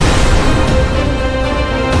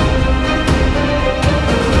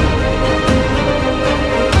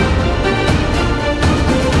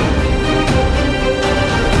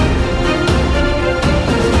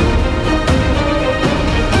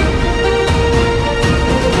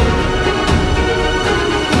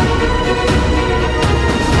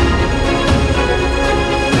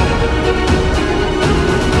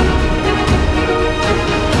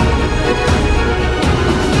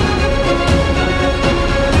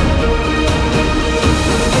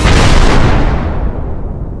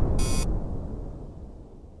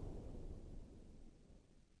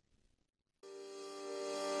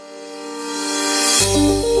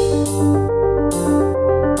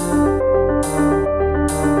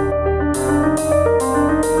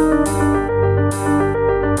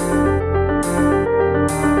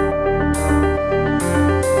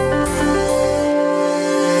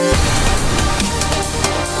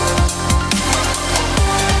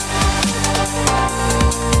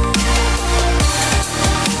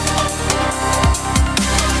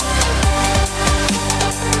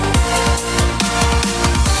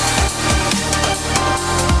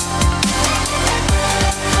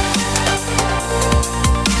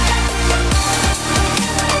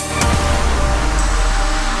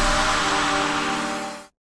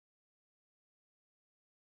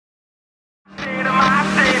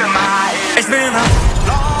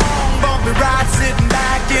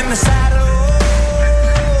the saddle.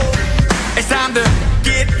 It's time to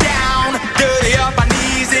get down, dirty up our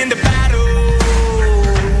knees in the battle.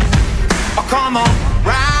 Oh, come on,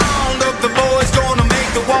 round up the boys, gonna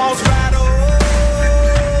make the walls rattle.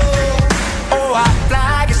 Oh, our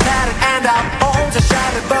flag is tattered and our bones are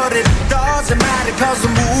shattered, but it doesn't matter cause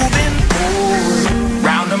we're moving forward.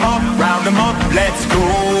 Round them up, let's go.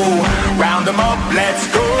 Round them up,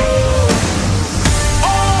 let's go.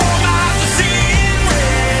 All eyes are seeing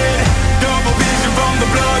red, double vision from the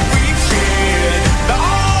blood we've shed. The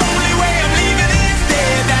only way I'm leaving is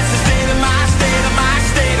dead. That's the state of my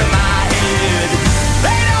head.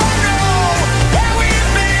 They don't know where we've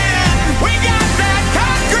been. We got that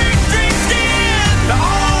concrete street skin. The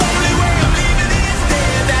only way I'm leaving is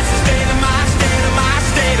dead. That's the state of my head. That's the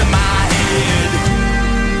state of my head.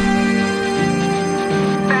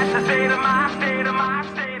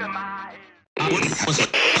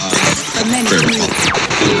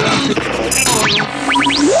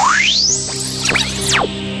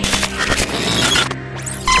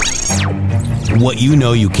 What you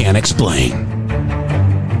know you can't explain.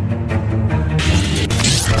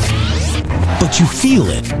 But you feel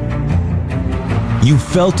it. You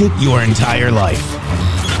felt it your entire life.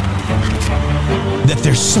 That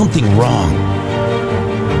there's something wrong.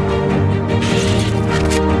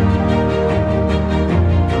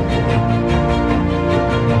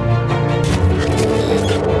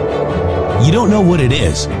 You don't know what it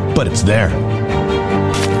is, but it's there.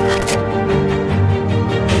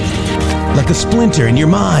 Like a splinter in your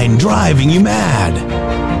mind, driving you mad.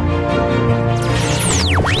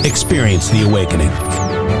 Experience the awakening.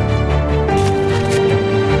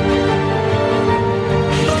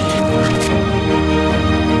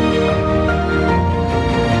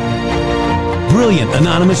 Brilliant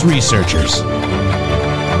anonymous researchers.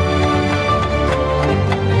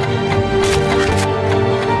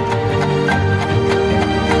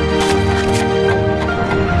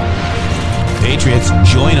 Patriots,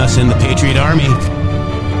 join us in the Patriot Army.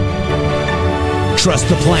 Trust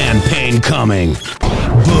the plan, pain coming.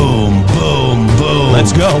 Boom, boom, boom.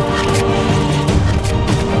 Let's go.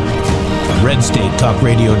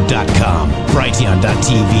 RedStateTalkRadio.com,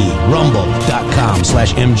 Brighteon.tv,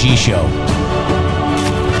 Rumble.com/MG Show.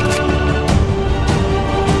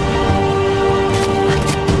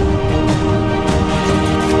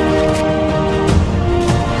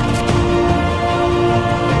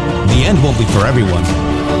 The end won't be for everyone.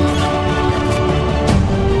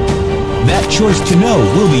 That choice to know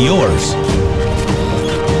will be yours.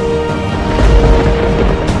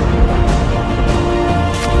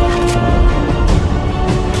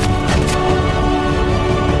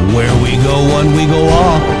 Where we go one, we go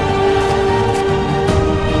all.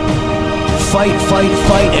 Fight, fight,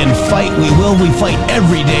 fight, and fight we will. We fight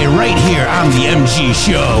every day right here on the MG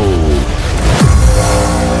Show.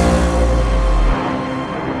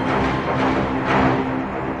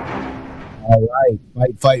 All right.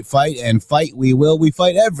 Fight, and fight we will. We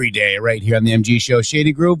fight every day right here on the MG Show.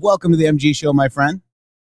 Shady Groove, welcome to the MG Show, my friend.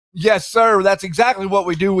 Yes, sir. That's exactly what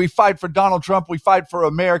we do. We fight for Donald Trump. We fight for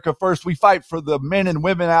America first. We fight for the men and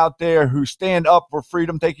women out there who stand up for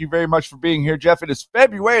freedom. Thank you very much for being here, Jeff. It is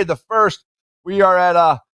February the 1st. We are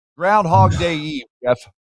at Groundhog Day Eve, Jeff.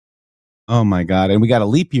 Oh, my God. And we got a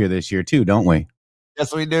leap year this year, too, don't we?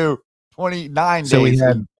 Yes, we do. 29 so days.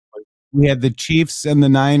 We had the Chiefs and the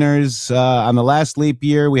Niners on the last leap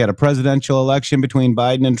year. We had a presidential election between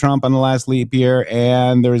Biden and Trump on the last leap year.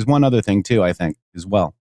 And there was one other thing, too, I think, as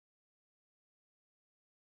well.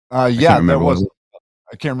 Yeah, there was.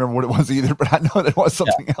 I can't remember what it was either, but I know there was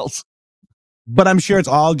something else. But I'm sure it's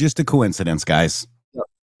all just a coincidence, guys.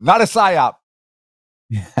 Not a psyop.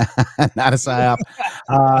 Not a psyop.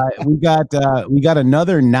 We got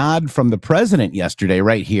another nod from the president yesterday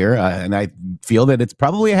right here, and I feel that it's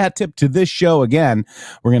probably a hat tip to this show again.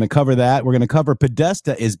 We're going to cover that. We're going to cover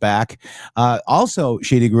Podesta is back. Also,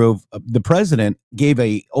 Shady Groove, the president gave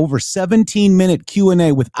a over 17-minute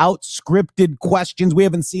Q&A without scripted questions. We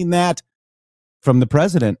haven't seen that from the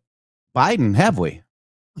president Biden, have we?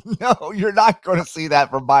 No, you're not going to see that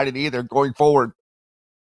from Biden either going forward.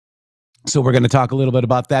 So we're going to talk a little bit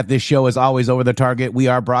about that. This show is always over the target. We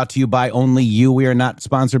are brought to you by only you. We are not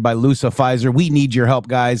sponsored by Lusa Pfizer. We need your help,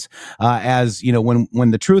 guys. As you know,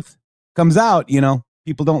 when the truth comes out, you know,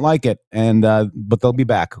 people don't like it, and but they'll be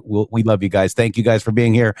back. We love you guys. Thank you guys for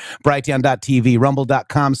being here. Brighteon.tv,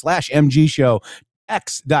 Rumble.com/MG Show,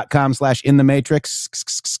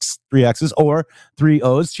 X.com/InTheMatrix, 3 X's or 3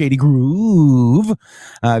 O's, Shady Groove.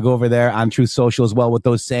 Go over there on Truth Social as well with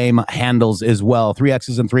those same handles as well. 3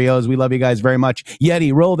 X's and 3 O's. We love you guys very much.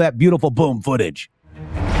 Yeti, roll that beautiful boom footage.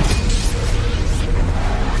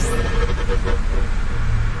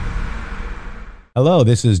 Hello,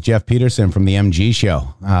 this is Jeff Peterson from the MG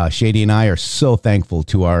Show. Shady and I are so thankful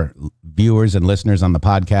to our viewers and listeners on the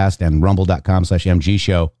podcast and rumble.com/MG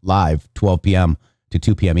Show live 12 p.m. to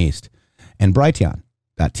 2 p.m. East and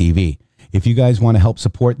Brighteon.tv. If you guys want to help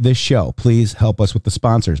support this show, please help us with the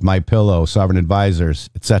sponsors, MyPillow, Sovereign Advisors,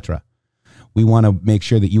 etc. We want to make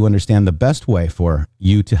sure that you understand the best way for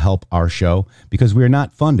you to help our show because we are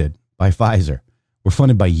not funded by Pfizer. We're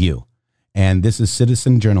funded by you. And this is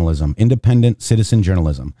citizen journalism, independent citizen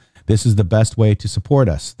journalism. This is the best way to support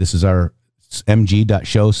us. This is our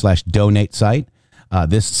mg.show/donate site.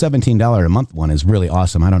 This $17 a month one is really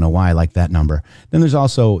awesome. I don't know why I like that number. Then there's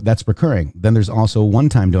also, that's recurring. Then there's also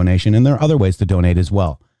one-time donation, and there are other ways to donate as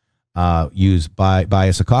well. Buy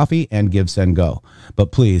us a coffee and give, send, go.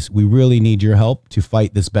 But please, we really need your help to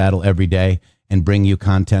fight this battle every day and bring you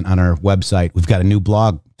content on our website. We've got a new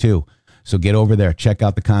blog too. So get over there, check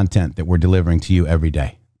out the content that we're delivering to you every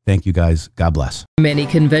day. Thank you guys. God bless. Many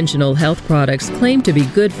conventional health products claim to be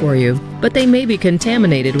good for you, but they may be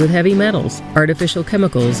contaminated with heavy metals, artificial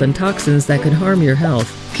chemicals, and toxins that could harm your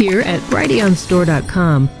health. Here at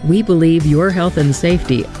BrighteonStore.com, we believe your health and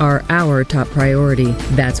safety are our top priority.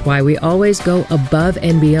 That's why we always go above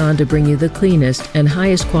and beyond to bring you the cleanest and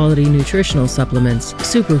highest quality nutritional supplements,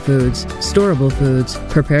 superfoods, storable foods,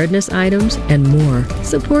 preparedness items, and more.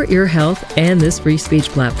 Support your health and this free speech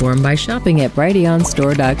platform by shopping at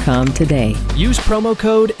BrighteonStore.com today. Use promo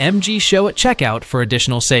code MGSHOW at checkout for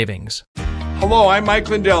additional savings. Hello, I'm Mike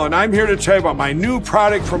Lindell, and I'm here to tell you about my new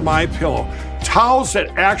product from MyPillow, towels that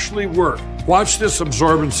actually work. Watch this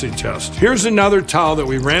absorbency test. Here's another towel that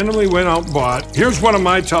we randomly went out and bought. Here's one of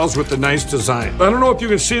my towels with the nice design. I don't know if you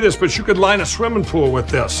can see this, but you could line a swimming pool with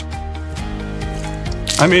this.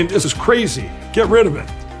 I mean, this is crazy. Get rid of it.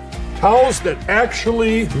 Towels that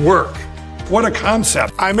actually work. What a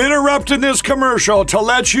concept. I'm interrupting this commercial to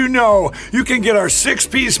let you know you can get our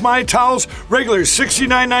 6-piece My Towels, regular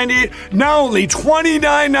 $69.98, now only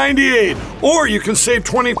 $29.98. Or you can save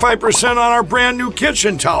 25% on our brand new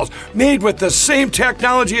kitchen towels, made with the same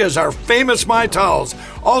technology as our famous My Towels.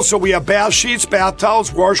 Also, we have bath sheets, bath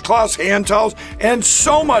towels, washcloths, hand towels, and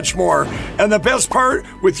so much more. And the best part,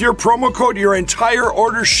 with your promo code, your entire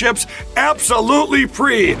order ships absolutely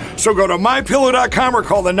free. So go to mypillow.com or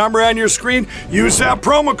call the number on your screen. Use that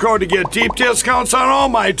promo code to get deep discounts on all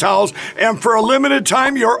My Towels. And for a limited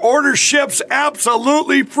time, your order ships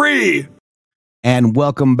absolutely free. And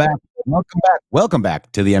welcome back. Welcome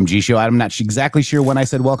back to the MG Show. I'm not exactly sure when I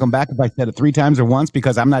said welcome back, if I said it 3 times or once,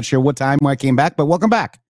 because I'm not sure what time I came back, but welcome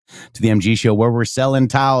back to the MG Show, where we're selling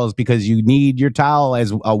towels because you need your towel.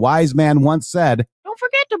 As a wise man once said, don't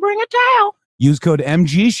forget to bring a towel. Use code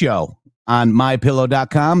MG Show on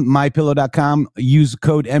mypillow.com. Mypillow.com. Use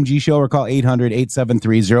code MG Show or call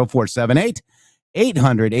 800-873-0478.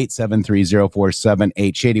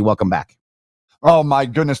 800-873-0478. Shady, welcome back. Oh my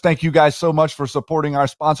goodness. Thank you guys so much for supporting our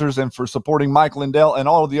sponsors and for supporting Mike Lindell and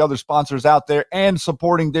all of the other sponsors out there and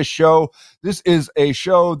supporting this show. This is a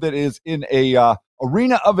show that is in a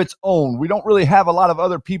arena of its own. We don't really have a lot of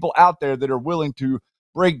other people out there that are willing to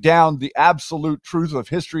break down the absolute truth of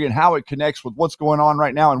history and how it connects with what's going on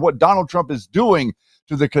right now and what Donald Trump is doing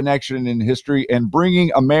to the connection in history and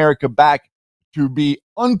bringing America back to be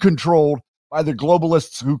uncontrolled by the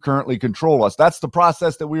globalists who currently control us. That's the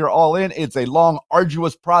process that we are all in. It's a long,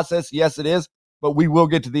 arduous process. Yes, it is, but we will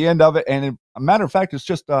get to the end of it. And a matter of fact, it's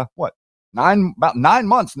just, about 9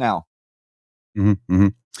 months now. Mm-hmm.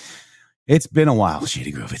 It's been a while,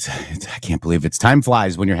 Shady Groove. It's I can't believe it's time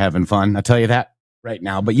flies when you're having fun. I'll tell you that right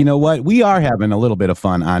now. But you know what? We are having a little bit of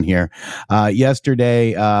fun on here.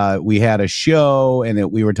 Yesterday, we had a show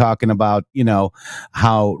and we were talking about,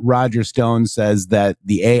 how Roger Stone says that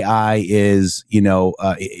the AI is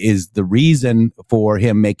the reason for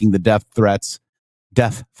him making the death threats,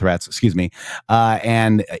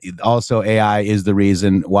 and also AI is the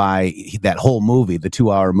reason why that whole movie, the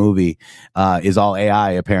 2-hour movie, is all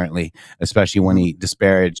AI, apparently, especially when he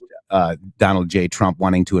disparaged Donald J. Trump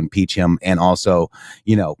wanting to impeach him and also,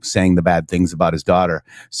 saying the bad things about his daughter.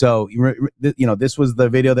 So, this was the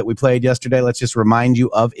video that we played yesterday. Let's just remind you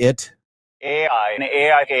of it. AI,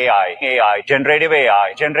 generative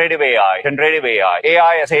AI,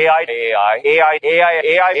 AI as AI.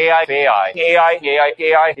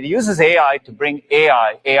 It uses AI to bring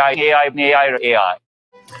AI.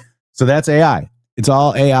 So that's AI. It's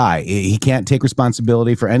all AI. He can't take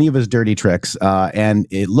responsibility for any of his dirty tricks. And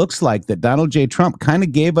it looks like that Donald J. Trump kind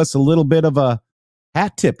of gave us a little bit of a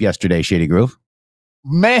hat tip yesterday, Shady Groove.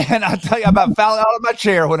 Man, I tell you, I about fell out of my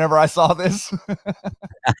chair whenever I saw this.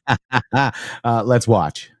 Let's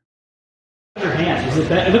watch. Your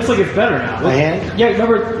hand. It looks like it's better now. My hand? Yeah,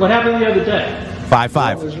 remember what happened the other day?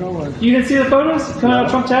 5-5. What was wrong with it? You didn't see the photos coming out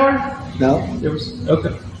of Trump Tower? No. It was okay.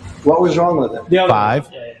 What was wrong with it? The other 5.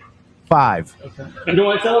 one. Yeah. 5. Okay. And do you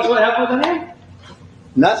want to tell us what happened with the name?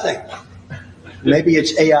 Nothing. Maybe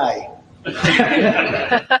it's AI.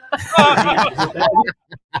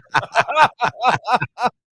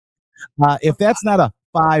 If that's not a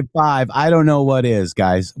 5-5, I don't know what is,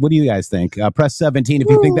 guys. What do you guys think? Press 17 if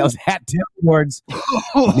you think that was hat tip awards.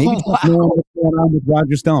 Maybe just knowing what's going on with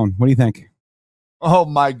Roger Stone. What do you think? Oh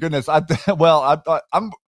my goodness! I'll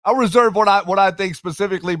reserve what I think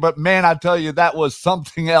specifically, but man, I tell you, that was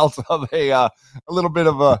something else of a little bit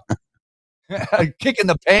of a kick in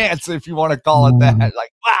the pants, if you want to call it that.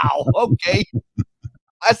 Like, wow, okay,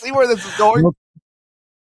 I see where this is going.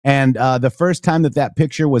 And the first time that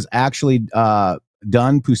picture was actually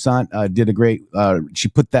done, Poussaint did a great. She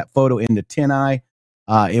put that photo into Tin Eye.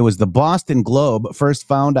 It was the Boston Globe, first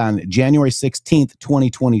found on January 16th,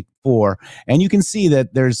 2024. And you can see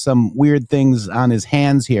that there's some weird things on his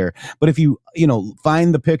hands here. But if you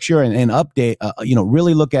find the picture and update,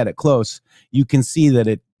 really look at it close, you can see that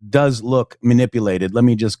it does look manipulated. Let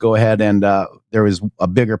me just go ahead and there is a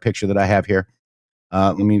bigger picture that I have here.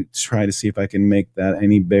 Let me try to see if I can make that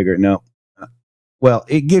any bigger. No. Well,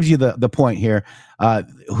 it gives you the point here.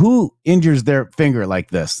 Who injures their finger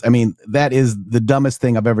like this? I mean, that is the dumbest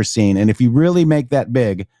thing I've ever seen. And if you really make that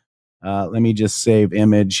big, let me just save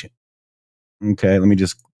image. Okay, let me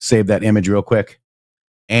just save that image real quick.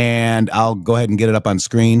 And I'll go ahead and get it up on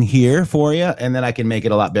screen here for you. And then I can make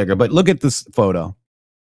it a lot bigger. But look at this photo.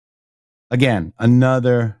 Again,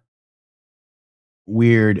 another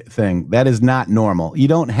weird thing. That is not normal.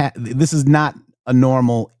 This is not a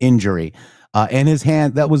normal injury. And his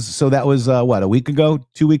hand, that was what, a week ago,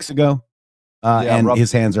 2 weeks ago? And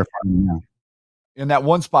his hands are fine now. And that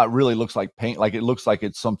one spot really looks like paint. Like it looks like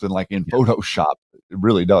it's something like in Photoshop. It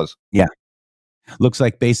really does. Yeah. Looks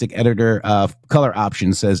like basic editor color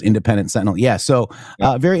option, says Independent Sentinel. Yeah. So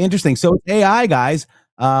very interesting. So it's AI, guys.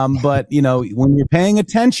 But when you're paying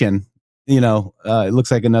attention, it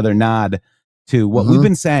looks like another nod to what we've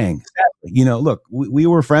been saying. Look, we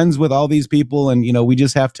were friends with all these people, and we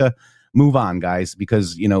just have to move on, guys,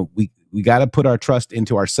 because we got to put our trust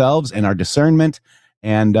into ourselves and our discernment,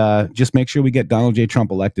 and just make sure we get Donald J.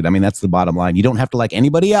 Trump elected. I mean, that's the bottom line. You don't have to like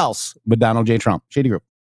anybody else but Donald J. Trump. Shady Group.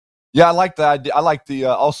 Yeah, I like the idea. I like the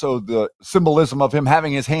also the symbolism of him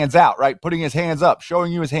having his hands out, right? Putting his hands up,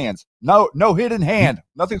 showing you his hands. No hidden hand.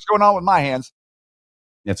 Nothing's going on with my hands.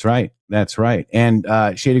 That's right. That's right. And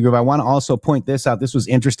Shady Group, I want to also point this out. This was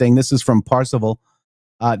interesting. This is from Parsival.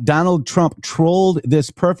 Donald Trump trolled this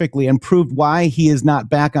perfectly and proved why he is not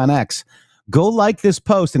back on X. Go like this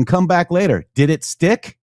post and come back later. Did it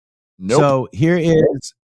stick? Nope. So here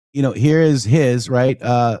is his, right?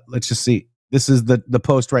 Let's just see. This is the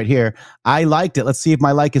post right here. I liked it. Let's see if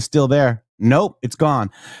my like is still there. Nope, it's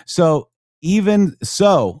gone. So even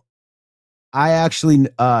so, I actually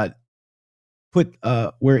put,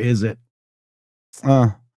 where is it?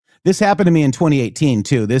 This happened to me in 2018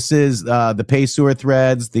 too. This is the Paysur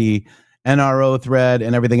threads, the NRO thread,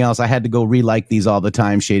 and everything else. I had to go re-like these all the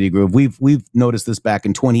time. Shady Groove. We've noticed this back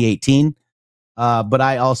in 2018, but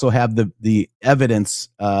I also have the evidence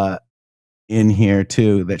in here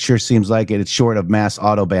too. That sure seems like it. It's short of mass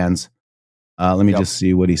auto bans. Let me just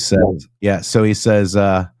see what he says. Yeah, so he says,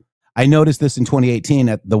 I noticed this in 2018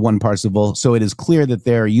 at the one Parsival, so it is clear that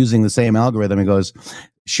they're using the same algorithm. He goes,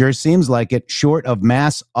 sure seems like it, short of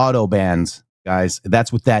mass auto bans, guys.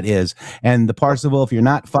 That's what that is. And the Parsival, if you're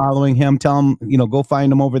not following him, tell him, go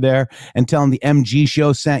find him over there and tell him the MG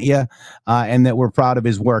show sent you, and that we're proud of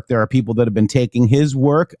his work. There are people that have been taking his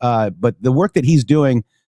work, but the work that he's doing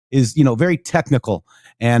is, very technical.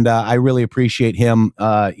 And I really appreciate him,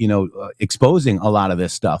 exposing a lot of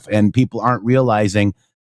this stuff. And people aren't realizing,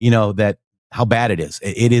 that how bad it is.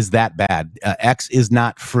 It is that bad. X is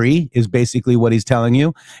not free, is basically what he's telling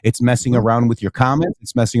you. It's messing around with your comments.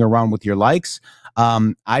 It's messing around with your likes.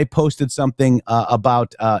 I posted something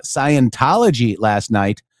about Scientology last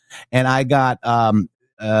night, and I got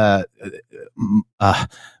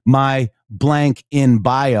my blank in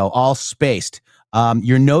bio all spaced.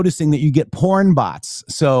 You're noticing that you get porn bots.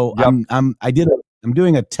 So I'm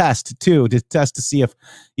doing a test too, to test to see if,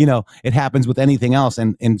 it happens with anything else.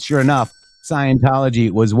 And sure enough, Scientology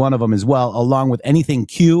was one of them as well, along with anything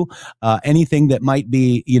Q, anything that might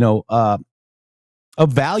be, of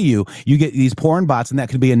value. You get these porn bots, and that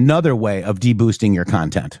could be another way of deboosting your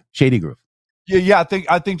content. Shady Groove. Yeah.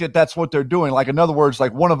 I think that's what they're doing. Like, in other words,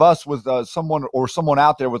 like one of us with someone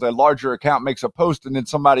out there with a larger account makes a post, and then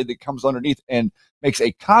somebody that comes underneath and makes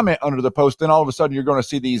a comment under the post. Then all of a sudden you're going to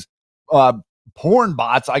see these porn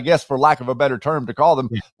bots, I guess, for lack of a better term to call them,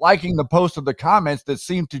 liking the post of the comments that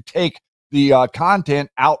seem to take the content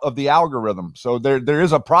out of the algorithm. So there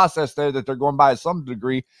is a process there that they're going by to some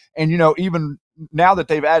degree. And, even now that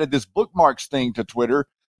they've added this bookmarks thing to Twitter,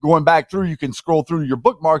 going back through, you can scroll through your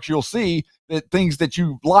bookmarks. You'll see that things that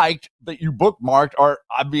you liked, that you bookmarked, are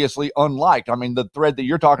obviously unliked. I mean, the thread that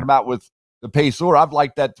you're talking about with the Paysor, I've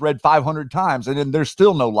liked that thread 500 times, and then there's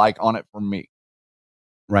still no like on it from me.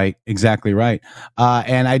 Right, exactly right.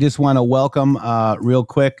 And I just want to welcome real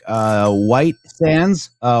quick White Sands.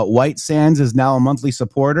 White Sands is now a monthly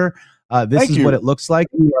supporter. This is what it looks like.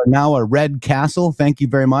 We are now a red castle. Thank you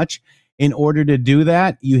very much. In order to do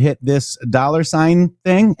that, you hit this $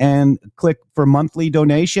 thing and click for monthly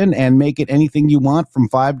donation and make it anything you want, from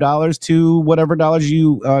 $5 to whatever dollars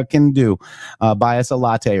you can do. Buy us a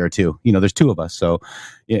latte or two. There's two of us. So,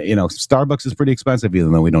 Starbucks is pretty expensive,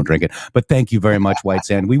 even though we don't drink it. But thank you very much, White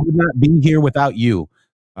Sand. We would not be here without you.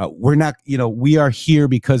 We're not, we are here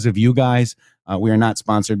because of you guys. We are not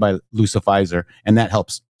sponsored by Lucifizer, and that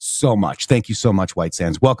helps so much. Thank you so much, White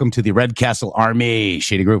Sands. Welcome to the Red Castle Army,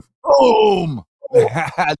 Shady Groove. Boom!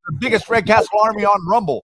 The biggest Red Castle Army on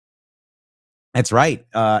Rumble. That's right.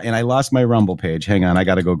 And I lost my Rumble page. Hang on, I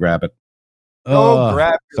got to go grab it. Go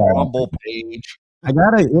grab your Rumble page. I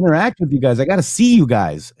got to interact with you guys. I got to see you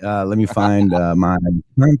guys. Let me find my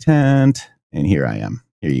content. And here I am.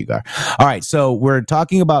 Here you go. All right. So we're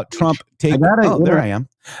talking about Trump taking. There I am.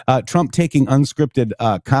 Trump taking unscripted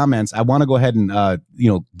comments. I want to go ahead and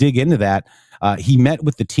dig into that. He met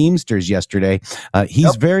with the Teamsters yesterday.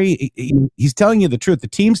 He's telling you the truth. The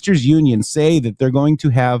Teamsters Union say that they're going to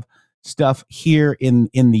have stuff here in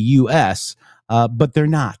the U.S., but they're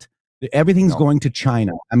not. Everything's going to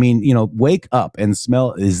China. I mean, wake up and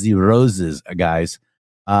smell the roses, guys.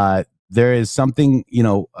 There is something,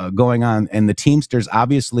 going on, and the Teamsters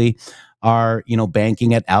obviously are,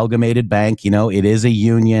 banking at Amalgamated Bank. It is a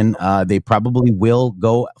union. They probably will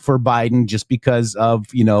go for Biden just because of,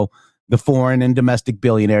 the foreign and domestic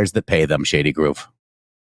billionaires that pay them, Shady Groove.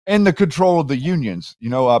 And the control of the unions. A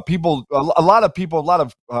lot of people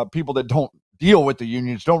that don't deal with the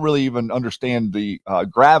unions don't really even understand the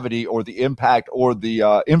gravity or the impact or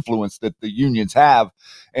the influence that the unions have.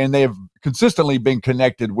 And they have consistently been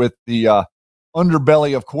connected with the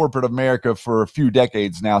underbelly of corporate America for a few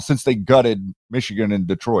decades now, since they gutted Michigan and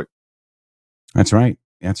Detroit. That's right.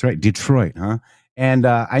 Detroit, huh? And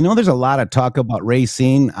I know there's a lot of talk about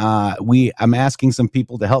Racine. I'm asking some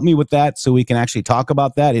people to help me with that so we can actually talk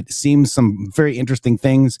about that. It seems some very interesting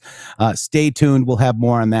things. Stay tuned. We'll have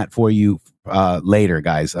more on that for you later,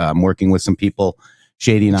 guys. I'm working with some people.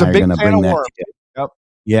 Shady and I are going to bring that together. Yep.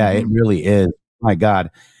 Yeah, it really is. My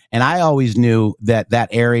God. And I always knew that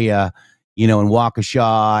area, in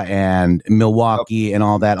Waukesha and Milwaukee and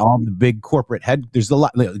all that, all the big corporate there's a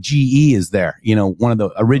lot. GE is there, one of the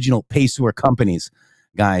original Paysor companies,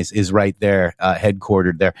 guys, is right there,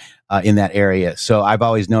 headquartered there in that area. So I've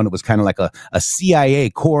always known it was kind of like a CIA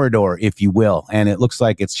corridor, if you will. And it looks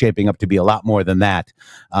like it's shaping up to be a lot more than that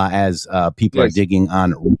as people are digging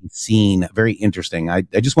on Racine. Very interesting. I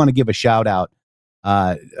just want to give a shout out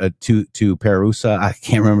to Perusa. I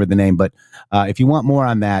can't remember the name, but if you want more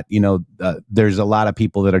on that, there's a lot of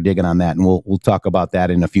people that are digging on that, and we'll talk about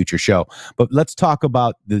that in a future show. But let's talk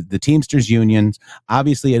about the Teamsters unions.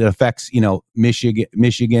 Obviously, it affects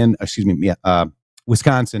Michigan,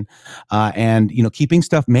 Wisconsin, and keeping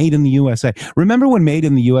stuff made in the USA. Remember when made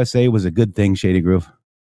in the USA was a good thing, Shady Groove?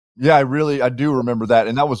 Yeah, I do remember that.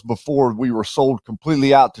 And that was before we were sold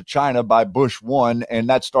completely out to China by Bush 1. And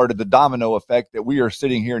that started the domino effect that we are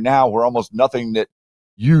sitting here now, where almost nothing that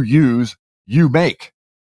you use, you make.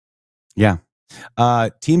 Yeah.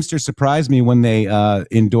 Teamsters surprised me when they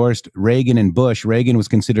endorsed Reagan and Bush. Reagan was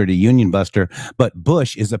considered a union buster, but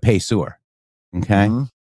Bush is a Paysor. Okay. Mm-hmm.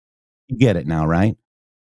 You get it now, right?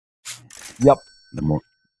 Yep.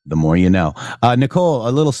 The more you know. Nicole, a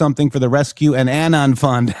little something for the Rescue and Anon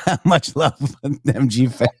Fund. Much love,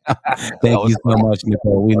 MG fam. Thank you so much,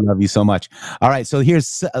 Nicole. We love you so much. All right, so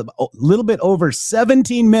here's a little bit over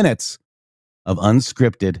 17 minutes of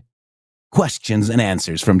unscripted questions and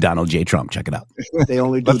answers from Donald J. Trump. Check it out. They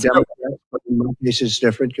only do Democrats, but in my case it's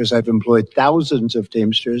different because I've employed thousands of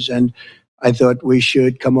Teamsters, and I thought we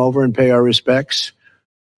should come over and pay our respects.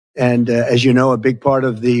 And as you know, a big part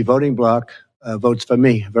of the voting bloc votes for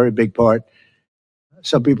me, a very big part.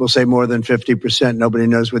 Some people say more than 50%. Nobody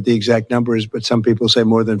knows what the exact number is, but some people say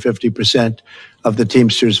more than 50% of the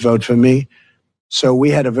Teamsters vote for me. So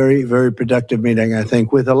we had a very, very productive meeting, I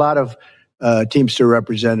think, with a lot of Teamster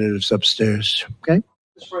representatives upstairs. Okay?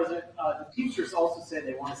 Mr. President, the Teamsters also said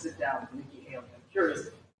they want to sit down with Nikki Haley. I'm curious,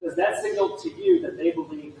 does does that signal to you that they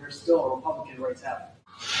believe there's still a Republican race happening?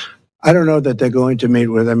 I don't know that they're going to meet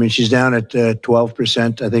with. I mean, she's down at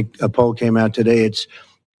 12%. I think a poll came out today. It's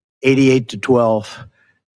 88 to 12.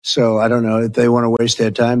 So I don't know if they want to waste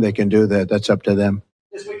their time. They can do that. That's up to them.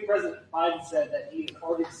 This week, President Biden said that he has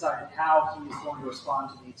already decided how he is going to respond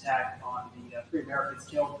to the attack on the 3 Americans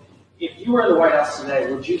killed. If you were in the White House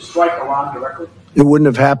today, would you strike Iran directly? It wouldn't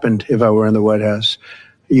have happened if I were in the White House.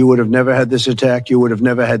 You would have never had this attack. You would have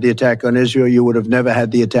never had the attack on Israel. You would have never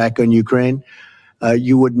had the attack on Ukraine.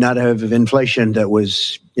 You would not have inflation that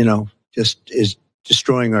was, just is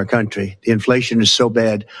destroying our country. The inflation is so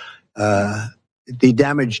bad. The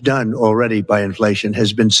damage done already by inflation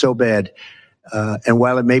has been so bad. And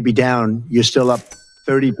while it may be down, you're still up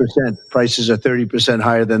 30%. Prices are 30%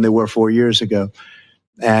 higher than they were 4 years ago.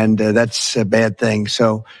 And that's a bad thing.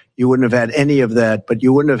 So you wouldn't have had any of that, but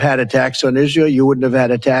you wouldn't have had attacks on Israel. You wouldn't have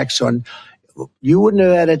had attacks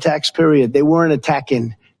period. They weren't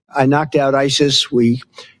attacking. I knocked out ISIS. We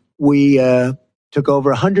took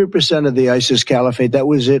over 100% of the ISIS caliphate. That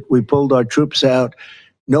was it. We pulled our troops out.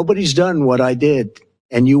 Nobody's done what I did.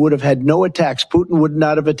 And you would have had no attacks. Putin would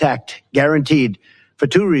not have attacked, guaranteed, for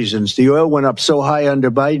 2 reasons. The oil went up so high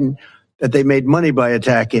under Biden that they made money by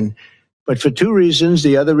attacking. But for 2 reasons.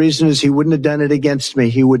 The other reason is he wouldn't have done it against me.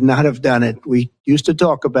 He would not have done it. We used to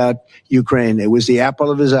talk about Ukraine. It was the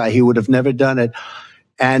apple of his eye. He would have never done it.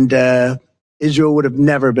 And Israel would have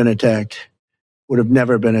never been attacked.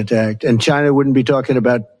 And China wouldn't be talking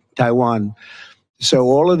about Taiwan. So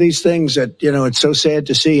all of these things that, it's so sad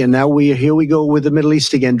to see. And now here we go with the Middle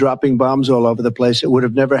East again, dropping bombs all over the place. It would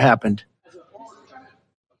have never happened.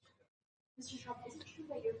 Mr. Trump, is it true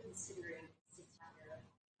that you're considering ceasefire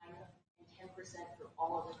and 10% for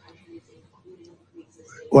all other countries, including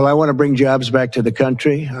pre-existing? Well, I want to bring jobs back to the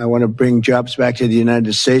country. I want to bring jobs back to the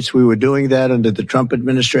United States. We were doing that under the Trump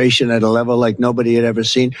administration at a level like nobody had ever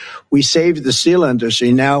seen. We saved the steel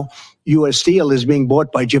industry. Now U.S. Steel is being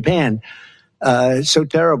bought by Japan. So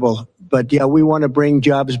terrible. But yeah, we want to bring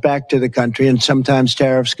jobs back to the country, and sometimes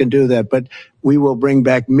tariffs can do that. But we will bring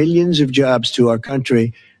back millions of jobs to our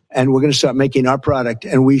country, and we're going to start making our product.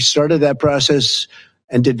 And we started that process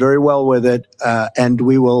and did very well with it, and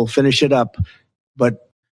we will finish it up.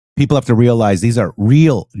 But people have to realize these are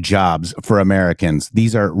real jobs for Americans.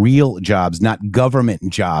 These are real jobs, not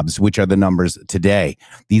government jobs, which are the numbers today.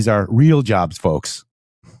 These are real jobs, folks.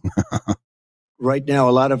 Right now,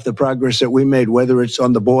 a lot of the progress that we made, whether it's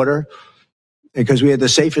on the border, because we had the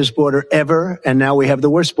safest border ever, and now we have the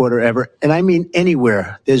worst border ever. And I mean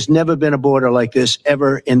anywhere. There's never been a border like this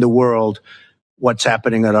ever in the world, what's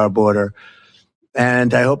happening at our border.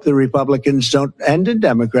 And I hope the Republicans don't, and the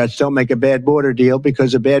Democrats don't make a bad border deal,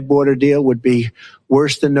 because a bad border deal would be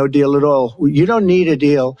worse than no deal at all. You don't need a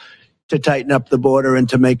deal to tighten up the border and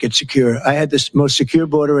to make it secure. I had this most secure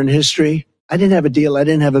border in history. I didn't have a deal. I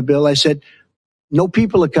didn't have a bill. I said, no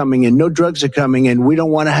people are coming in. No drugs are coming in. We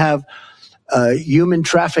don't want to have human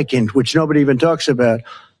trafficking, which nobody even talks about.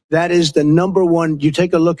 That is the number one. You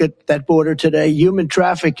take a look at that border today. Human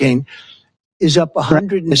trafficking is up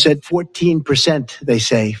 14%, they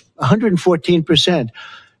say. 114%.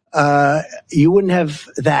 You wouldn't have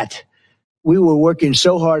that. We were working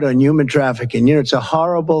so hard on human trafficking. It's a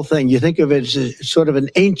horrible thing. You think of it as sort of an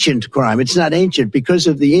ancient crime. It's not ancient because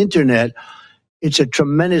of the internet. It's a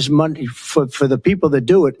tremendous money for the people that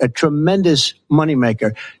do it, a tremendous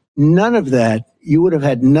moneymaker. None of that, you would have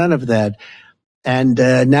had none of that. And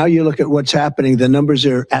now you look at what's happening, the numbers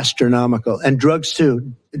are astronomical. And drugs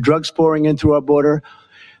too, drugs pouring in through our border.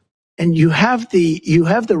 And you have the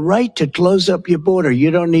right to close up your border. You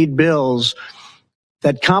don't need bills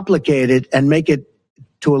that complicate it and make it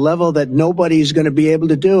to a level that nobody's going to be able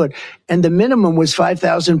to do it. And the minimum was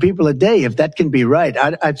 5,000 people a day, if that can be right.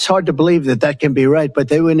 It's hard to believe that can be right, but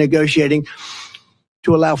they were negotiating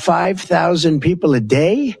to allow 5,000 people a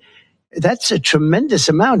day. That's a tremendous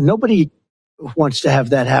amount. Nobody wants to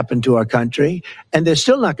have that happen to our country, and they're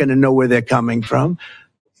still not going to know where they're coming from.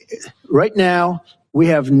 Right now, we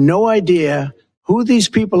have no idea who these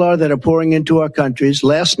people are that are pouring into our countries.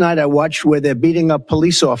 Last night, I watched where they're beating up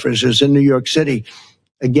police officers in New York City.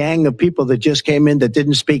 A gang of people that just came in that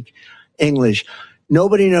didn't speak English.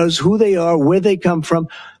 Nobody knows who they are, where they come from.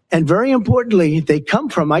 And very importantly, they come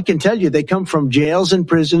from jails and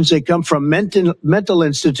prisons. They come from mental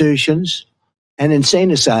institutions and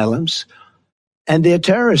insane asylums. And they're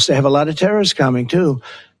terrorists. They have a lot of terrorists coming too.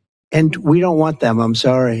 And we don't want them. I'm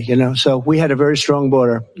sorry. So we had a very strong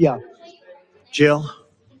border. Yeah. Jill?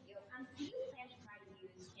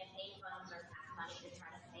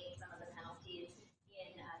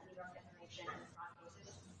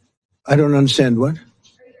 I don't understand what. Are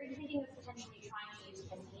you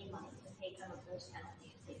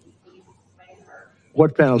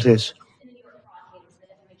What penalties? In the New York fraud case, the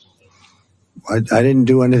defamation case. I didn't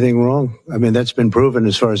do anything wrong. I mean, that's been proven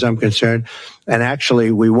as far as I'm concerned. And actually,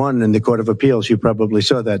 we won in the Court of Appeals. You probably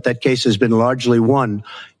saw that. That case has been largely won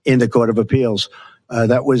in the Court of Appeals.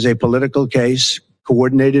 That was a political case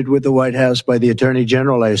coordinated with the White House by the Attorney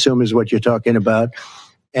General, I assume is what you're talking about.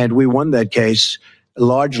 And we won that case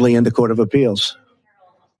largely in the Court of Appeals.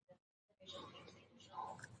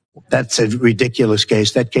 That's a ridiculous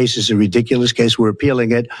case. That case is a ridiculous case. We're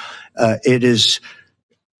appealing it.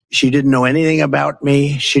 She didn't know anything about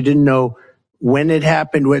me. She didn't know when it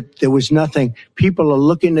happened. There was nothing. People are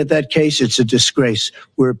looking at that case. It's a disgrace.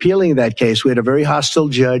 We're appealing that case. We had a very hostile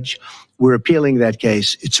judge. We're appealing that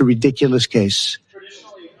case. It's a ridiculous case.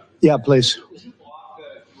 Yeah, please. Would you block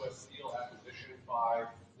the U.S. Steel acquisition by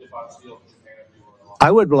Nippon Steel from Japan if you were allowed?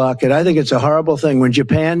 I would block it. I think it's a horrible thing. When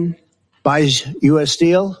Japan buys U.S.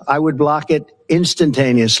 Steel, I would block it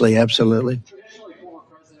instantaneously. Absolutely. Traditionally, former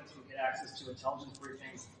presidents would get access to intelligence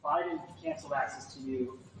briefings. Biden canceled access to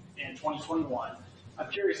you in 2021.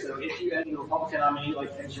 I'm curious, though, if you had a Republican nominee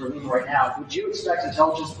like things are leading right now, would you expect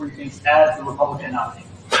intelligence briefings as the Republican nominee?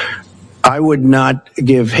 I would not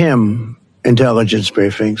give him intelligence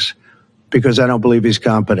briefings because I don't believe he's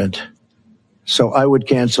competent. So I would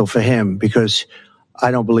cancel for him because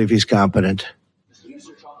I don't believe he's competent.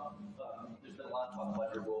 Mr. Trump, there's been a lot of talk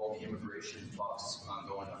about your role in immigration talks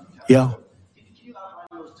ongoing on the Capitol. Yeah. Can you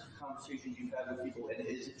outline those conversations you've had with people? And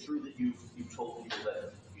is it true that you've told people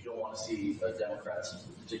that you don't want to see Democrats,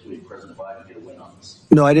 particularly President Biden, get a win on this?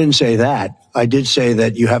 No, I didn't say that. I did say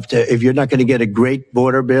that you have to, if you're not going to get a great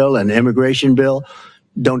border bill and immigration bill,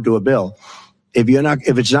 don't do a bill. If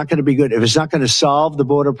it's not going to be good, if it's not going to solve the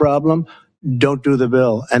border problem, don't do the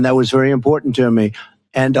bill. And that was very important to me.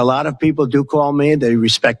 And a lot of people do call me, they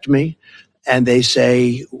respect me, and they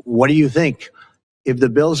say, what do you think? If the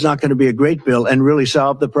bill's not going to be a great bill and really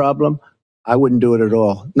solve the problem, I wouldn't do it at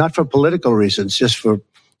all. Not for political reasons, just for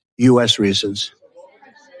U.S. reasons.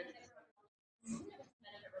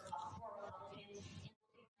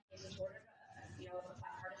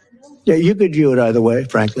 Yeah, you could view it either way,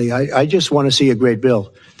 frankly. I just want to see a great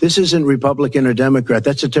bill. This isn't Republican or Democrat.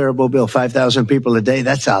 That's a terrible bill. 5,000 people a day,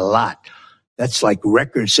 that's a lot. That's like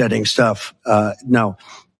record-setting stuff. No,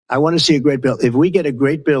 I want to see a great bill. If we get a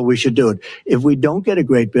great bill, we should do it. If we don't get a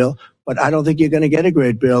great bill, but I don't think you're going to get a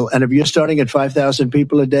great bill. And if you're starting at 5,000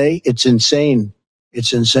 people a day, it's insane.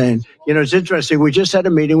 It's insane. You know, it's interesting. We just had a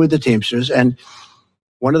meeting with the Teamsters, and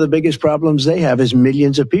one of the biggest problems they have is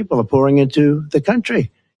millions of people are pouring into the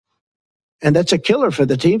country. And that's a killer for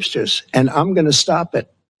the Teamsters, and I'm going to stop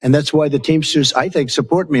it. And that's why the Teamsters, I think,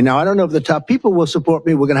 support me. Now, I don't know if the top people will support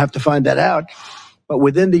me. We're going to have to find that out. But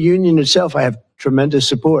within the union itself, I have tremendous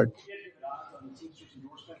support.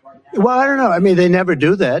 Well, I don't know. I mean, they never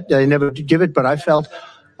do that. They never give it. But I felt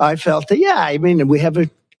that, yeah, I mean, we have a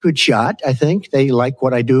good shot, I think. They like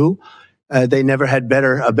what I do. They never had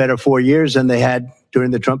a better 4 years than they had during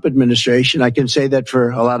the Trump administration. I can say that for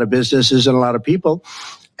a lot of businesses and a lot of people.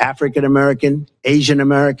 African American, Asian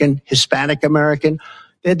American, Hispanic American.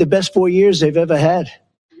 They had the best 4 years they've ever had.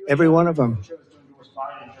 Every one of them. You chose to endorse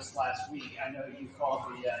Biden just last week. I know you called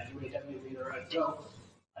the UAW leader a dope.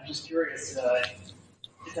 I'm just curious, is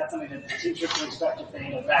that something that the Teamsters can expect if they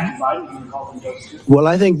end up backing Biden? You can call them dopes too? Well,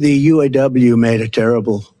 I think the UAW made a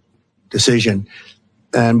terrible decision.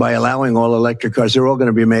 And by allowing all electric cars, they're all going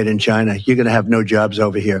to be made in China. You're going to have no jobs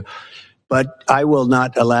over here. But I will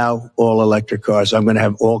not allow all electric cars. I'm going to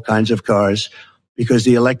have all kinds of cars because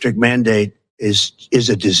the electric mandate is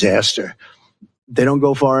a disaster. They don't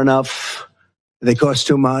go far enough. They cost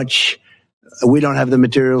too much. We don't have the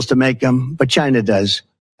materials to make them, but China does.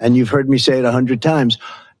 And you've heard me say it 100 times.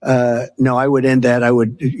 No, I would end that.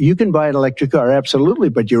 You can buy an electric car, absolutely,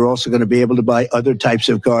 but you're also going to be able to buy other types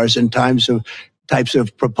of cars and types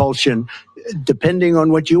of propulsion, depending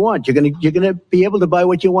on what you want. You're going to be able to buy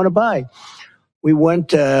what you want to buy. We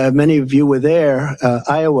went, many of you were there,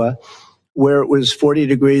 Iowa, where it was 40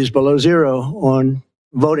 degrees below zero on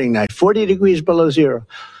voting night, 40 degrees below zero.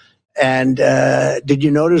 And did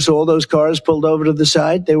you notice all those cars pulled over to the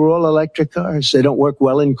side? They were all electric cars. They don't work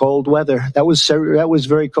well in cold weather. That was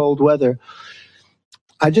very cold weather.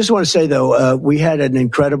 I just want to say, though, we had an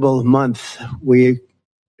incredible month. We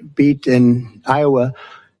beat in Iowa,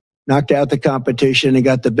 knocked out the competition and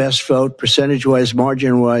got the best vote, percentage-wise,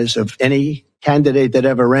 margin-wise, of any candidate that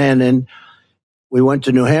ever ran. And we went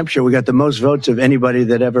to New Hampshire. We got the most votes of anybody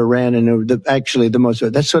that ever ran, and actually the most.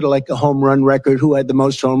 That's sort of like a home run record. Who had the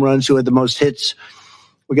most home runs? Who had the most hits?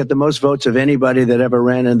 We got the most votes of anybody that ever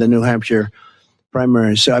ran in the New Hampshire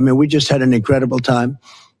primary. So, I mean, we just had an incredible time.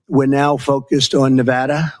 We're now focused on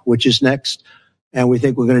Nevada, which is next. and we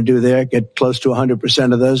think we're going to do there, get close to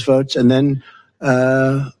 100% of those votes. And then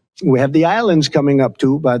we have the islands coming up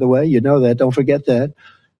too, by the way. You know that. Don't forget that.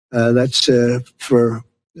 That's for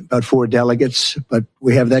about 4 delegates, but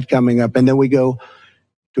we have that coming up. And then we go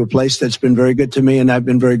to a place that's been very good to me, and I've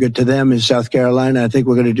been very good to them, is South Carolina. I think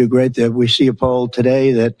we're going to do great there. We see a poll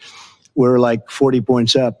today that we're like 40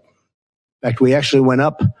 points up. In fact, we actually went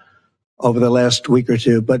up over the last week or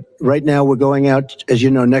two. But right now we're going out, as you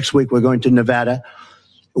know, next week we're going to Nevada,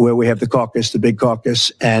 where we have the caucus, the big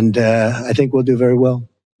caucus, and I think we'll do very well.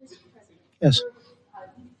 Yes.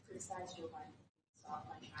 Criticized Joe Biden on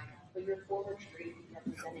China, but your former trade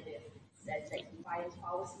representative says that Biden's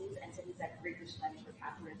policies and said he's at great respect for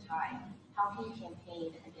Catherine Tai. How can you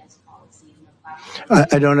campaign against policies in the platform?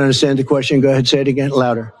 I don't understand the question. Go ahead, say it again,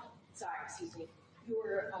 louder. Sorry, excuse me.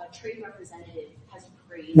 Your trade representative has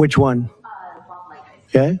praised. Which one? Bob Lighthizer.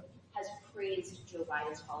 Okay. Has praised Joe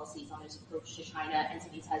Biden's policies on his approach to China and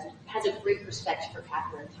said he has a great respect for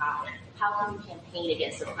Catherine Tai. How can you campaign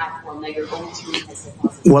against a platform that your own team has said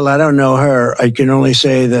positive? Well, I don't know her. I can only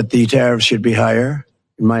say that the tariffs should be higher,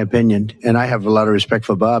 in my opinion. And I have a lot of respect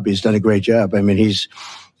for Bob. He's done a great job. I mean, he's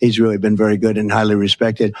really been very good and highly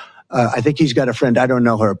respected. I think he's got a friend. I don't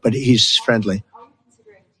know her, but he's friendly. Are you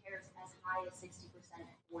considering tariffs as high as 60%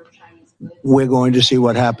 for Chinese goods? We're going to see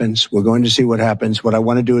what happens. We're going to see what happens. What I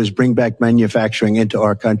want to do is bring back manufacturing into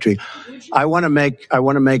our country. I want to make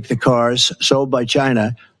the cars sold by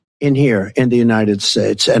China in here in the United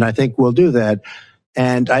States, and I think we'll do that.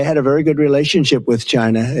 And I had a very good relationship with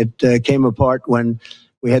China. It came apart when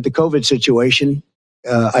we had the COVID situation.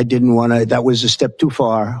 I didn't want to, that was a step too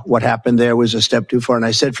far. What happened there was a step too far. And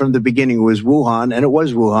I said from the beginning it was Wuhan, and it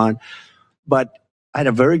was Wuhan. But I had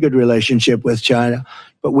a very good relationship with China.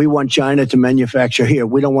 But we want China to manufacture here.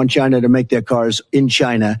 We don't want China to make their cars in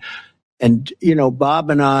China. And, you know,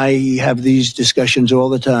 Bob and I have these discussions all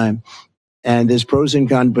the time. And there's pros and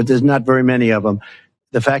cons, but there's not very many of them.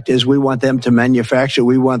 The fact is, we want them to manufacture.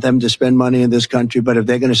 We want them to spend money in this country. But if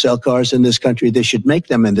they're going to sell cars in this country, they should make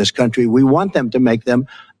them in this country. We want them to make them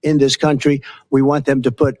in this country. We want them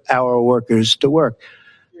to put our workers to work.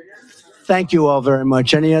 Thank you all very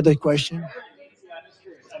much. Any other question? Yeah, I'm just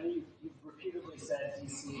curious. I know you've repeatedly said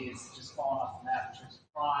D.C. is just falling off the map in terms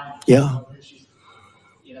of crime. Yeah. Issues.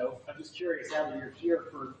 You know, I'm just curious, now that you're here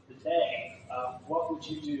for the day, what would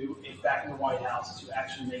you do if back in the White House to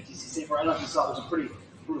actually make D.C. safer? I don't know if you saw, there's a pretty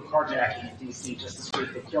brutal carjacking in D.C. just this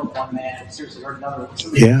week. They killed one man, seriously hurt another.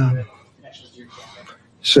 Yeah. Connections to your campaign.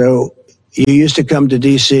 So you used to come to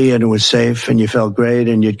D.C. and it was safe and you felt great,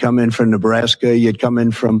 and you'd come in from Nebraska, you'd come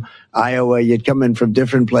in from Iowa, you'd come in from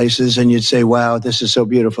different places, and you'd say, wow, this is so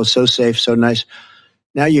beautiful, so safe, so nice.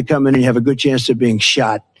 Now you come in and you have a good chance of being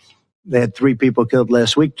shot. They had 3 people killed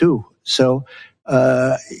last week too. So,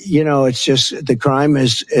 you know, it's just the crime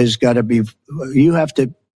has got to be, you have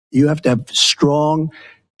to have strong,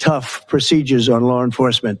 tough procedures on law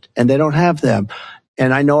enforcement, and they don't have them.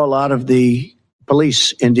 And I know a lot of the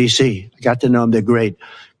police in D.C. I got to know them. They're great,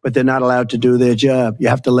 but they're not allowed to do their job. You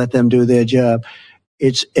have to let them do their job.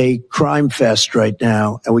 It's a crime fest right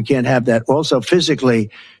now, and we can't have that. Also, physically,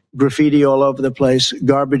 graffiti all over the place,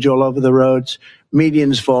 garbage all over the roads,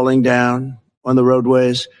 medians falling down on the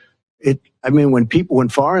roadways. When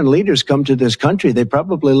foreign leaders come to this country, they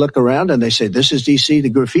probably look around and they say, this is D.C., the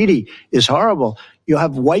graffiti is horrible. You'll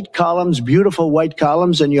have white columns, beautiful white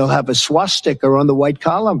columns, and you'll have a swastika on the white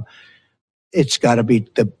column. It's got to be,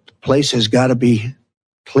 the place has got to be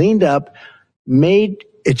cleaned up,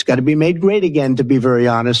 it's got to be made great again, to be very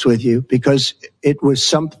honest with you, because it was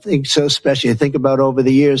something so special. You think about over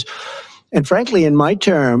the years. And frankly, in my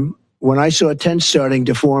term, when I saw tents starting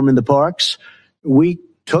to form in the parks, we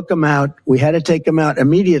took them out. We had to take them out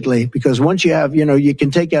immediately, because once you have, you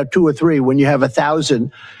can take out 2 or 3 when you have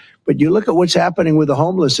 1,000. But you look at what's happening with the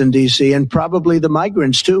homeless in D.C. and probably the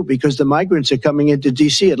migrants too, because the migrants are coming into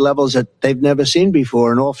D.C. at levels that they've never seen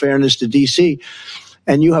before, in all fairness to D.C.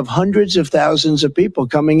 And you have hundreds of thousands of people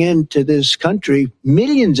coming into this country,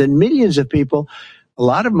 millions and millions of people. A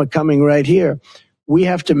lot of them are coming right here. We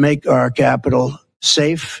have to make our capital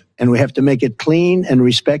safe, and we have to make it clean and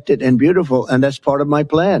respected and beautiful. And that's part of my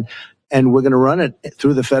plan. And we're going to run it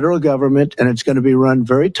through the federal government, and it's going to be run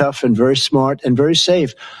very tough and very smart and very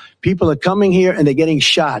safe. People are coming here and they're getting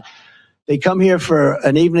shot. They come here for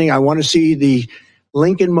an evening. I want to see the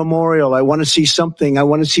Lincoln Memorial. I want to see something. I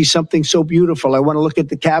want to see something so beautiful. I want to look at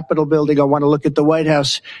the Capitol building. I want to look at the White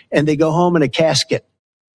House. And they go home in a casket.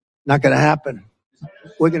 Not going to happen.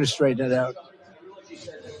 We're going to straighten it out. You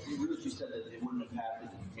said that it wouldn't have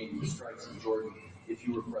happened, maybe the strikes in Jordan, if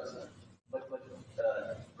you were president. But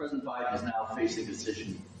President Biden is now facing a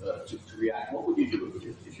decision to react. What would you do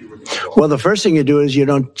if you were in the Well, the first thing you do is you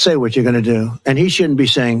don't say what you're going to do. And he shouldn't be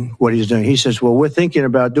saying what he's doing. He says, well, we're thinking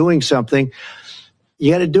about doing something.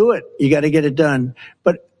 You got to do it. You got to get it done.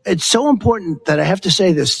 But it's so important that I have to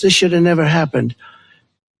say this. This should have never happened.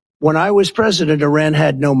 When I was president, Iran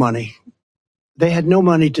had no money. They had no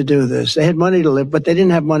money to do this. They had money to live, but they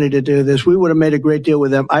didn't have money to do this. We would have made a great deal with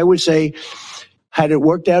them. I would say, had it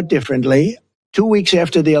worked out differently, 2 weeks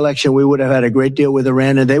after the election, we would have had a great deal with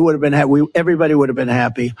Iran, and they would have been happy. Everybody would have been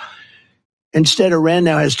happy. Instead, Iran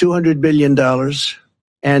now has $200 billion,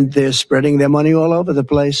 and they're spreading their money all over the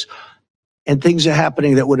place. And things are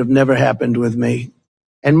happening that would have never happened with me.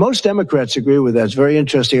 And most Democrats agree with that. It's very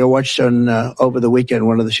interesting. I watched on over the weekend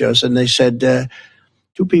one of the shows, and they said,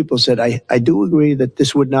 two people said, I do agree that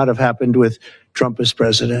this would not have happened with Trump as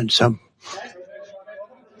president. So.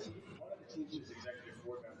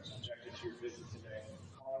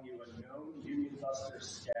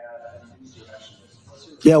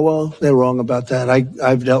 Yeah, well, they're wrong about that.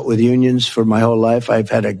 I've dealt with unions for my whole life.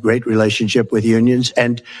 I've had a great relationship with unions,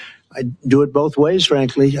 and I do it both ways,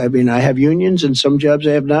 frankly. I mean, I have unions, and some jobs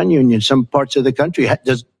I have non-unions. Some parts of the country,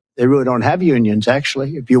 they really don't have unions,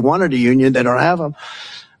 actually. If you wanted a union, they don't have them.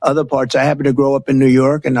 Other parts, I happen to grow up in New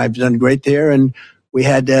York, and I've done great there, and we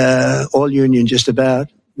had all union just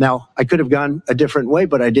about. Now, I could have gone a different way,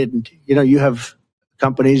 but I didn't. You know, you have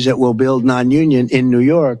companies that will build non-union in New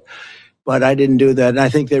York, but I didn't do that, and I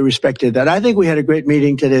think they respected that. I think we had a great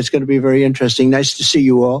meeting today. It's going to be very interesting. Nice to see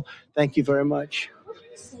you all. Thank you very much. What do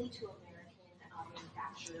you say to American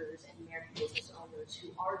manufacturers and American business owners who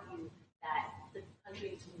argue that the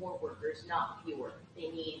country needs more workers, not fewer?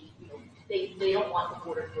 They need, they don't want the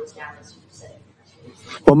border closed down, as you said.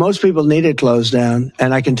 Well, most people need it closed down,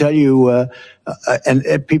 and I can tell you,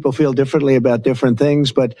 and people feel differently about different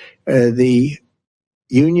things, but the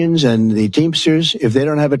unions and the Teamsters, if they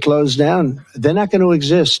don't have it closed down, they're not going to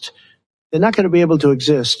exist. They're not going to be able to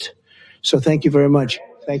exist. So thank you very much.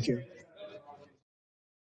 Thank you.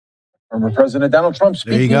 Former President Donald Trump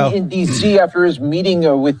speaking in D.C. after his meeting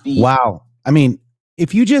with the... Wow. I mean,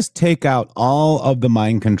 if you just take out all of the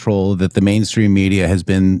mind control that the mainstream media has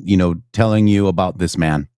been, telling you about this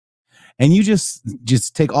man, and you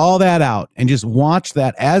just take all that out and just watch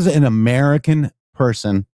that as an American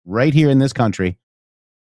person right here in this country,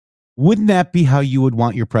 wouldn't that be how you would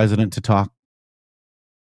want your president to talk?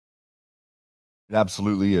 It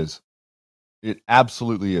absolutely is. It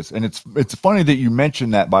absolutely is. And it's funny that you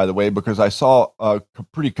mentioned that, by the way, because I saw a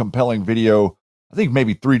pretty compelling video, I think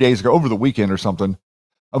maybe 3 days ago, over the weekend or something,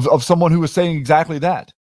 of someone who was saying exactly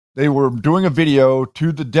that. They were doing a video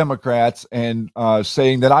to the Democrats and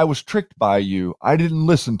saying that I was tricked by you. I didn't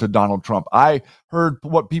listen to Donald Trump. I heard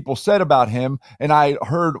what people said about him, and I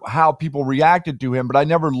heard how people reacted to him, but I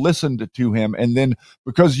never listened to him. And then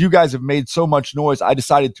because you guys have made so much noise, I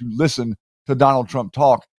decided to listen to Donald Trump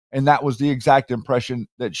talk. And that was the exact impression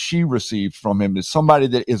that she received from him, is somebody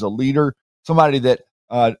that is a leader, somebody that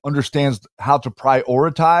understands how to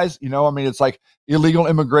prioritize. It's like illegal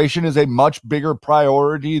immigration is a much bigger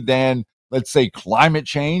priority than, let's say, climate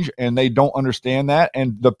change, and they don't understand that.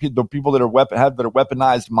 And the people that have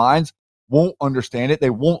weaponized minds won't understand it. They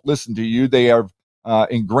won't listen to you. They are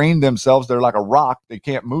ingrained themselves. They're like a rock. They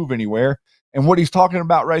can't move anywhere. And what he's talking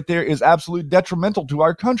about right there is absolutely detrimental to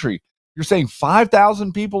our country. You're saying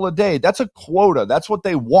 5,000 people a day. That's a quota. That's what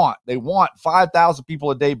they want. They want 5,000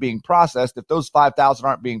 people a day being processed. If those 5,000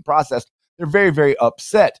 aren't being processed, they're very, very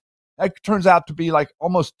upset. That turns out to be like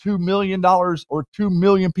almost $2 million or 2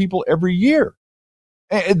 million people every year.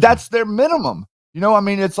 And that's their minimum.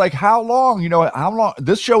 It's like, how long?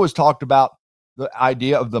 This show has talked about the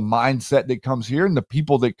idea of the mindset that comes here and the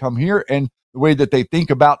people that come here and the way that they think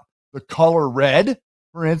about the color red,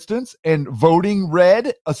 for instance, and voting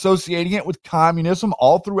red, associating it with communism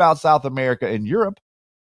all throughout South America and Europe.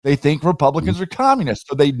 They think Republicans are communists.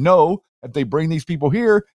 So they know if they bring these people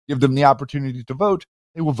here, give them the opportunity to vote,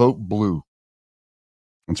 they will vote blue.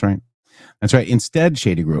 That's right. That's right. Instead,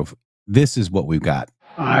 Shady Grove, this is what we've got.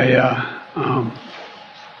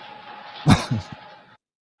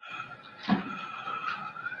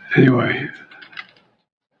 Anyway,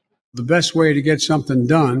 the best way to get something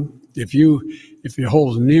done, if it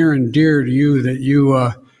holds near and dear to you that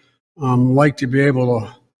you like to be able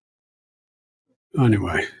to,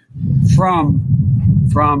 anyway, from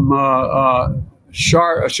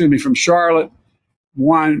Charlotte,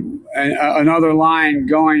 another line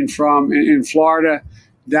going from in Florida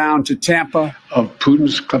down to Tampa of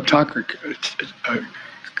Putin's kleptocracy.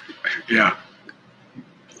 Yeah.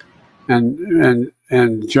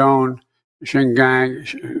 And Joan Shanghai,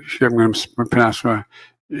 I'm going to pronounce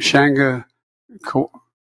Shanghai,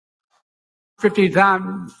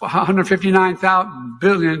 $159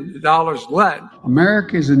 billion led.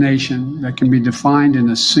 America is a nation that can be defined in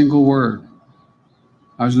a single word.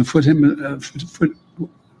 I was going to put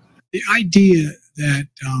the idea that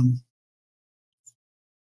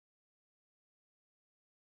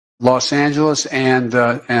Los Angeles and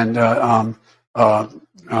what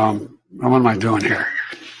am I doing here?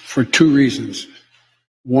 For two reasons.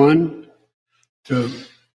 One,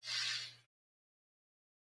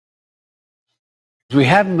 we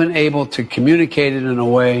haven't been able to communicate it in a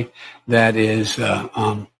way that is,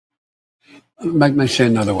 let me say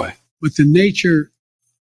another way. But the nature,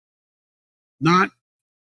 not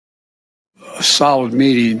a solid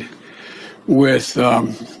meeting with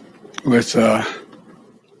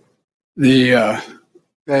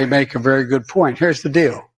they make a very good point. Here's the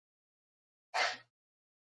deal.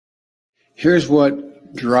 Here's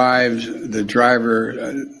what drives the driver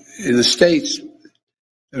in the states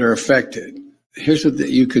that are affected. Here's what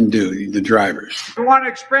you can do, the drivers. We want to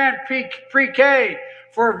expand pre-K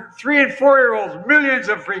for 3 and 4 year olds, millions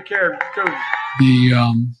of pre-K students.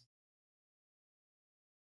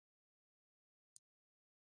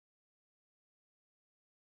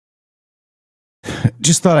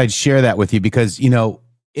 Just thought I'd share that with you because,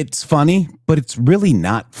 it's funny, but it's really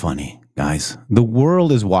not funny, guys. The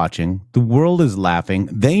world is watching. The world is laughing.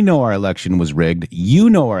 They know our election was rigged. You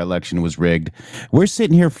know our election was rigged. We're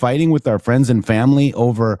sitting here fighting with our friends and family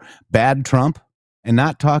over bad Trump and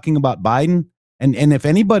not talking about Biden. And if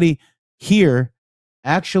anybody here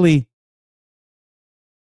actually,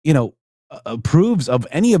 approves of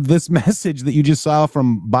any of this message that you just saw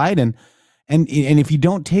from Biden, and if you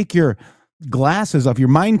don't take your glasses off, your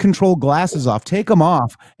mind control glasses off, take them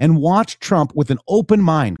off and watch Trump with an open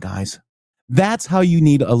mind, guys. That's how you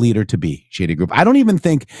need a leader to be, Shady Group. I don't even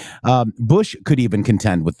think Bush could even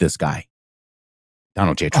contend with this guy,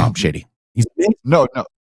 Donald J. Trump. Shady. No,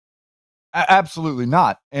 absolutely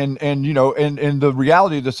not. And the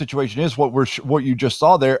reality of the situation is what you just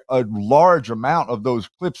saw there. A large amount of those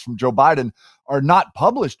clips from Joe Biden are not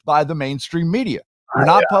published by the mainstream media. They're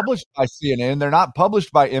not published by CNN. They're not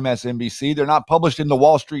published by MSNBC. They're not published in the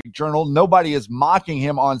Wall Street Journal. Nobody is mocking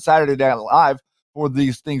him on Saturday Night Live for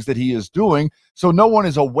these things that he is doing. So no one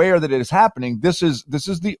is aware that it is happening. This is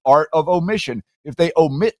the art of omission. If they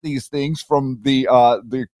omit these things from the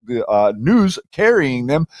news carrying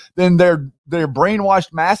them, then their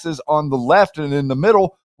brainwashed masses on the left and in the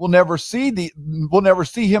middle will never see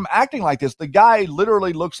him acting like this. The guy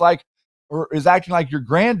literally looks like, or is acting like your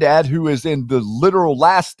granddad who is in the literal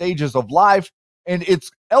last stages of life. And it's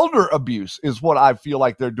elder abuse is what I feel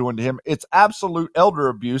like they're doing to him. It's absolute elder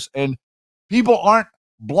abuse. And people aren't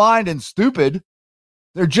blind and stupid.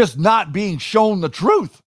 They're just not being shown the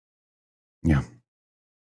truth. Yeah.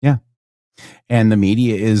 Yeah. And the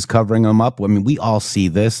media is covering them up. I mean, we all see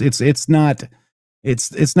this. It's not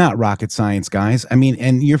rocket science, guys. I mean,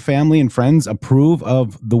 and your family and friends approve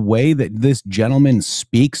of the way that this gentleman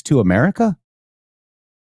speaks to America.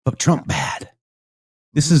 But Trump bad.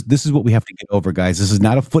 This is what we have to get over, guys. This is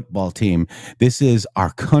not a football team. This is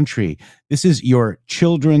our country. This is your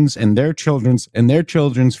children's and their children's and their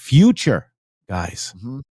children's future, guys.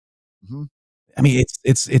 Mm-hmm. Mm-hmm. I mean,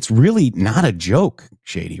 it's really not a joke,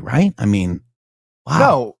 Shady, right? I mean,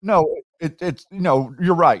 wow. No. It's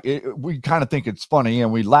you're right. We kind of think it's funny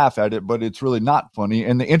and we laugh at it, but it's really not funny.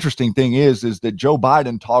 And the interesting thing is that Joe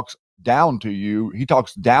Biden talks down to you. He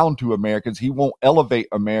talks down to Americans. He won't elevate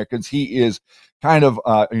Americans. He is kind of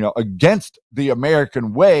against the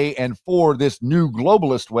American way and for this new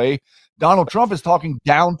globalist way. Donald Trump is talking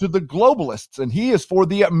down to the globalists, and he is for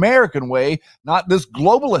the American way, not this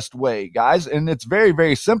globalist way, guys. And it's very,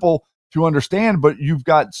 very simple to understand, but you've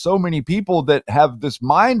got so many people that have this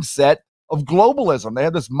mindset of globalism. They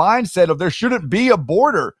have this mindset of there shouldn't be a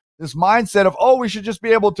border, this mindset of, we should just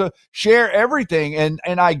be able to share everything. And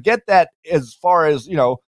I get that as far as,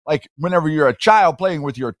 like whenever you're a child playing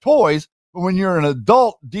with your toys, but when you're an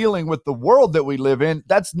adult dealing with the world that we live in,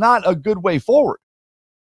 that's not a good way forward.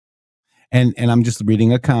 And I'm just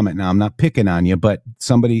reading a comment now. I'm not picking on you, but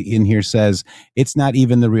somebody in here says it's not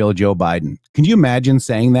even the real Joe Biden. Can you imagine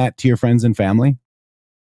saying that to your friends and family?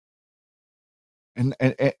 And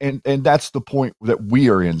that's the point that we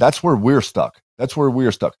are in. That's where we're stuck.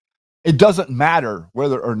 It doesn't matter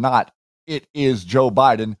whether or not it is Joe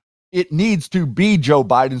Biden. It needs to be Joe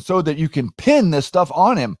Biden so that you can pin this stuff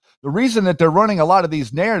on him. The reason that they're running a lot of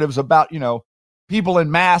these narratives about, people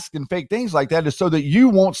in masks and fake things like that is so that you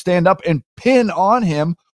won't stand up and pin on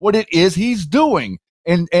him what it is he's doing.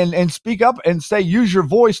 and speak up and say, use your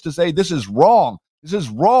voice to say, this is wrong. This is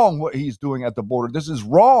wrong what he's doing at the border. This is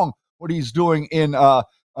wrong what he's doing in the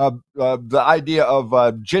idea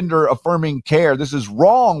of gender affirming care. This is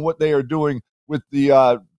wrong what they are doing with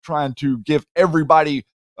the trying to give everybody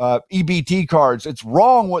EBT cards. It's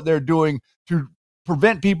wrong what they're doing to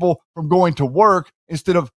prevent people from going to work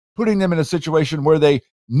instead of putting them in a situation where they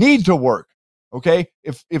need to work. Okay.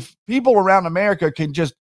 If people around America can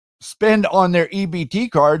just spend on their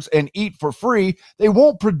EBT cards and eat for free, they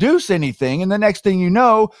won't produce anything. And the next thing you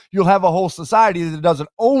know, you'll have a whole society that doesn't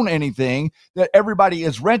own anything, that everybody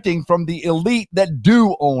is renting from the elite that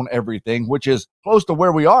do own everything, which is close to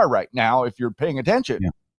where we are right now, if you're paying attention.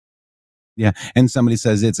 Yeah. And somebody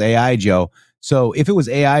says it's AI Joe. So if it was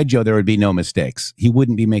AI Joe, there would be no mistakes. He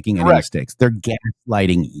wouldn't be making any mistakes. They're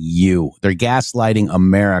gaslighting you. They're gaslighting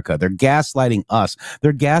America. They're gaslighting us.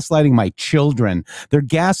 They're gaslighting my children. They're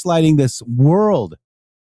gaslighting this world.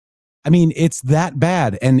 I mean, it's that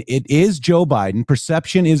bad. And it is Joe Biden.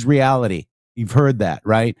 Perception is reality. You've heard that,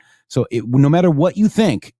 right? So no matter what you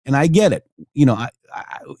think, and I get it,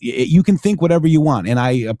 you can think whatever you want, and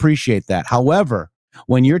I appreciate that. However,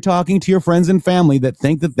 when you're talking to your friends and family that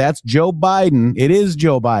think that that's Joe Biden, it is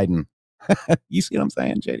Joe Biden. You see what I'm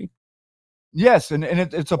saying, JD? Yes, and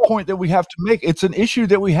it's a point that we have to make. It's an issue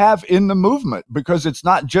that we have in the movement, because it's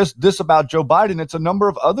not just this about Joe Biden. It's a number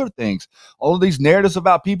of other things. All of these narratives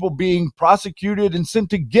about people being prosecuted and sent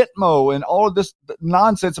to Gitmo, and all of this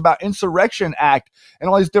nonsense about Insurrection Act and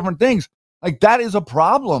all these different things. Like, that is a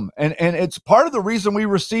problem. And it's part of the reason we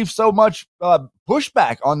receive so much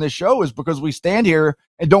pushback on this show, is because we stand here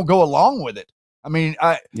and don't go along with it. I mean,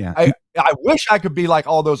 I wish I could be like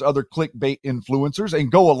all those other clickbait influencers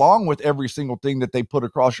and go along with every single thing that they put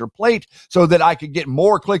across your plate so that I could get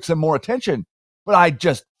more clicks and more attention. But I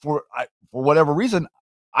just, for whatever reason,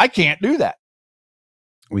 I can't do that.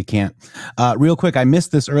 We can't. Real quick, I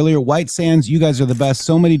missed this earlier. White Sands, you guys are the best.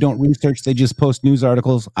 So many don't research. They just post news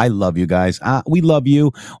articles. I love you guys. We love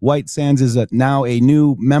you. White Sands is now a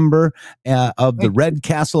new member of the Red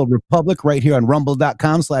Castle Republic right here on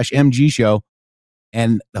rumble.com/MG show.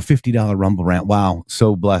 And a $50 Rumble rant. Wow.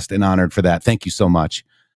 So blessed and honored for that. Thank you so much.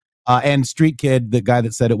 And Street Kid, the guy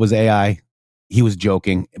that said it was AI, he was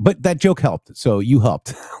joking, but that joke helped. So you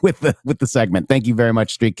helped with the segment. Thank you very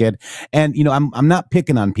much, Street Kid. And I'm not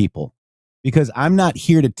picking on people, because I'm not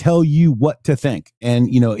here to tell you what to think. And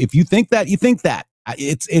if you think that, you think that.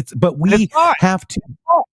 But we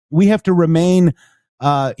have to remain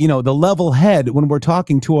the level head when we're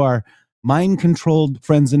talking to our mind-controlled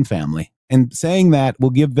friends and family. And saying that will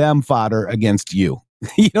give them fodder against you.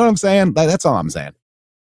 You know what I'm saying? That's all I'm saying.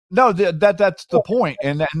 No, that's the point.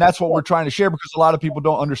 And that's what we're trying to share, because a lot of people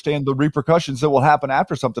don't understand the repercussions that will happen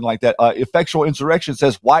after something like that. Effectual insurrection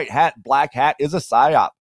says white hat, black hat is a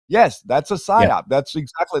psyop. Yes, that's a psyop. Yeah.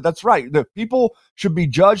 That's right. The people should be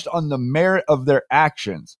judged on the merit of their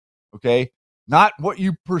actions. Okay. Not what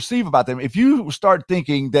you perceive about them. If you start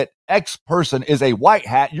thinking that X person is a white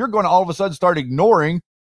hat, you're going to all of a sudden start ignoring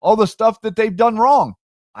all the stuff that they've done wrong.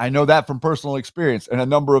 I know that from personal experience, and a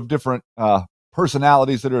number of different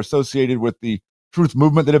personalities that are associated with the truth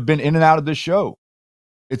movement that have been in and out of this show.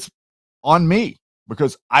 It's on me,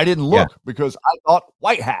 because I didn't look, because I thought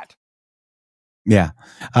white hat. Yeah.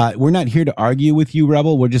 We're not here to argue with you,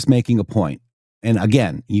 Rebel. We're just making a point. And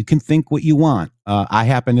again, you can think what you want. I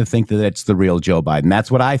happen to think that it's the real Joe Biden. That's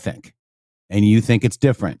what I think. And you think it's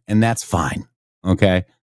different, and that's fine. Okay.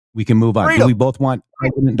 We can move on. Freedom. Do we both want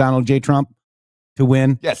President Donald J. Trump to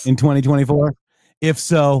win in 2024? If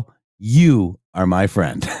so, you are my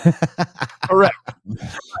friend. Correct.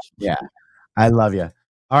 Yeah. I love you.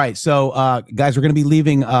 All right. So, guys, we're going to be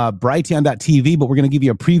leaving Brighteon.tv, but we're going to give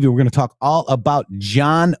you a preview. We're going to talk all about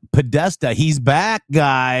John Podesta. He's back,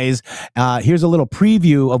 guys. Here's a little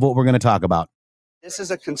preview of what we're going to talk about. This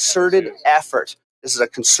is a concerted effort.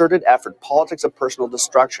 Politics of personal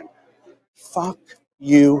destruction. Fuck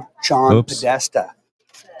you, John Podesta.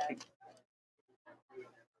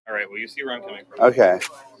 All right. Well, you see where I'm coming from. Okay.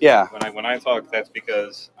 Yeah. When I talk, that's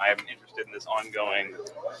because I'm interested in this ongoing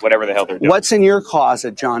whatever the hell they're doing. What's in your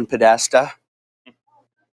closet, John Podesta?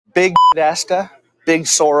 Big Podesta? Big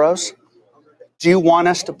Soros? Do you want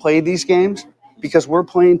us to play these games? Because we're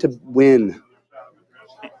playing to win.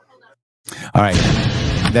 All right.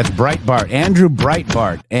 That's Breitbart, Andrew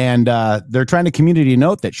Breitbart. And they're trying to community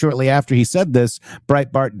note that shortly after he said this,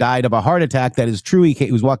 Breitbart died of a heart attack. That is true.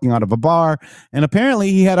 He was walking out of a bar, and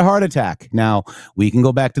apparently he had a heart attack. Now, we can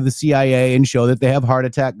go back to the CIA and show that they have heart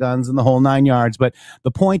attack guns and the whole 9 yards. But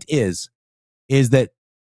the point is that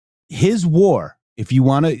his war if you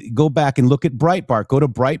want to go back and look at Breitbart, go to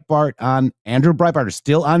Breitbart on Andrew Breitbart is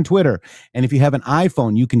still on Twitter. And if you have an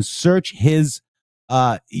iPhone, you can search his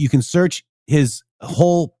all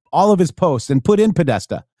of his posts and put in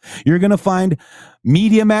Podesta. You're going to find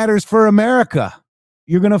Media Matters for America.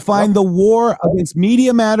 You're going to find the war against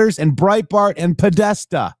Media Matters and Breitbart and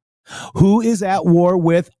Podesta. Who is at war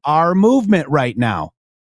with our movement right now?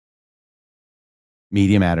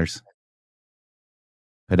 Media Matters.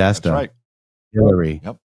 Podesta. That's right. Hillary.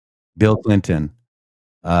 Bill Clinton.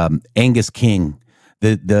 Angus King.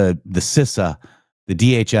 The CISA. The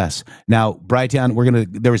DHS. Now, Brighton,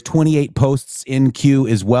 there was 28 posts in queue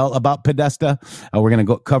as well about Podesta. We're going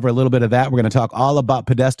to cover a little bit of that. We're going to talk all about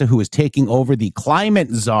Podesta, who is taking over the climate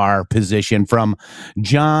czar position from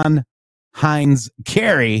John Heinz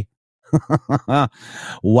Kerry.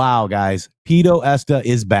 Wow, guys. Podesta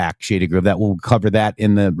is back, Shady Groove. We'll cover that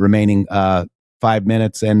in the remaining 5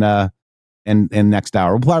 minutes and next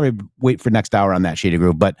hour. We'll probably wait for next hour on that, Shady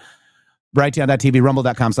Groove. But Brighteon.tv,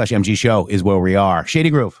 rumble.com/MG show is where we are. Shady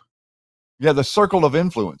Groove. Yeah, the circle of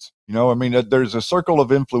influence. There's a circle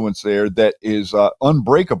of influence there that is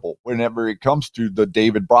unbreakable whenever it comes to the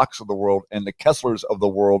David Brocks of the world and the Kesslers of the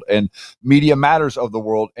world and Media Matters of the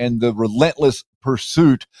world and the relentless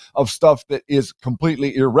pursuit of stuff that is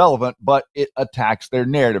completely irrelevant, but it attacks their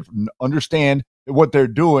narrative. Understand what they're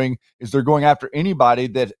doing is they're going after anybody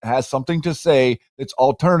that has something to say that's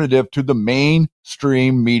alternative to the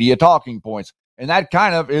mainstream media talking points. And that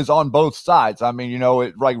kind of is on both sides.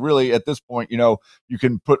 Really at this point, you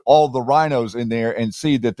can put all the rhinos in there and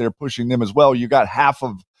see that they're pushing them as well. You got half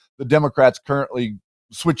of the Democrats currently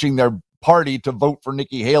switching their party to vote for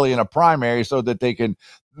Nikki Haley in a primary so that they think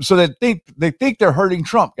they're hurting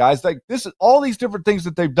Trump, guys. Like this is all these different things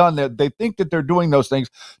that they've done. They think that they're doing those things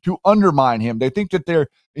to undermine him. They think that they're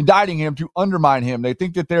indicting him to undermine him. They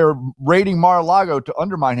think that they're raiding Mar-a-Lago to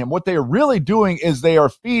undermine him. What they are really doing is they are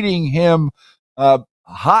feeding him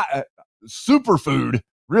hot superfood,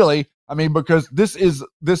 really. Because this is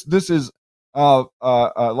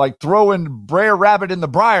like throwing Brer Rabbit in the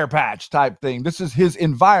briar patch type thing. This is his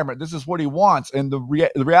environment. This is what he wants. And the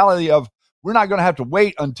reality of we're not going to have to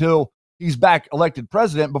wait until he's back elected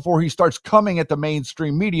president before he starts coming at the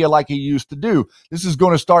mainstream media like he used to do. This is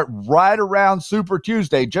going to start right around Super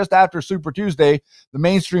Tuesday. Just after Super Tuesday, the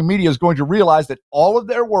mainstream media is going to realize that all of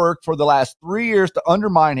their work for the last 3 years to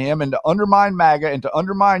undermine him and to undermine MAGA and to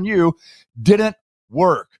undermine you didn't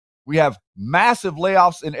work. We have massive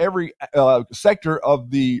layoffs in every sector of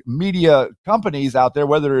the media companies out there,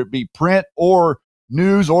 whether it be print or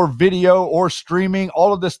news or video or streaming.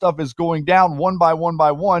 All of this stuff is going down one by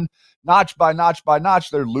one, notch by notch by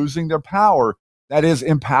notch. They're losing their power. That is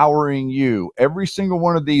empowering you. Every single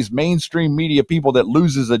one of these mainstream media people that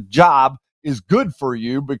loses a job is good for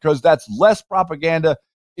you because that's less propaganda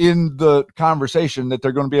in the conversation that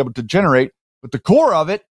they're going to be able to generate. But the core of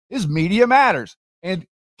it is Media Matters and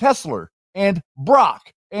Kessler and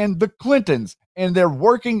Brock and the Clintons, and they're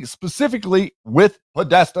working specifically with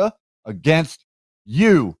Podesta against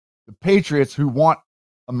you, the patriots who want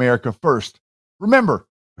America first. Remember,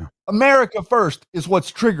 America first is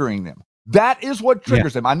what's triggering them. That is what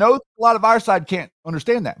triggers them. I know a lot of our side can't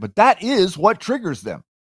understand that, but that is what triggers them.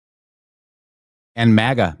 And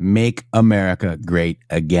MAGA, make America great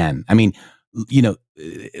again.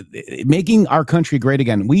 Making our country great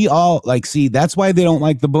again. We all that's why they don't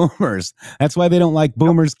like the boomers. That's why they don't like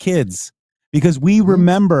boomers' kids, because we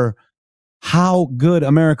remember how good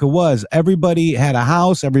America was. Everybody had a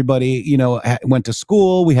house. Everybody, went to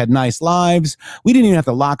school. We had nice lives. We didn't even have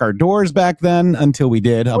to lock our doors back then until we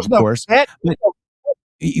did, of course.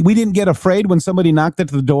 We didn't get afraid when somebody knocked at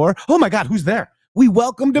the door. Oh my God, who's there? We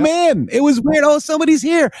welcomed him in. It was weird. Oh, somebody's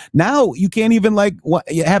here. Now you can't even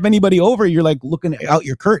have anybody over. You're looking out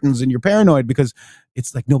your curtains and you're paranoid because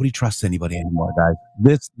it's like nobody trusts anybody anymore, guys.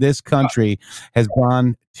 This country has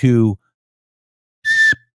gone to.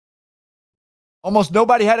 Almost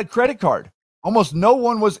nobody had a credit card. Almost no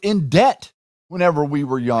one was in debt whenever we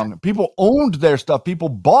were young. People owned their stuff. People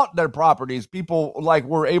bought their properties. People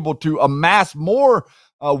were able to amass more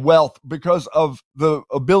wealth because of the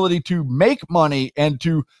ability to make money and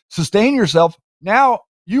to sustain yourself. Now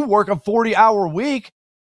you work a 40-hour week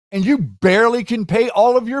and you barely can pay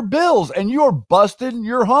all of your bills and you're busting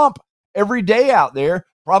your hump every day out there,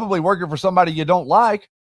 probably working for somebody you don't like.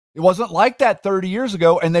 It wasn't like that 30 years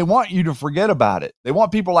ago, and they want you to forget about it. They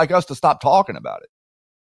want people like us to stop talking about it.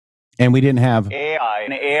 And we didn't have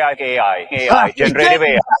AI, generative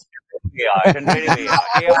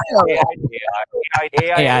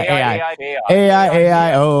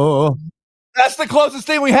AI. Oh, that's the closest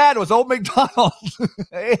thing we had was old McDonald's.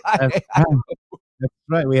 AI. That's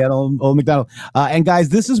right. We had old McDonald. And guys,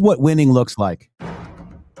 this is what winning looks like.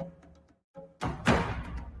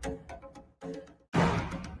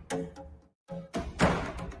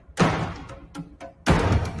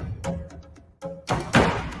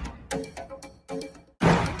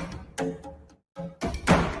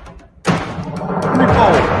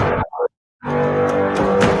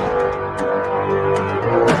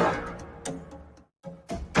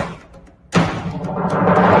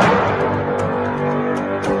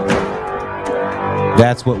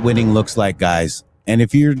 That's what winning looks like, guys. And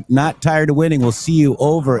if you're not tired of winning, we'll see you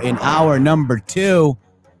over in hour number 2.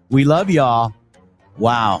 We love y'all.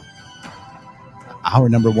 Wow. Hour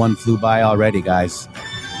number 1 flew by already, guys.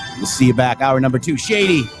 We'll see you back hour number 2.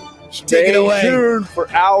 Shady, take it away. Stay tuned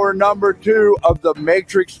for hour number 2 of the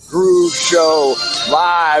Matrix Groove Show,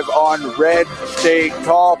 live on Red State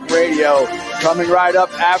Talk Radio. Coming right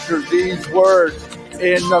up after these words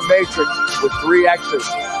in the Matrix with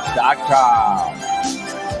 3x's.com.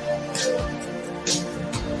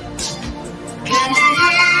 Can you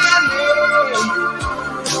hear me?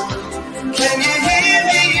 Can you hear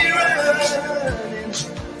me running?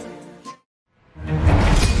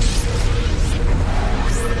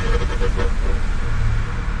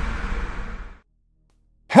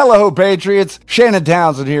 Hello, Patriots. Shannon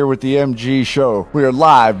Townsend here with the MG Show. We are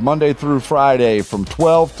live Monday through Friday from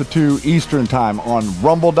 12 to 2 Eastern Time on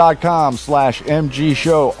rumble.com/MG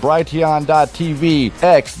Show, Brighteon.tv,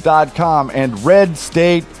 X.com, and Red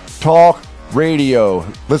State Talk Radio.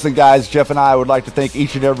 Listen, guys, Jeff and I would like to thank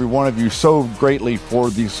each and every one of you so greatly for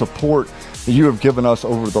the support that you have given us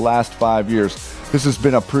over the last 5 years. This has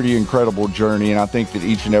been a pretty incredible journey, and I think that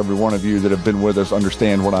each and every one of you that have been with us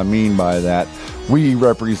understand what I mean by that. We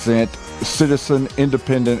represent citizen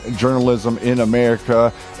independent journalism in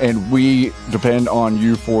America, and we depend on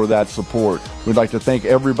you for that support. We'd like to thank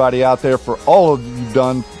everybody out there for all of you've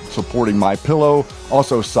done supporting MyPillow,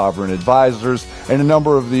 also Sovereign Advisors, and a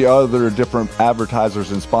number of the other different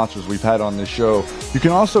advertisers and sponsors we've had on this show. You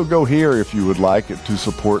can also go here if you would like to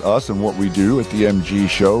support us and what we do at the MG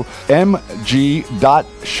Show,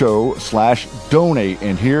 mg.show/donate.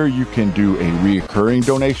 And here you can do a recurring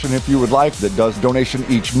donation if you would like, that does donation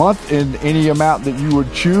each month in any amount that you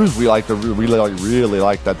would choose. We really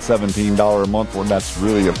like that $17 a month one. That's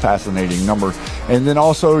really a fascinating number. And then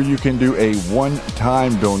also you can do a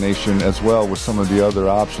one-time donation as well with some of the other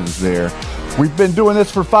options there. We've been doing this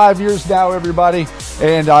for 5 years now, everybody,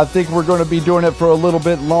 and I think we're going to be doing it for a little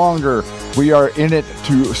bit longer. We are in it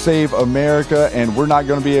to save America, and we're not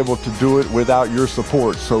going to be able to do it without your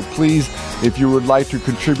support. So please, if you would like to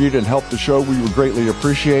contribute and help the show, we would greatly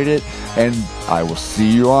appreciate it. And I will see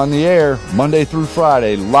you on the air Monday through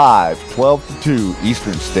Friday, live 12 to 2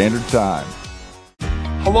 Eastern Standard Time.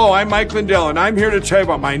 Hello, I'm Mike Lindell, and I'm here to tell you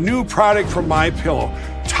about my new product from MyPillow.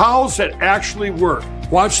 Towels that actually work.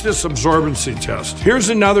 Watch this absorbency test. Here's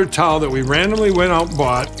another towel that we randomly went out and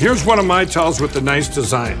bought. Here's one of my towels with the nice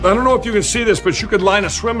design. I don't know if you can see this, but you could line a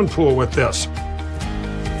swimming pool with this.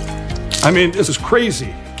 I mean, this is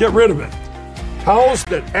crazy. Get rid of it. Towels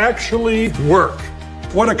that actually work.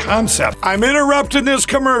 What a concept. I'm interrupting this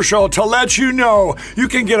commercial to let you know you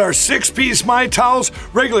can get our 6-piece My Towels,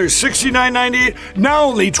 regular $69.98, now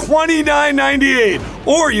only $29.98.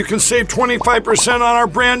 Or you can save 25% on our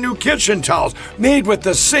brand new kitchen towels, made with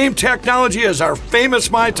the same technology as our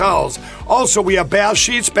famous My Towels. Also, we have bath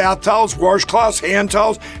sheets, bath towels, washcloths, hand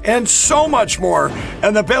towels, and so much more.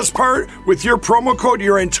 And the best part, with your promo code,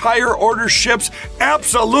 your entire order ships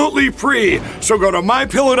absolutely free. So go to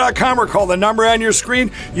mypillow.com or call the number on your screen.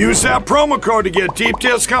 Use that promo code to get deep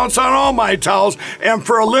discounts on all My Towels. And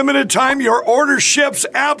for a limited time, your order ships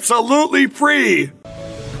absolutely free.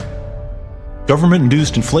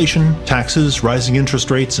 Government-induced inflation, taxes, rising interest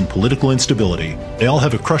rates, and political instability, they all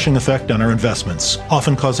have a crushing effect on our investments,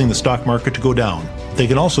 often causing the stock market to go down. They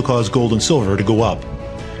can also cause gold and silver to go up.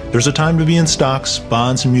 There's a time to be in stocks,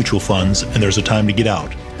 bonds, and mutual funds, and there's a time to get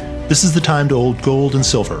out. This is the time to hold gold and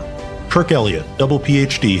silver. Kirk Elliott, double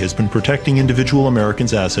PhD, has been protecting individual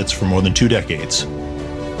Americans' assets for more than 2 decades.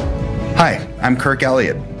 Hi, I'm Kirk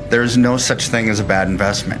Elliott. There's no such thing as a bad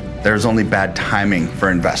investment. There's only bad timing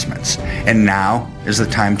for investments. And now is the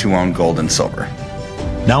time to own gold and silver.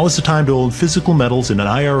 Now is the time to own physical metals in an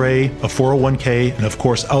IRA, a 401k, and of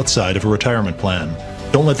course outside of a retirement plan.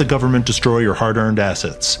 Don't let the government destroy your hard-earned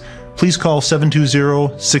assets. Please call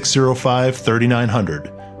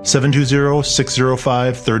 720-605-3900.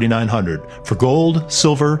 720-605-3900 for gold,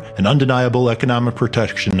 silver, and undeniable economic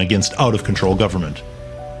protection against out-of-control government.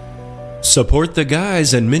 Support the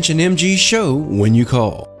guys and mention MG Show when you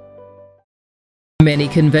call. Many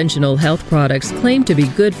conventional health products claim to be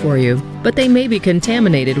good for you, but they may be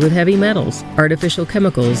contaminated with heavy metals, artificial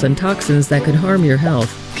chemicals, and toxins that could harm your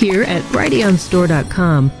health. Here at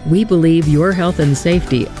BrighteonStore.com, we believe your health and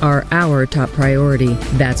safety are our top priority.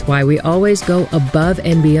 That's why we always go above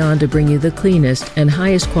and beyond to bring you the cleanest and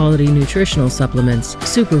highest quality nutritional supplements,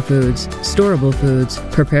 superfoods, storable foods,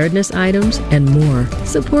 preparedness items, and more.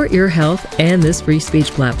 Support your health and this free speech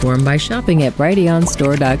platform by shopping at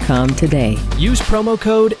BrighteonStore.com today. Use promo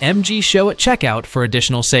code MGSHOW at checkout for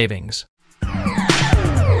additional savings.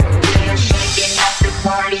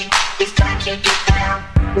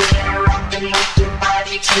 We're rocking with your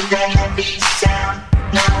body to the heavy sound.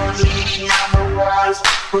 No leading on the walls,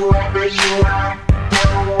 whoever you are.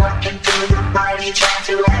 No walking through the party trying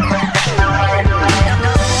to act like a star. No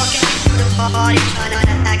walking through the party trying to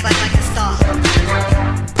act like a star.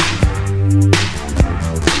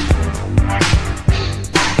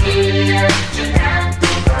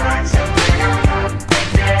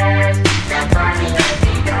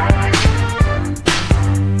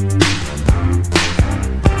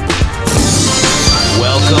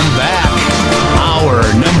 Welcome back. Hour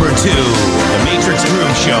number 2, The Matrix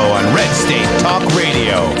Groove Show on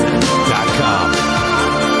RedStateTalkRadio.com.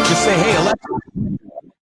 Just say, hey, Alexa,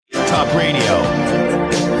 Talk Radio.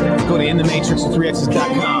 Go to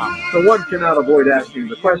InTheMatrix3x's.com. So one cannot avoid asking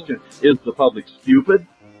the question, is the public stupid?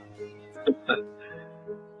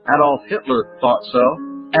 Adolf Hitler thought so.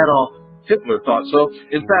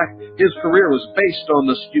 In fact, his career was based on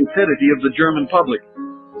the stupidity of the German public.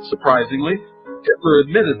 Surprisingly, Hitler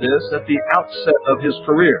admitted this at the outset of his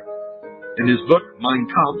career. In his book, Mein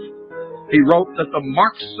Kampf, he wrote that the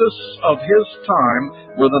Marxists of his time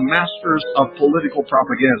were the masters of political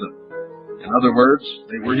propaganda. In other words,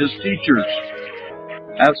 they were his teachers.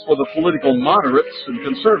 As for the political moderates and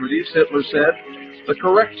conservatives, Hitler said, the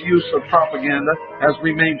correct use of propaganda has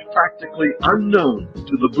remained practically unknown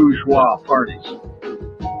to the bourgeois parties.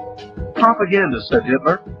 Propaganda, said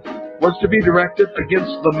Hitler, was to be directed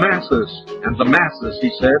against the masses, and the masses, he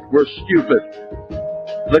said, were stupid.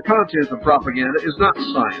 The content of propaganda is not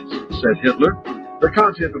science, said Hitler. The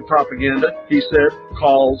content of propaganda, he said,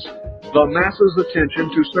 calls the masses' attention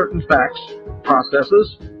to certain facts,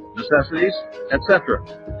 processes, necessities, etc.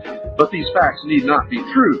 But these facts need not be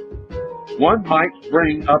true. One might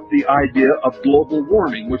bring up the idea of global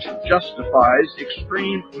warming, which justifies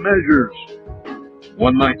extreme measures.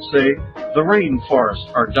 One might say the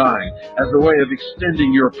rainforests are dying as a way of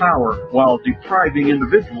extending your power while depriving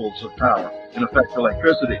individuals of power, in effect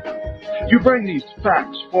electricity. You bring these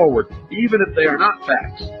facts forward, even if they are not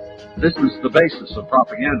facts. This is the basis of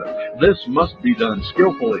propaganda. This must be done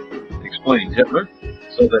skillfully, explained Hitler,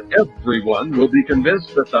 so that everyone will be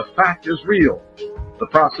convinced that the fact is real, the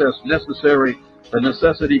process necessary, the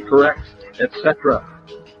necessity correct, etc.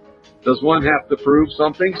 Does one have to prove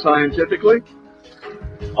something scientifically?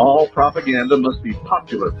 All propaganda must be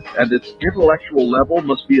popular, and its intellectual level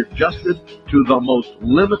must be adjusted to the most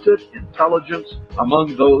limited intelligence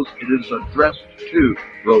among those it is addressed to,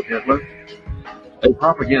 wrote Hitler. A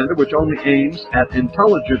propaganda which only aims at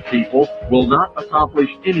intelligent people will not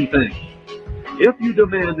accomplish anything. If you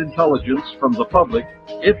demand intelligence from the public,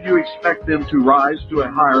 if you expect them to rise to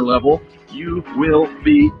a higher level, you will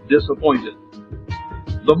be disappointed.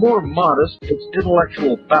 The more modest its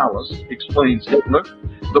intellectual ballast, explains Hitler,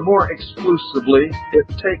 the more exclusively it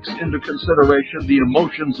takes into consideration the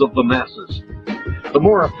emotions of the masses, the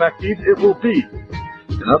more effective it will be.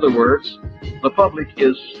 In other words, the public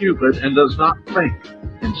is stupid and does not think.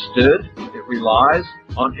 Instead, it relies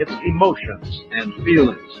on its emotions and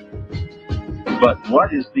feelings. But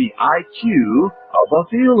what is the IQ of a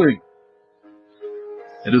feeling?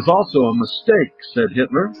 It is also a mistake, said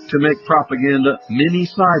Hitler, to make propaganda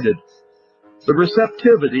many-sided. The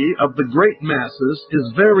receptivity of the great masses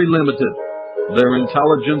is very limited. Their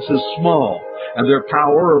intelligence is small, and their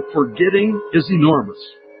power of forgetting is enormous.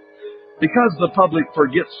 Because the public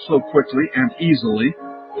forgets so quickly and easily,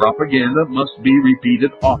 propaganda must be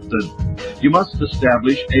repeated often. You must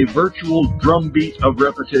establish a virtual drumbeat of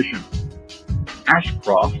repetition.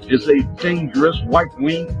 Ashcroft is a dangerous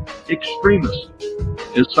right-wing extremist.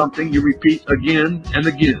 Is something you repeat again and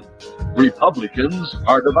again. Republicans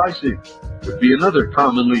are divisive would be another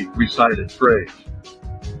commonly recited phrase.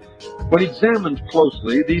 When examined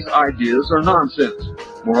closely, these ideas are nonsense.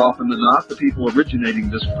 More often than not, the people originating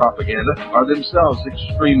this propaganda are themselves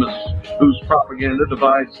extremists, whose propaganda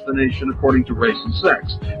divides the nation according to race and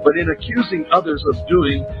sex. But in accusing others of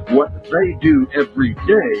doing what they do every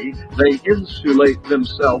day, they insulate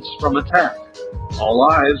themselves from attack. All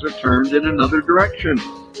eyes are turned in another direction,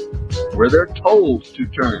 where they're told to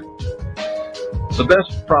turn. The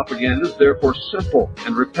best propaganda is therefore simple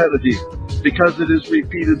and repetitive because it is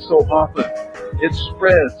repeated so often. It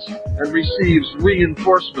spreads and receives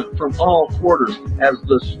reinforcement from all quarters as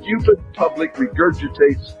the stupid public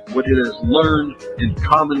regurgitates what it has learned in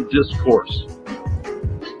common discourse.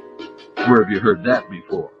 Where have you heard that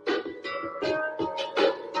before?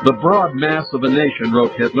 The broad mass of a nation,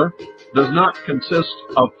 wrote Hitler, does not consist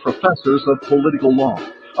of professors of political law,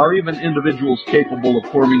 or even individuals capable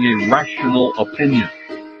of forming a rational opinion.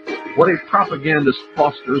 What a propagandist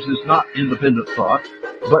fosters is not independent thought,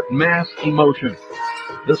 but mass emotion.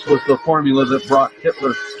 This was the formula that brought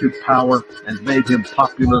Hitler to power and made him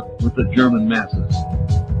popular with the German masses.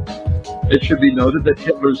 It should be noted that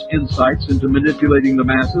Hitler's insights into manipulating the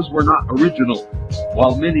masses were not original.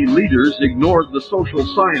 While many leaders ignored the social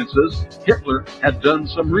sciences, Hitler had done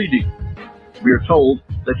some reading. We are told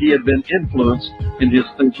that he had been influenced in his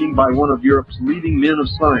thinking by one of Europe's leading men of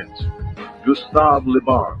science, Gustav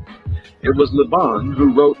LaBon. It was LaBon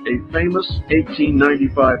who wrote a famous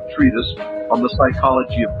 1895 treatise on the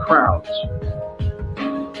psychology of crowds.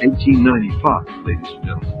 1895, ladies and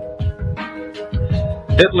gentlemen.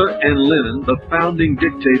 Hitler and Lenin, the founding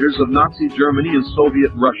dictators of Nazi Germany and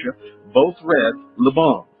Soviet Russia, both read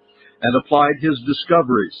LaBon and applied his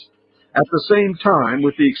discoveries. At the same time,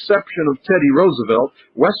 with the exception of Teddy Roosevelt,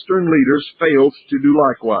 Western leaders failed to do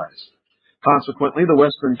likewise. Consequently, the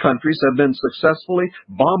Western countries have been successfully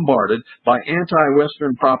bombarded by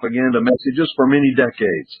anti-Western propaganda messages for many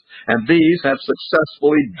decades, and these have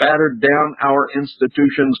successfully battered down our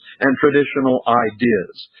institutions and traditional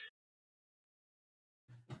ideas.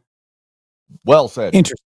 Well said.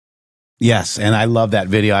 Interesting. Yes, and I love that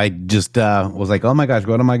video. I just was like, oh my gosh,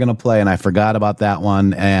 what am I going to play? And I forgot about that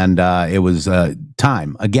one. And it was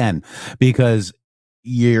time again, because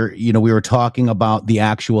we were talking about the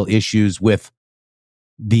actual issues with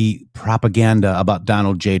the propaganda about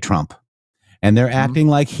Donald J. Trump. And they're acting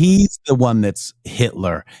like he's the one that's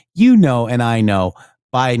Hitler. You know, and I know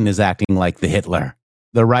Biden is acting like the Hitler,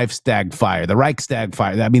 the Reichstag fire.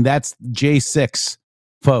 I mean, that's J6,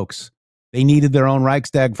 folks. They needed their own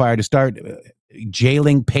Reichstag fire to start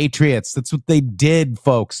jailing patriots. That's what they did,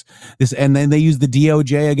 folks. And then they used the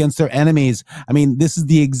DOJ against their enemies. I mean, this is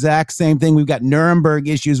the exact same thing. We've got Nuremberg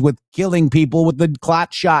issues with killing people with the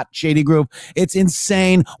clot shot, Shady Groove. It's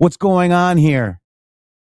insane what's going on here.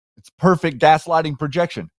 It's perfect gaslighting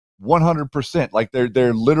projection. 100%. Like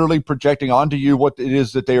they're literally projecting onto you what it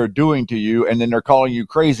is that they are doing to you, and then they're calling you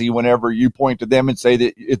crazy whenever you point to them and say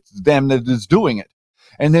that it's them that is doing it.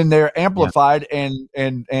 And then they're amplified and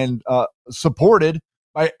supported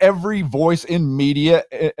by every voice in media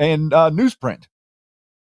and newsprint.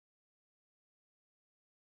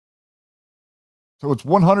 So it's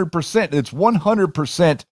 100%. It's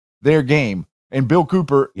 100% their game. And Bill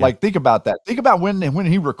Cooper, think about that. Think about when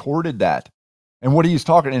he recorded that and what he's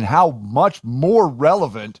talking and how much more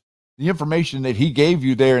relevant the information that he gave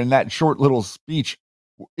you there in that short little speech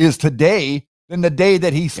is today than the day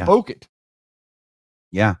that he spoke it.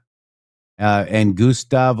 Yeah. And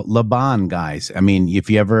Gustav LaBon, guys. I mean,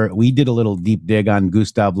 we did a little deep dig on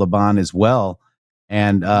Gustav LaBon as well.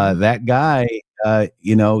 And that guy,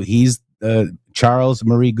 he's Charles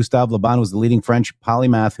Marie Gustave Le Bon was the leading French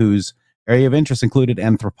polymath whose area of interest included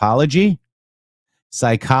anthropology,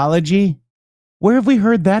 psychology. Where have we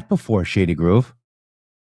heard that before, Shady Groove?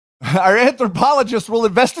 Our anthropologist will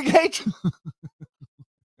investigate.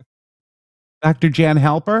 Dr. Jan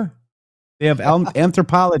Halper? They have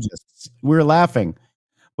anthropologists. We're laughing.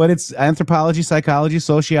 But it's anthropology, psychology,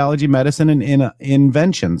 sociology, medicine, and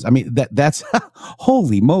inventions. I mean, that's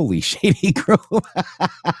holy moly, Shady Groove.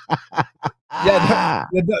 I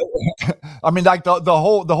mean, like the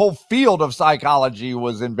whole field of psychology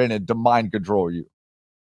was invented to mind control you.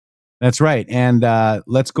 That's right. And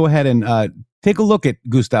let's go ahead and take a look at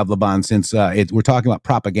Gustav Le Bon, since we're talking about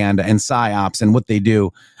propaganda and psyops and what they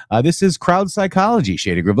do. This is crowd psychology,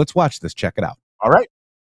 Shady Groove. Let's watch this. Check it out. All right.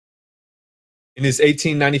 In his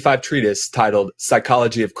 1895 treatise titled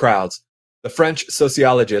Psychology of Crowds, the French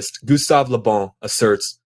sociologist Gustav Le Bon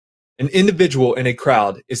asserts, an individual in a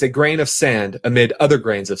crowd is a grain of sand amid other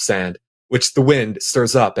grains of sand, which the wind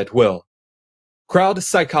stirs up at will. Crowd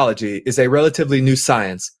psychology is a relatively new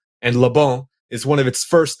science, and Le Bon is one of its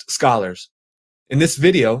first scholars. In this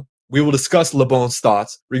video, we will discuss Le Bon's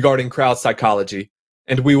thoughts regarding crowd psychology,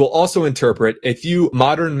 and we will also interpret a few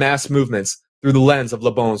modern mass movements through the lens of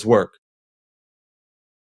Le Bon's work.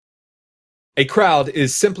 A crowd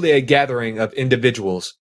is simply a gathering of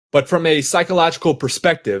individuals, but from a psychological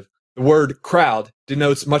perspective, the word crowd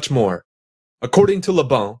denotes much more. According to Le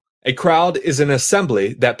Bon, a crowd is an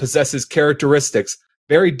assembly that possesses characteristics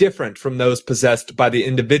very different from those possessed by the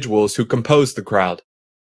individuals who compose the crowd.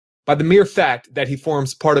 By the mere fact that he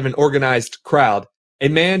forms part of an organized crowd, a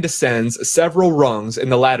man descends several rungs in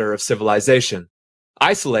the ladder of civilization.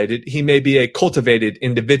 Isolated, he may be a cultivated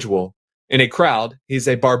individual. In a crowd, he's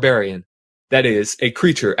a barbarian, that is, a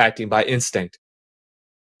creature acting by instinct.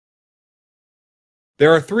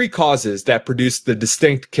 There are three causes that produce the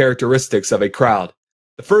distinct characteristics of a crowd.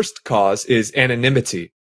 The first cause is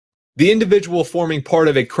anonymity. The individual forming part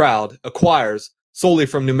of a crowd acquires, solely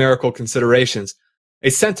from numerical considerations, a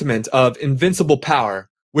sentiment of invincible power,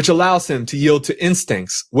 which allows him to yield to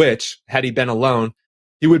instincts which, had he been alone,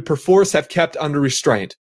 he would perforce have kept under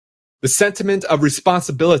restraint. The sentiment of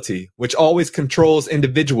responsibility, which always controls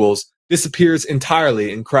individuals, disappears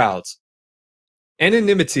entirely in crowds.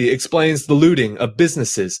 Anonymity explains the looting of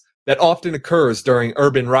businesses that often occurs during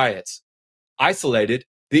urban riots. Isolated,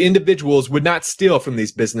 the individuals would not steal from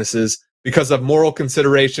these businesses because of moral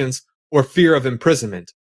considerations or fear of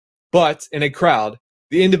imprisonment. But in a crowd,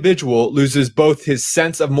 the individual loses both his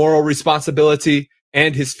sense of moral responsibility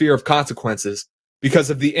and his fear of consequences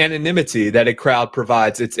because of the anonymity that a crowd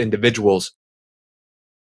provides its individuals.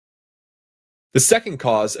 The second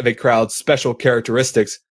cause of a crowd's special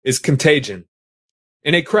characteristics is contagion.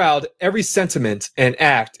 In a crowd, every sentiment and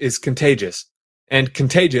act is contagious, and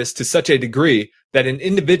contagious to such a degree that an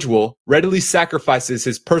individual readily sacrifices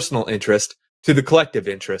his personal interest to the collective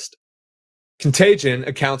interest. Contagion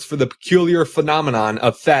accounts for the peculiar phenomenon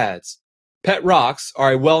of fads. Pet rocks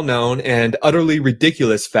are a well-known and utterly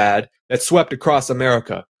ridiculous fad that swept across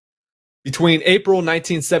America. Between April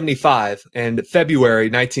 1975 and February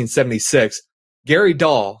 1976, Gary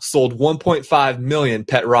Dahl sold 1.5 million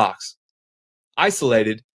pet rocks.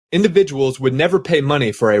 Isolated, individuals would never pay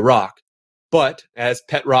money for a rock, but, as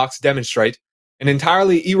pet rocks demonstrate, an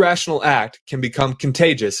entirely irrational act can become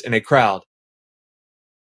contagious in a crowd.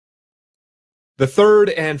 The third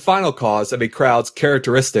and final cause of a crowd's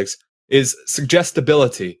characteristics is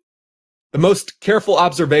suggestibility. The most careful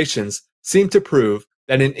observations seem to prove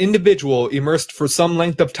that an individual immersed for some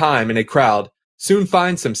length of time in a crowd soon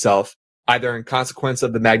finds himself, either in consequence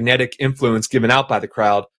of the magnetic influence given out by the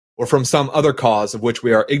crowd or from some other cause of which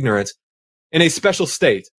we are ignorant, in a special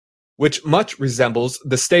state, which much resembles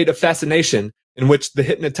the state of fascination in which the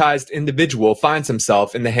hypnotized individual finds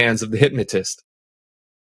himself in the hands of the hypnotist.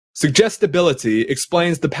 Suggestibility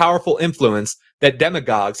explains the powerful influence that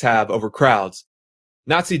demagogues have over crowds.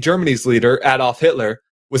 Nazi Germany's leader, Adolf Hitler,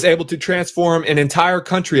 was able to transform an entire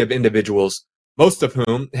country of individuals, most of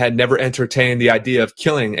whom had never entertained the idea of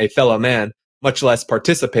killing a fellow man, much less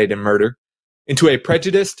participate in murder, into a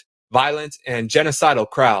prejudiced, violent, and genocidal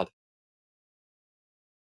crowd.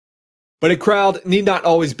 But a crowd need not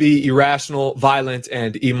always be irrational, violent,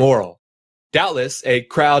 and immoral. Doubtless, a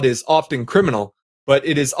crowd is often criminal, but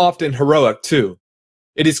it is often heroic too.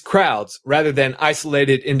 It is crowds, rather than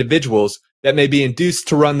isolated individuals, that may be induced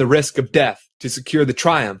to run the risk of death to secure the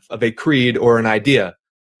triumph of a creed or an idea,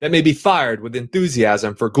 that may be fired with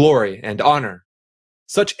enthusiasm for glory and honor.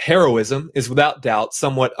 Such heroism is without doubt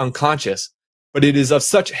somewhat unconscious, but it is of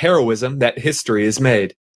such heroism that history is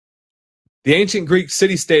made. The ancient Greek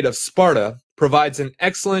city-state of Sparta provides an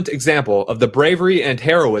excellent example of the bravery and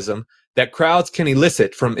heroism that crowds can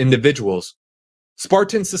elicit from individuals.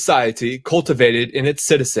 Spartan society cultivated in its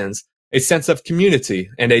citizens a sense of community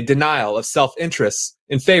and a denial of self-interests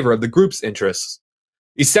in favor of the group's interests.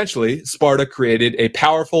 Essentially, Sparta created a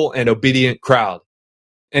powerful and obedient crowd.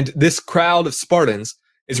 And this crowd of Spartans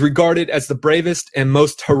is regarded as the bravest and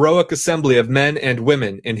most heroic assembly of men and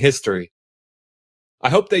women in history. I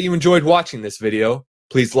hope that you enjoyed watching this video.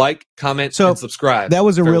 Please like, comment, and subscribe. That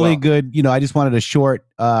was a Farewell. really good, I just wanted a short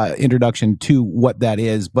introduction to what that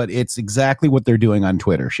is, but it's exactly what they're doing on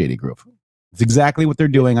Twitter, Shady Groove. It's exactly what they're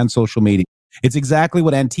doing on social media. It's exactly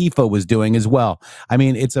what Antifa was doing as well. I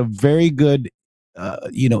mean, it's a very good,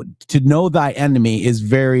 to know thy enemy is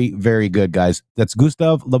very, very good, guys. That's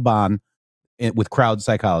Gustav LaBon with crowd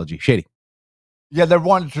psychology. Shady. Yeah, they're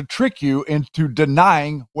wanting to trick you into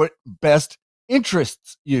denying what best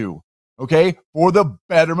interests you, okay, for the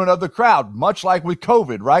betterment of the crowd, much like with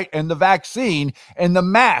COVID, right? And the vaccine and the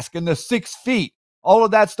mask and the 6 feet. All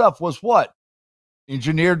of that stuff was what?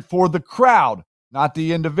 Engineered for the crowd, not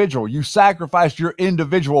the individual. You sacrificed your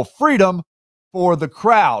individual freedom for the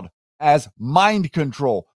crowd as mind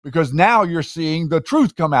control, because now you're seeing the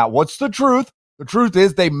truth come out. What's the truth? The truth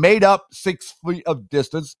is they made up 6 feet of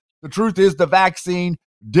distance. The truth is the vaccine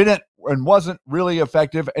didn't and wasn't really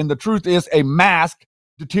effective. And the truth is a mask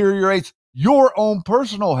deteriorates your own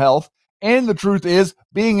personal health. And the truth is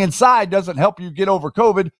being inside doesn't help you get over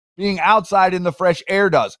COVID. Being outside in the fresh air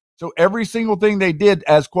does. So every single thing they did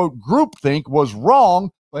as, quote, groupthink was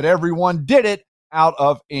wrong, but everyone did it out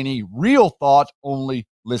of any real thought, only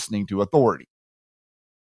listening to authority.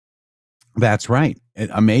 That's right.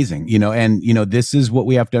 Amazing. And this is what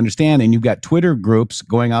we have to understand. And you've got Twitter groups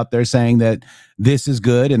going out there saying that this is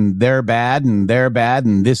good and they're bad and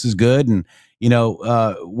this is good. And,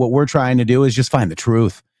 what we're trying to do is just find the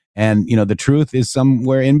truth. And, the truth is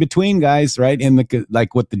somewhere in between, guys, right? In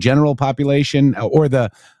like what the general population or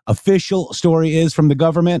the official story is from the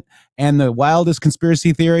government and the wildest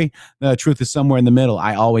conspiracy theory, the truth is somewhere in the middle,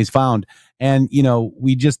 I always found. And,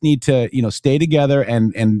 we just need to, stay together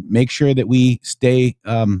and make sure that we stay,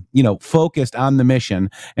 focused on the mission.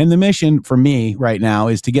 And the mission for me right now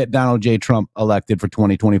is to get Donald J. Trump elected for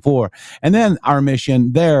 2024. And then our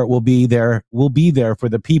mission will be there for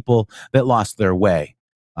the people that lost their way.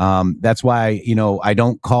 That's why, I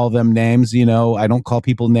don't call them names, I don't call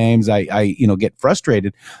people names. I get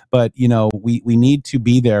frustrated, but, we need to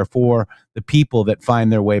be there for the people that find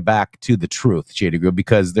their way back to the truth, Shady Group,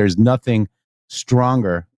 because there's nothing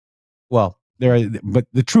stronger. Well, but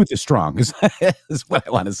the truth is strong is what I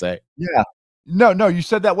want to say. Yeah, no, you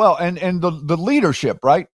said that well. And the leadership,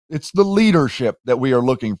 right? It's the leadership that we are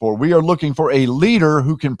looking for. We are looking for a leader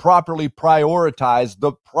who can properly prioritize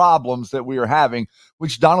the problems that we are having,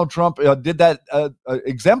 which Donald Trump did that,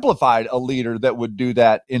 exemplified a leader that would do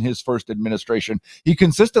that in his first administration. He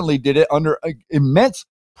consistently did it under immense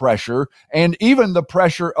pressure, and even the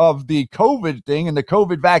pressure of the COVID thing and the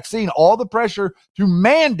COVID vaccine, all the pressure to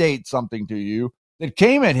mandate something to you that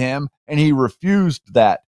came at him, and he refused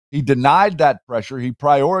that. He denied that pressure. He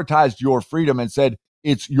prioritized your freedom and said,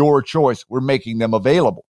 it's your choice. We're making them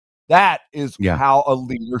available. That is how a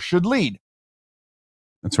leader should lead.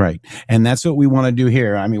 That's right. And that's what we want to do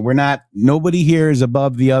here. I mean, nobody here is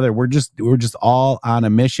above the other. We're just all on a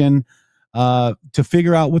mission to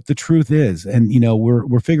figure out what the truth is. And,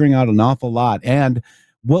 we're figuring out an awful lot. And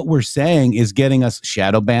what we're saying is getting us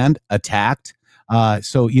shadow banned, attacked.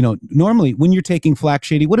 So, normally when you're taking flack,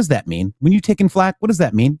 Shady, what does that mean? When you're taking flack, what does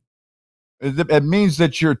that mean? It means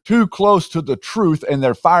that you're too close to the truth and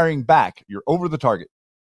they're firing back. You're over the target.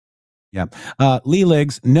 Yeah. Lee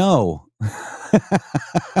Liggs, no.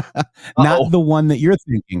 Not the one that you're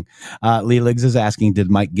thinking. Lee Liggs is asking, did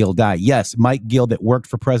Mike Gill die? Yes, Mike Gill that worked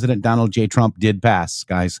for President Donald J. Trump did pass,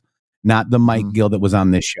 guys. Not the Mike Gill that was on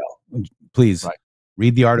this show. Please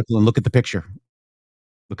read the article and look at the picture.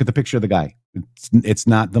 Look at the picture of the guy. It's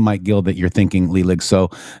not the Mike Gill that you're thinking, Lee Liggs. So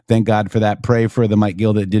thank God for that. Pray for the Mike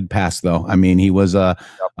Gill that did pass, though. I mean, he was I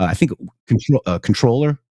think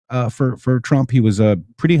controller for Trump. He was a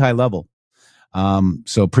pretty high level.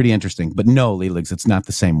 So pretty interesting. But no, Lee Liggs, it's not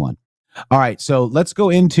the same one. All right, so let's go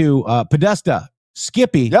into Podesta,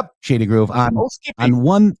 Skippy, Shady Groove on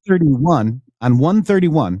 131 on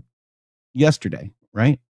 131 yesterday.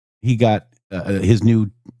 Right, he got his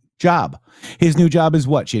new job. His new job is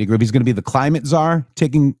what, Shady Groove? He's going to be the climate czar,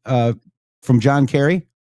 taking from John Kerry.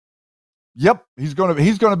 Yep, he's going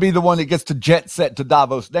to be the one that gets to jet set to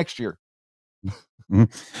Davos next year. Mm-hmm.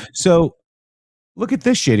 So look at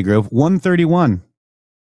this, Shady Grove, 131.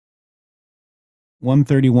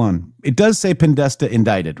 131. It does say Podesta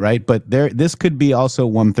indicted, right? But this could be also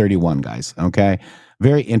 131, guys. Okay,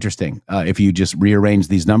 very interesting. If you just rearrange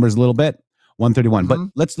these numbers a little bit. 131. But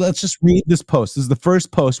let's just read this post. This is the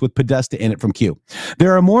first post with Podesta in it from Q.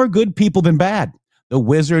 There are more good people than bad. The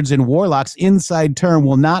wizards and warlocks inside term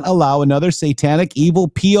will not allow another satanic evil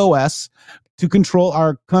POS to control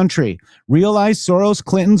our country. Realize Soros,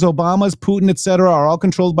 Clinton's, Obama's, Putin, etc. are all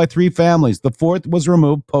controlled by three families. The fourth was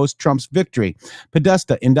removed post-Trump's victory.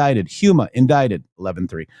 Podesta indicted. Huma indicted.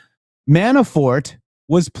 11-3. Manafort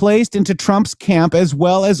was placed into Trump's camp as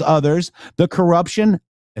well as others. The corruption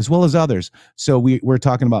as well as others. So we're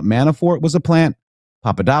talking about Manafort was a plant.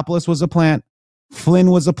 Papadopoulos was a plant. Flynn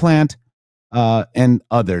was a plant. And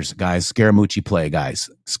others, guys. Scaramucci play, guys.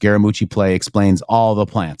 Scaramucci play explains all the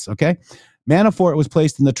plants, okay? Manafort was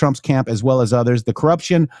placed in the Trump's camp as well as others. The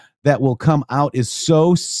corruption that will come out is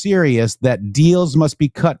so serious that deals must be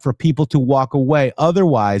cut for people to walk away.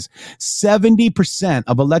 Otherwise, 70%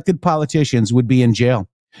 of elected politicians would be in jail.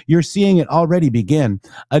 You're seeing it already begin.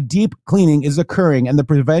 A deep cleaning is occurring, and the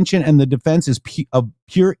prevention and the defense of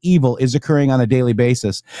pure evil is occurring on a daily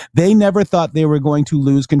basis. They never thought they were going to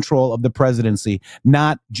lose control of the presidency,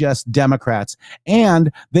 not just Democrats. And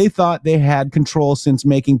they thought they had control since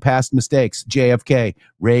making past mistakes. JFK,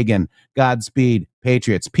 Reagan, Godspeed,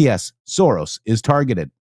 Patriots. P.S. Soros is targeted.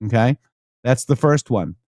 Okay? That's the first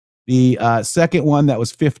one. The second one, that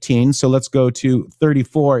was 15. So let's go to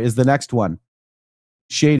 34 is the next one.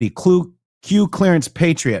 Shady, Q clearance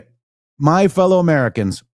patriot. My fellow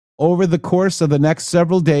Americans, Over the course of the next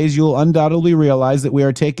several days, you'll undoubtedly realize that we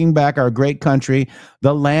are taking back our great country,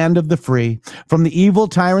 the land of the free, from the evil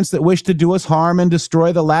tyrants that wish to do us harm and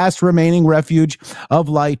destroy the last remaining refuge of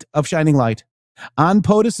light, of shining light. On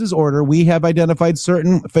POTUS's order, we have identified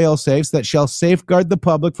certain fail-safes that shall safeguard the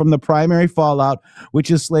public from the primary fallout,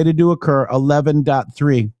 which is slated to occur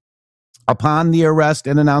 11.3. Upon the arrest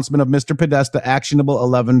and announcement of Mr. Podesta, actionable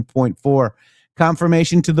 11.4.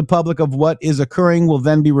 Confirmation to the public of what is occurring will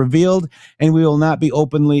then be revealed and will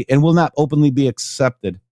not openly be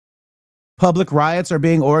accepted. Public riots are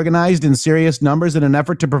being organized in serious numbers in an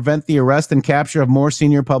effort to prevent the arrest and capture of more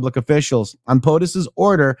senior public officials. On POTUS's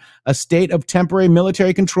order, a state of temporary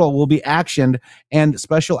military control will be actioned and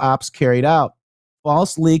special ops carried out.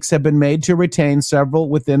 False leaks have been made to retain several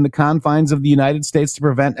within the confines of the United States to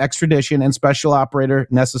prevent extradition and special operator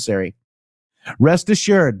necessary. Rest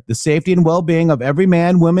assured, the safety and well-being of every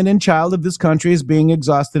man, woman, and child of this country is being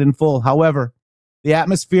exhausted in full. However, the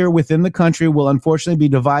atmosphere within the country will unfortunately be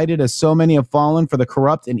divided as so many have fallen for the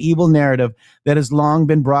corrupt and evil narrative that has long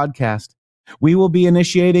been broadcast. We will be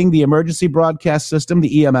initiating the emergency broadcast system,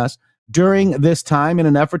 the EMS, during this time in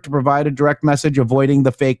an effort to provide a direct message avoiding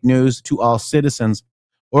the fake news to all citizens.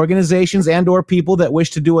 Organizations and or people that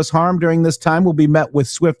wish to do us harm during this time will be met with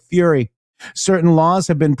swift fury. Certain laws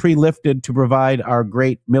have been pre-lifted to provide our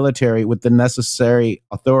great military with the necessary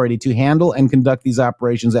authority to handle and conduct these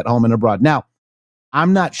operations at home and abroad. Now,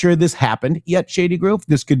 I'm not sure this happened yet, Shady Groove.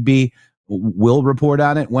 This could be, we'll report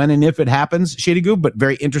on it when and if it happens, Shady Groove, but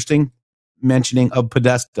very interesting mentioning of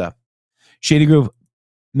Podesta. Shady Groove,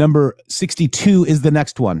 number 62 is the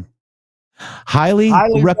next one. Highly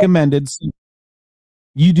recommended.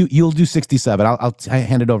 You'll do 67. I'll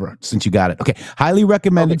hand it over since you got it. Okay. Highly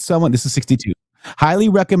recommended someone. This is 62. Highly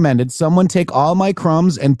recommended someone take all my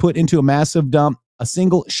crumbs and put into a massive dump, a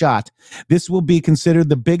single shot. This will be considered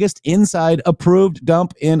the biggest inside approved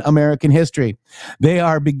dump in American history. They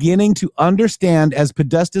are beginning to understand, as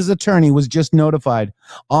Podesta's attorney was just notified.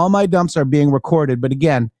 All my dumps are being recorded, but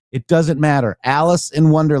again, it doesn't matter. Alice in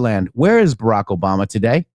Wonderland. Where is Barack Obama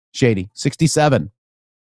today? Shady. 67.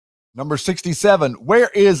 Number 67, where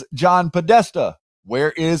is John Podesta?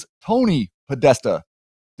 Where is Tony Podesta?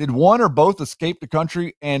 Did one or both escape the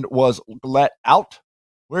country and was let out?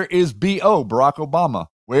 Where is B.O., Barack Obama?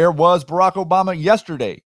 Where was Barack Obama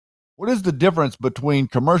yesterday? What is the difference between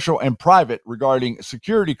commercial and private regarding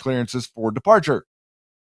security clearances for departure?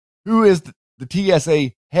 Who is the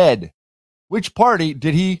TSA head? Which party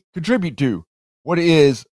did he contribute to? What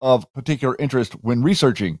is of particular interest when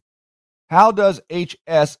researching? How does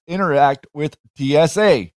HS interact with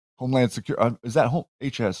TSA? Homeland Security. Is that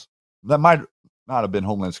HS? That might not have been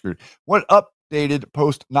Homeland Security. What updated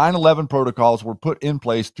post 9/11 protocols were put in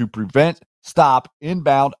place to prevent, stop,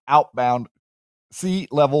 inbound, outbound, sea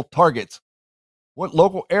level targets? What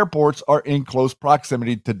local airports are in close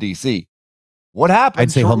proximity to DC? What happened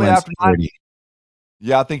I'd say shortly Homeland after Security.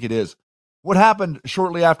 Yeah, I think it is. What happened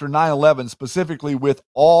shortly after 9/11, specifically with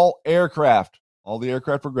all aircraft? All the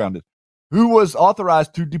aircraft were grounded. Who was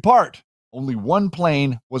authorized to depart? Only one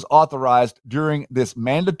plane was authorized during this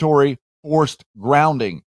mandatory forced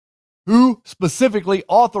grounding. Who specifically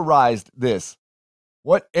authorized this?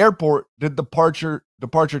 What airport did departure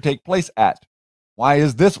take place at? Why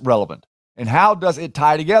is this relevant? And how does it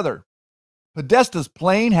tie together? Podesta's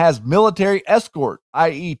plane has military escort,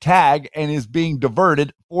 i.e. tag, and is being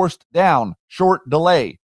diverted, forced down, short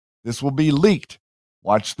delay. This will be leaked.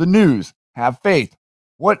 Watch the news. Have faith.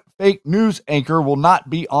 What fake news anchor will not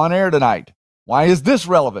be on air tonight? Why is this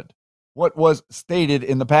relevant? What was stated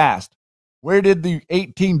in the past? Where did the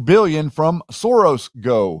 $18 billion from Soros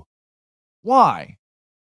go? Why?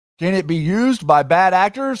 Can it be used by bad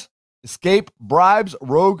actors? Escape, bribes,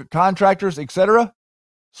 rogue contractors, etc.?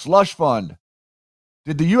 Slush fund.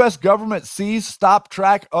 Did the U.S. government seize, stop,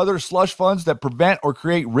 track other slush funds that prevent or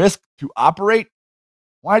create risk to operate?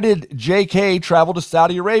 Why did JK travel to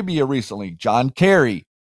Saudi Arabia recently? John Kerry.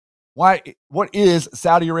 Why? What is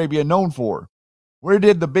Saudi Arabia known for? Where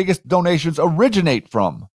did the biggest donations originate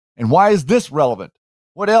from? And why is this relevant?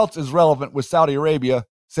 What else is relevant with Saudi Arabia?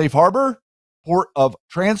 Safe harbor? Port of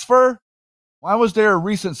transfer? Why was there a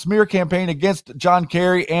recent smear campaign against John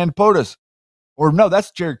Kerry and POTUS? Or no,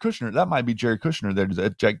 that's Jared Kushner. That might be Jared Kushner.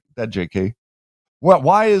 That JK.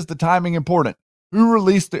 Why is the timing important? Who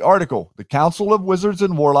released the article? The Council of Wizards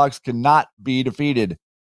and Warlocks cannot be defeated.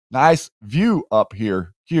 Nice view up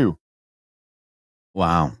here. Q.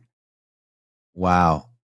 Wow.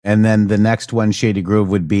 And then the next one, Shady Groove,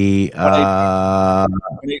 would be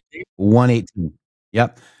 118.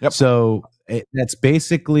 Yep. So that's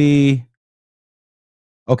basically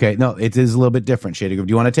Okay, no, it is a little bit different, Shady Groove.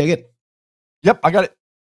 Do you want to take it? Yep, I got it.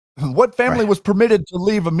 What family was permitted to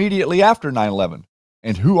leave immediately after 9/11?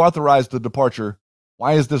 And who authorized the departure?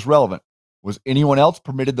 Why is this relevant? Was anyone else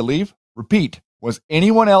permitted to leave? Repeat, was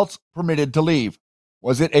anyone else permitted to leave?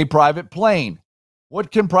 Was it a private plane?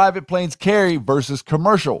 What can private planes carry versus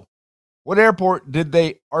commercial? What airport did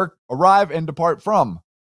they arrive and depart from?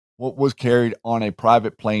 What was carried on a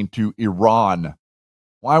private plane to Iran?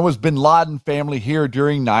 Why was bin Laden family here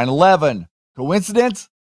during 9/11? Coincidence?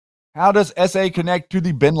 How does SA connect to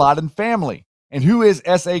the bin Laden family? And who is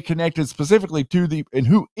SA connected specifically to and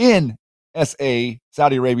who in SA,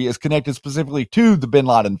 Saudi Arabia, is connected specifically to the bin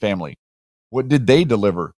Laden family? What did they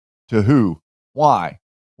deliver? To who? Why?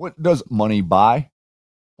 What does money buy?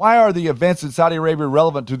 Why are the events in Saudi Arabia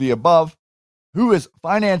relevant to the above? Who is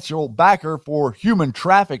financial backer for human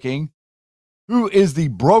trafficking? Who is the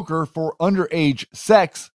broker for underage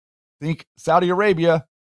sex? Think Saudi Arabia.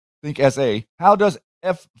 Think SA. How does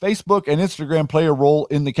Facebook and Instagram play a role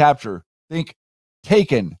in the capture? Think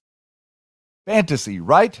Taken. Fantasy,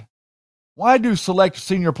 right? Why do select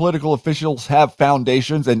senior political officials have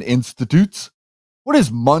foundations and institutes? What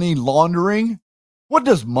is money laundering? What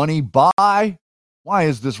does money buy? Why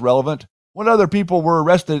is this relevant? What other people were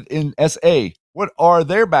arrested in SA? What are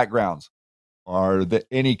their backgrounds? Are there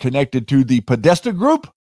any connected to the Podesta group?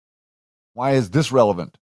 Why is this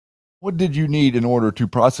relevant? What did you need in order to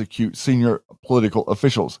prosecute senior political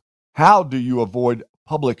officials? How do you avoid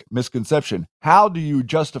public misconception? How do you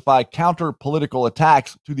justify counter-political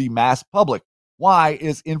attacks to the mass public? Why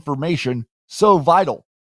is information so vital?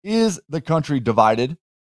 Is the country divided?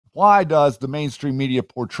 Why does the mainstream media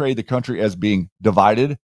portray the country as being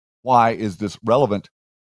divided? Why is this relevant?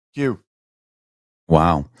 Q.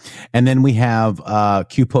 Wow. And then we have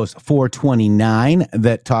Q Post 429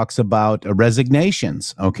 that talks about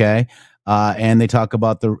resignations, okay? And they talk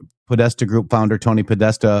about the Podesta Group founder, Tony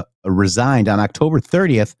Podesta, resigned on October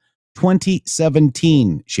 30th,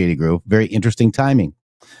 2017, Shady Groove. Very interesting timing.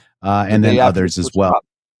 And then others as well.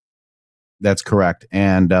 That's correct.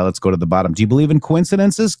 And let's go to the bottom. Do you believe in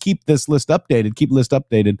coincidences? Keep this list updated. Keep list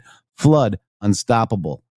updated. Flood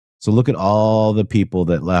unstoppable. So look at all the people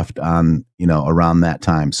that left on, around that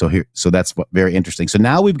time. So that's very interesting. So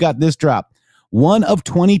now we've got this drop. 1 of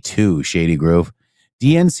 22, Shady Groove.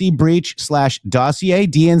 DNC breach / dossier,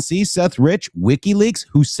 DNC, Seth Rich, WikiLeaks,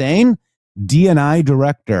 Hussein, DNI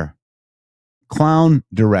director, clown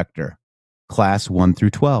director, class 1 through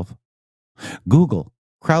 12. Google,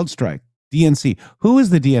 CrowdStrike, DNC. Who is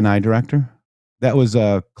the DNI director? That was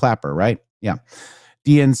Clapper, right? Yeah.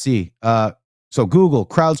 DNC. So Google,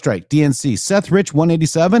 CrowdStrike, DNC, Seth Rich,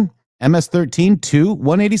 187, MS-13, 2,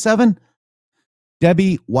 187,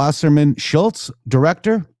 Debbie Wasserman Schultz,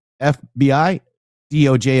 director, FBI,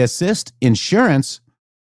 DOJ assist, insurance.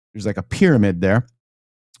 There's like a pyramid there.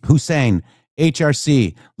 Hussein,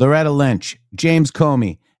 HRC, Loretta Lynch, James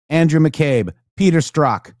Comey, Andrew McCabe, Peter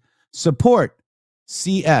Strzok, support,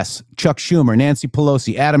 CS, Chuck Schumer, Nancy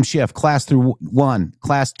Pelosi, Adam Schiff, class 1,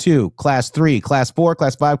 class 2, class 3, class 4,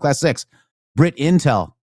 class 5, class 6. Brit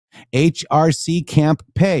Intel, HRC camp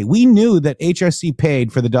pay. We knew that HRC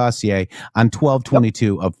paid for the dossier on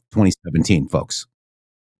 12/22 of 2017, folks.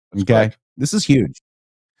 That's okay, correct. This is huge.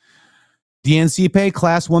 DNC pay,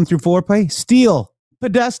 class 1 through 4 pay. Steele,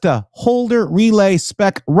 Podesta, Holder, Relay,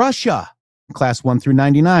 Spec, Russia, class 1 through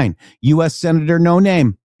 99. U.S. Senator no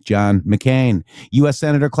name, John McCain. U.S.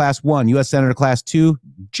 Senator class 1, U.S. Senator class 2,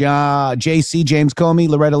 JC, James Comey,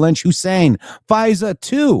 Loretta Lynch, Hussein. FISA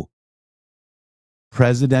 2.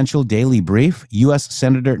 Presidential Daily Brief, U.S.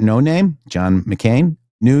 Senator No Name, John McCain.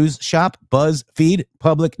 News Shop, BuzzFeed,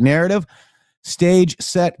 Public Narrative, Stage,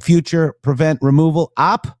 Set, Future, Prevent, Removal,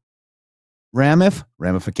 OP,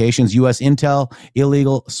 Ramifications, U.S. Intel,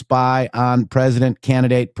 Illegal Spy on President,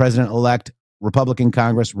 Candidate, President-elect, Republican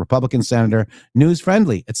Congress, Republican Senator, News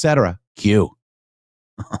Friendly, etc. Q.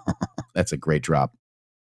 That's a great drop.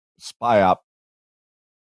 Spy op.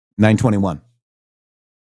 921.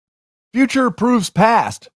 Future proves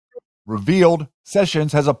past. Revealed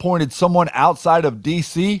Sessions has appointed someone outside of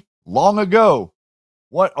D.C. long ago.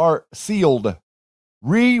 What are sealed?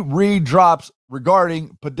 Drops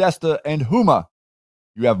regarding Podesta and Huma.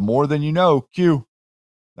 You have more than you know. Q.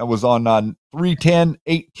 That was on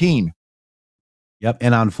 3/10/18. Yep.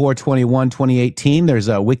 And on 4/21/2018, there's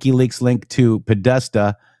a WikiLeaks link to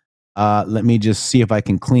Podesta. Let me just see if I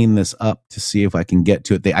can clean this up to see if I can get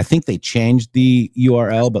to it. I think they changed the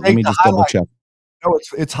URL, but let me just double check. No,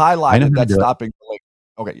 it's highlighted. That's stopping the link.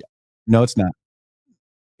 Okay, yeah. No, it's not.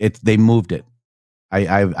 They moved it.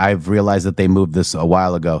 I've realized that they moved this a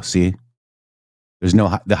while ago. See, there's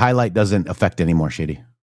the highlight doesn't affect anymore, Shady.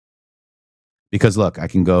 Because look, I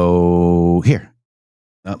can go here.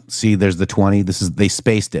 Oh, see, there's the 20. They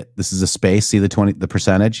spaced it. This is a space. See the 20, the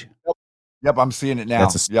percentage? Yep, I'm seeing it now.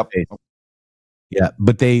 That's a space. Yeah,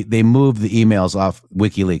 but they moved the emails off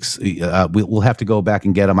WikiLeaks. We'll have to go back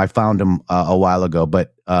and get them. I found them a while ago,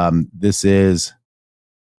 but this is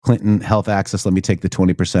Clinton Health Access. Let me take the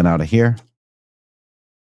 20% out of here.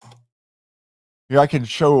 Here, I can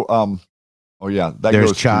show. Oh yeah,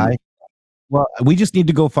 There's goes Chai. to. Well, we just need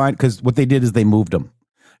to go find, because what they did is they moved them.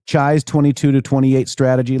 Chai's 22 to 28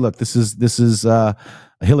 strategy. Look, this is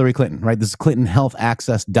Hillary Clinton, right? This is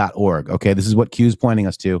ClintonHealthAccess.org. Okay, this is what Q's pointing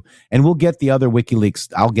us to, and we'll get the other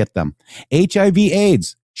WikiLeaks. I'll get them.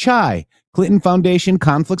 HIV/AIDS. Chai. Clinton Foundation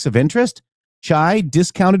conflicts of interest. Chai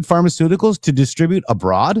discounted pharmaceuticals to distribute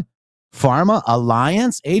abroad. Pharma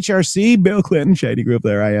Alliance. HRC. Bill Clinton. Shady group.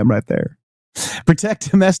 There I am, right there.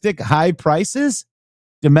 Protect domestic high prices.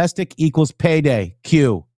 Domestic equals payday.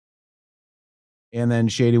 Q. And then,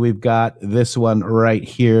 Shady, we've got this one right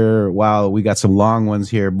here. Wow, we got some long ones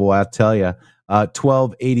here, boy, I tell you.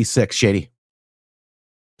 1286, Shady.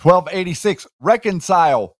 1286,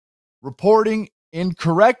 reconcile. Reporting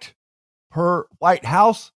incorrect per White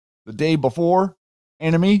House the day before.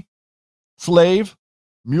 Enemy, slave,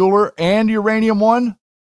 Mueller and Uranium One.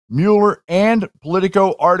 Mueller and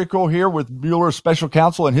Politico article here with Mueller's special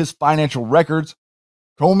counsel and his financial records.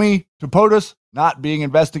 Comey to POTUS, not being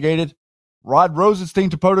investigated. Rod Rosenstein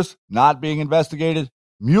to POTUS, not being investigated.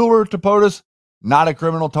 Mueller to POTUS, not a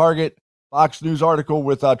criminal target. Fox News article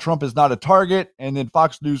with Trump is not a target. And then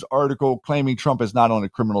Fox News article claiming Trump is not on a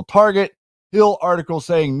criminal target. Hill article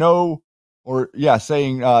saying no,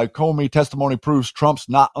 saying Comey testimony proves Trump's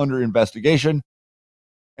not under investigation.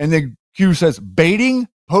 And then Q says, baiting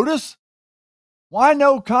POTUS? Why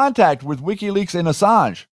no contact with WikiLeaks and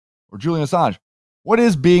Assange, or Julian Assange? What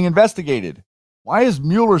is being investigated? Why is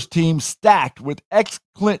Mueller's team stacked with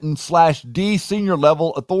ex-Clinton/D senior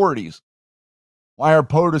level authorities? Why are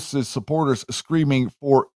POTUS's supporters screaming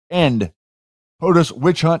for end? POTUS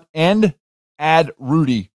witch hunt end? Add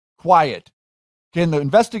Rudy. Quiet. Can the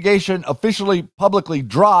investigation officially publicly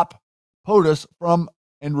drop POTUS from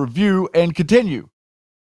and review and continue?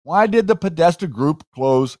 Why did the Podesta group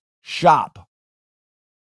close shop?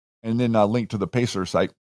 And then a link to the Pacer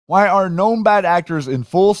site. Why are known bad actors in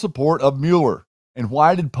full support of Mueller? And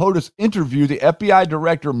why did POTUS interview the FBI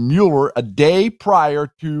director Mueller a day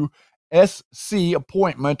prior to SC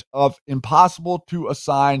appointment of impossible to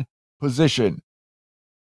assign position?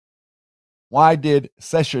 Why did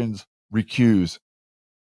Sessions recuse?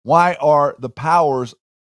 Why are the powers,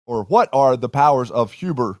 or what are the powers of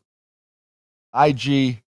Huber,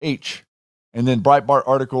 IGH? And then Breitbart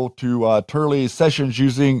article to Turley Sessions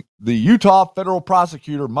using the Utah federal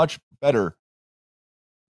prosecutor much better.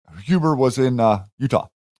 Huber was in Utah.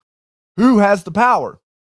 Who has the power?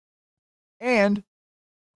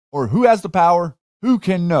 Who has the power? Who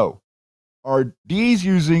can know? Are D's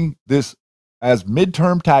using this as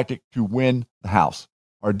midterm tactic to win the House?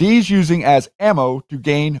 Are D's using as ammo to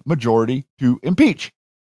gain majority to impeach?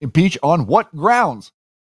 Impeach on what grounds?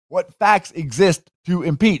 What facts exist to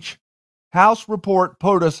impeach? House report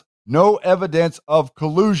POTUS, no evidence of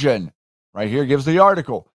collusion. Right here gives the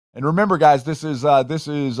article. And remember, guys, this is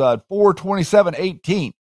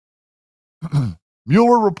 4/27/18.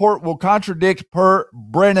 Mueller report will contradict per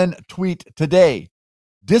Brennan tweet today.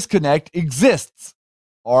 Disconnect exists.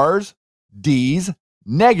 R's, D's,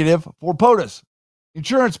 negative for POTUS.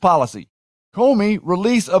 Insurance policy. Comey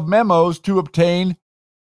release of memos to obtain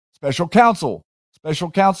special counsel.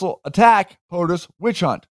 Special counsel attack POTUS witch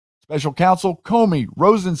hunt. Special counsel Comey,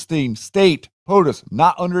 Rosenstein, state POTUS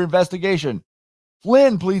not under investigation.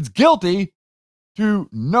 Flynn pleads guilty to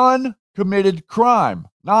none committed crime.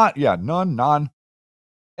 None.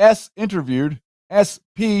 S interviewed.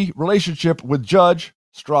 SP relationship with Judge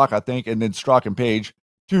Strzok, I think, and then Strzok and Page.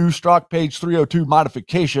 2, Strzok Page 302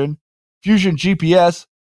 modification. Fusion GPS.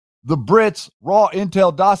 The Brits, raw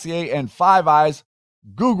intel dossier, and Five Eyes.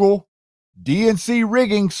 Google. DNC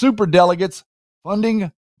rigging superdelegates.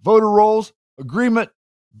 Funding voter rolls. Agreement.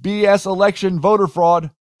 BS election voter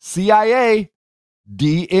fraud. CIA.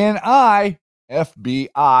 DNI,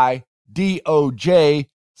 FBI, DOJ,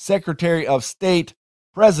 Secretary of State,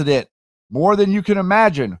 President. More than you can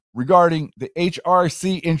imagine regarding the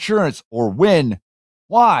HRC insurance or when.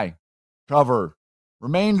 Why? Cover.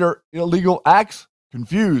 Remainder illegal acts?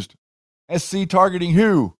 Confused. SC targeting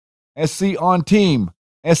who? SC on team.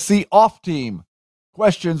 SC off team.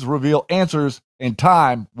 Questions reveal answers and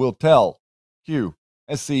time will tell. Q.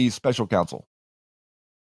 SC special counsel.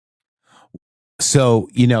 So,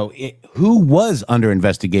 who was under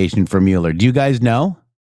investigation for Mueller? Do you guys know?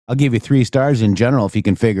 I'll give you 3 stars in general if you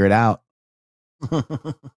can figure it out.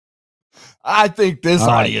 I think this All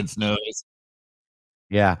right. audience knows.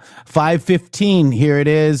 Yeah. 5:15. Here it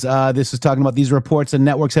is. This is talking about these reports and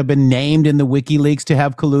networks have been named in the WikiLeaks to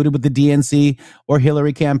have colluded with the DNC or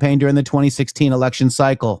Hillary campaign during the 2016 election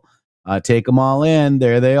cycle. Take them all in.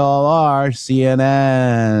 There they all are.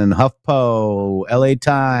 CNN, HuffPo, LA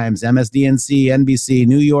Times, MSDNC, NBC,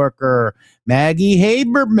 New Yorker, Maggie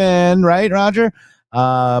Haberman, right, Roger?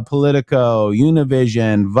 Politico,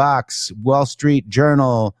 Univision, Vox, Wall Street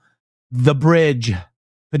Journal, The Bridge,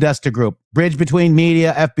 Podesta Group. Bridge between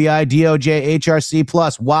media, FBI, DOJ, HRC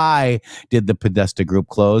plus. Why did the Podesta Group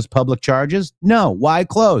close? Public charges? No. Why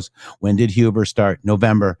close? When did Huber start?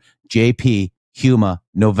 November. JP, Huma,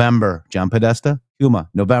 November. John Podesta, Huma,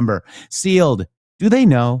 November. Sealed. Do they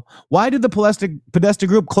know? Why did the Podesta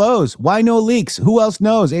Group close? Why no leaks? Who else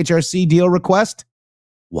knows? HRC deal request?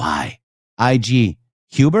 Why? IG,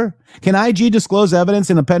 Huber? Can IG disclose evidence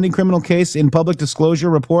in a pending criminal case in public disclosure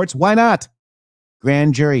reports? Why not?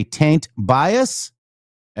 Grand jury taint bias?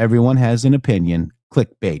 Everyone has an opinion.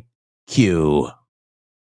 Clickbait. Q.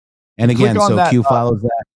 And again, so that, Q follows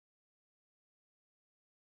that.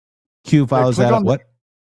 Q follows that. What?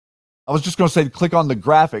 I was just going to say, click on the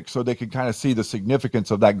graphic so they can kind of see the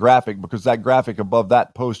significance of that graphic, because that graphic above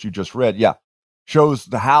that post you just read, shows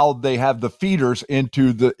how they have the feeders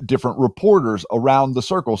into the different reporters around the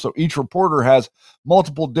circle. So each reporter has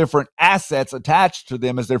multiple different assets attached to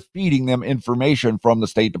them as they're feeding them information from the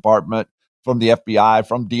State Department, from the FBI,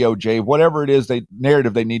 from DOJ, whatever it is,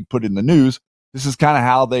 narrative they need put in the news. This is kind of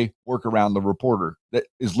how they work around the reporter that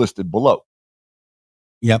is listed below.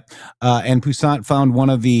 Yep. And Poussaint found one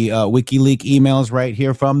of the WikiLeaks emails right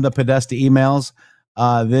here from the Podesta emails.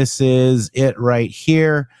 This is it right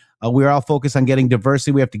here. We're all focused on getting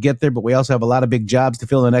diversity. We have to get there, but we also have a lot of big jobs to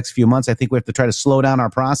fill in the next few months. I think we have to try to slow down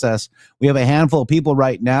our process. We have a handful of people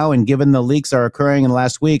right now, and given the leaks are occurring in the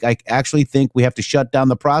last week, I actually think we have to shut down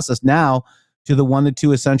the process now to the 1 to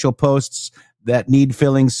 2 essential posts that need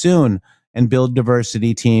filling soon and build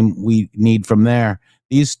diversity team we need from there.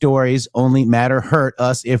 These stories only hurt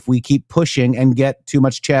us if we keep pushing and get too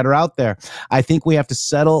much chatter out there. I think we have to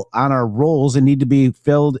settle on our roles and need to be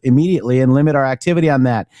filled immediately and limit our activity on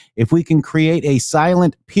that. If we can create a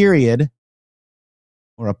silent period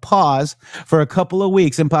or a pause for a couple of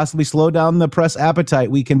weeks and possibly slow down the press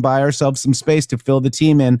appetite, we can buy ourselves some space to fill the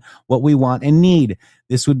team in what we want and need.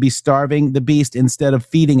 This would be starving the beast instead of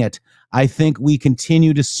feeding it. I think we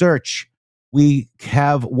continue to search. We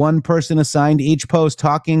have one person assigned each post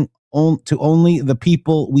talking to only the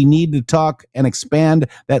people we need to talk and expand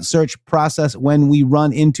that search process when we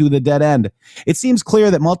run into the dead end. It seems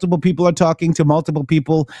clear that multiple people are talking to multiple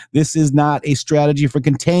people. This is not a strategy for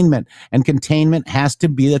containment, and containment has to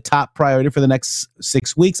be the top priority for the next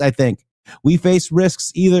 6 weeks, I think. We face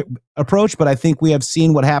risks either approach, but I think we have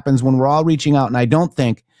seen what happens when we're all reaching out, and I don't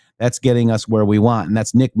think that's getting us where we want. And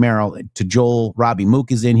that's Nick Merrill to Joel. Robbie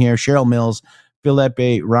Mook is in here. Cheryl Mills,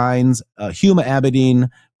 Philippe Rhines, Huma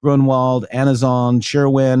Abedin, Grunwald, Anazon,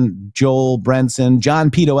 Sherwin, Joel Brenson,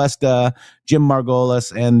 John Podesta, Jim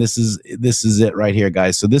Margolis, and this is it right here,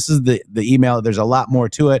 guys. So this is the email. There's a lot more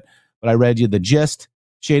to it, but I read you the gist,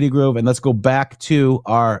 Shady Groove, and let's go back to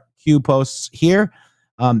our Q posts here.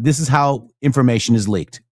 This is how information is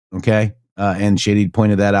leaked, okay? And Shady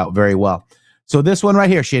pointed that out very well. So this one right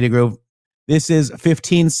here, Shady Groove, this is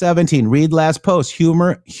 1517. Read last post.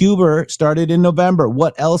 Huber started in November.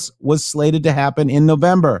 What else was slated to happen in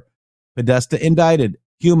November? Podesta indicted.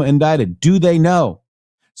 Huma indicted. Do they know?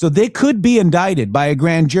 So they could be indicted by a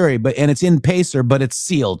grand jury, and it's in Pacer, but it's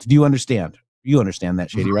sealed. Do you understand? You understand that,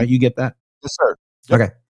 Shady, right? You get that? Yes, sir. Yep.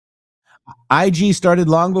 Okay. IG started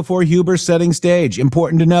long before Huber setting stage.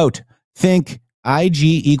 Important to note. Think IG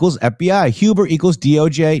equals FBI. Huber equals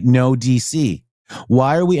DOJ, no DC.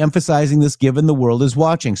 Why are we emphasizing this given the world is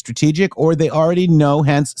watching? Strategic, or they already know,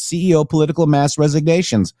 hence CEO political mass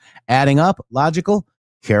resignations. Adding up, logical,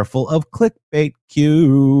 careful of clickbait.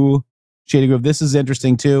 Q. Shady Groove, this is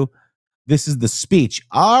interesting too. This is the speech.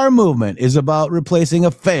 Our movement is about replacing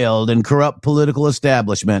a failed and corrupt political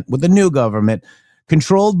establishment with a new government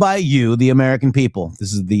controlled by you, the American people.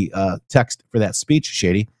 This is the text for that speech,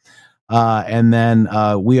 Shady. And then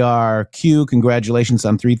we are Q. Congratulations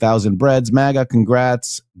on 3,000 breads. MAGA,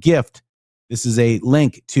 congrats. Gift. This is a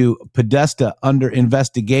link to Podesta under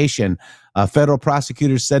investigation. Federal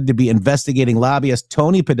prosecutors said to be investigating lobbyist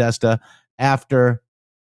Tony Podesta after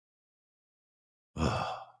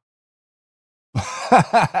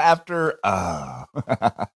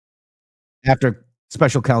after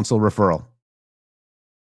special counsel referral.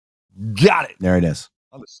 Got it. There it is.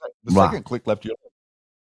 The second click left you.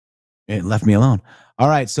 It left me alone. All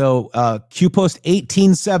right, so Q Post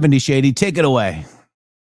 1870, Shady, take it away.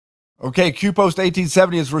 Okay, Q Post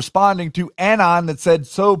 1870 is responding to Anon that said,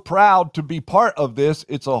 so proud to be part of this.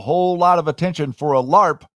 It's a whole lot of attention for a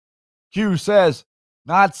LARP. Q says,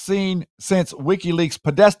 not seen since WikiLeaks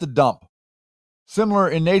Podesta dump. Similar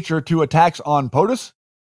in nature to attacks on POTUS.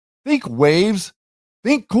 Think waves.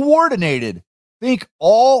 Think coordinated. Think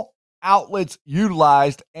all outlets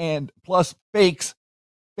utilized and plus fakes.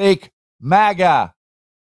 Fake MAGA.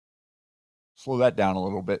 Slow that down a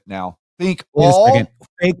little bit now. Think Wait all a second.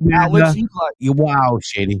 Fake outlets MAGA. Wow,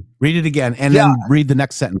 Shady. Read it again and then read the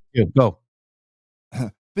next sentence. Go.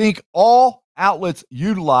 Think all outlets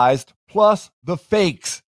utilized plus the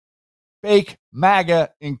fakes. Fake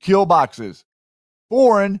MAGA in kill boxes.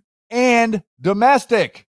 Foreign and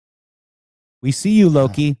domestic. We see you,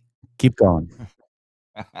 Loki. Keep going.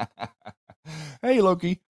 Hey,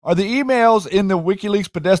 Loki. Are the emails in the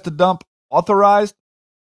WikiLeaks Podesta dump authorized?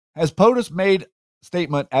 Has POTUS made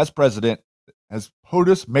statement as president? Has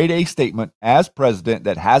POTUS made a statement as president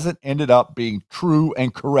that hasn't ended up being true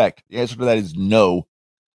and correct? The answer to that is no.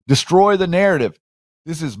 Destroy the narrative.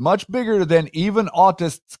 This is much bigger than even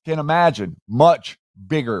autists can imagine. Much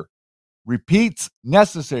bigger. Repeats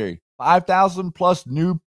necessary. 5,000 plus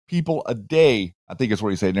new people a day. I think that's what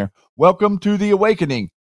he's saying there. Welcome to the awakening.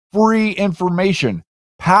 Free information.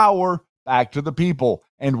 Power back to the people.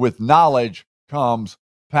 And with knowledge comes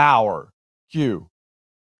power. Q.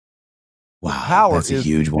 Wow, power that's a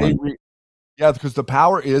huge one. Yeah, because the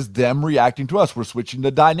power is them reacting to us. We're switching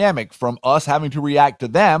the dynamic from us having to react to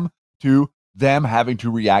them having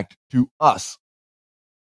to react to us.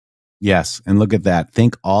 Yes, and look at that.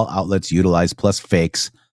 Think all outlets utilize plus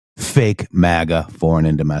fakes. Fake MAGA, foreign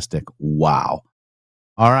and domestic. Wow.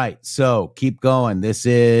 All right, so keep going. This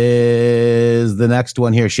is the next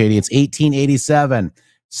one here, Shady. It's 1887.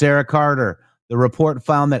 Sarah Carter. The report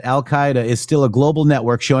found that Al-Qaeda is still a global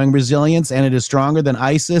network showing resilience, and it is stronger than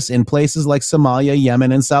ISIS in places like Somalia,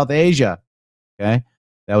 Yemen, and South Asia. Okay.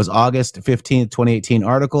 That was August 15th, 2018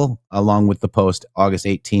 article, along with the post August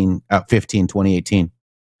 15, 2018.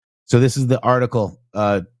 So this is the article,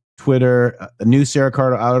 Twitter, a new Sarah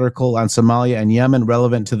Carter article on Somalia and Yemen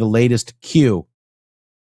relevant to the latest Q.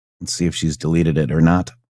 Let's see if she's deleted it or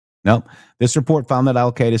not. Nope. This report found that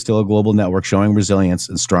Al-Qaeda is still a global network showing resilience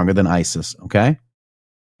and stronger than ISIS. Okay.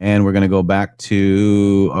 And we're going to go back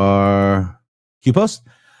to our Q post.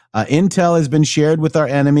 Intel has been shared with our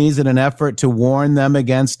enemies in an effort to warn them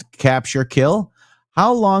against capture kill.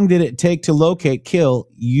 How long did it take to locate kill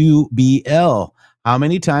UBL? How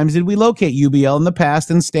many times did we locate UBL in the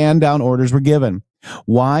past and stand down orders were given?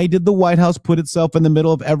 Why did the White House put itself in the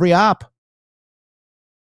middle of every op?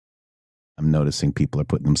 I'm noticing people are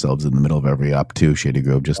putting themselves in the middle of every op too, Shady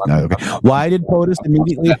Grove, just now. Okay. Why did POTUS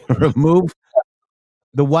immediately remove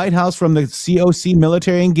the White House from the COC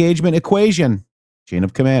military engagement equation? Chain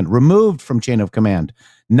of command. Removed from chain of command.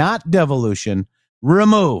 Not devolution.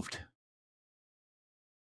 Removed.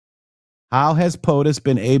 How has POTUS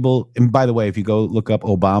been able, and by the way, if you go look up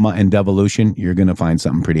Obama and devolution, you're going to find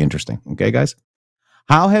something pretty interesting. Okay, guys?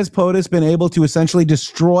 How has POTUS been able to essentially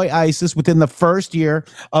destroy ISIS within the first year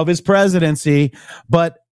of his presidency,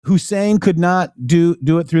 but Hussein could not do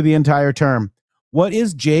it through the entire term? What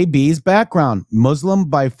is JB's background? Muslim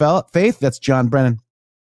by faith? That's John Brennan.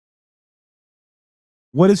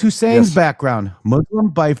 What is Hussein's background? Muslim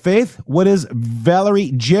by faith? What is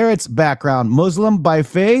Valerie Jarrett's background? Muslim by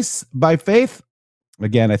faith?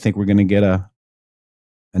 Again, I think we're going to get a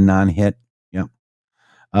non-hit. Yep.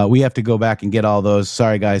 We have to go back and get all those.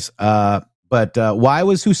 Sorry, guys. But why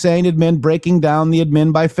was Hussein admin breaking down the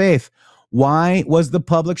admin by faith? Why was the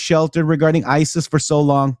public sheltered regarding ISIS for so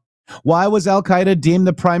long? Why was Al-Qaeda deemed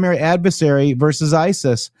the primary adversary versus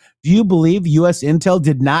ISIS? Do you believe U.S. intel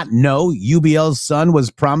did not know UBL's son was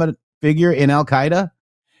a prominent figure in Al-Qaeda?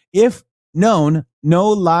 If known, no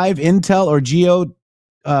live intel or GOT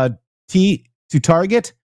to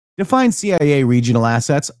target? Define CIA regional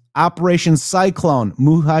assets. Operation Cyclone,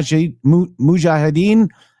 Mujahideen,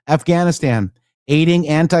 Afghanistan. Aiding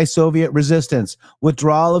anti-Soviet resistance,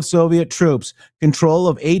 withdrawal of Soviet troops, control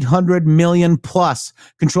of 800 million plus,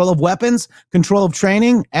 control of weapons, control of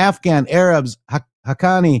training, Afghan, Arabs,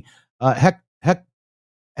 Haqqani, Hekmatyar,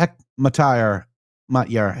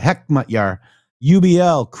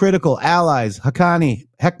 UBL, critical allies, Haqqani,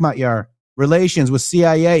 Hekmatyar, relations with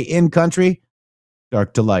CIA in country,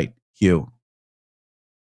 dark to light, Hugh.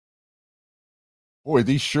 Boy,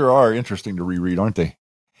 these sure are interesting to reread, aren't they?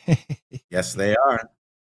 Yes, they are.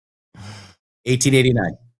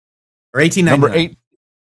 1889 or 1899.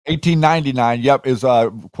 1899, yep, is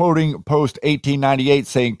quoting post 1898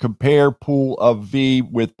 saying, compare pool of V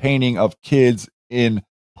with painting of kids in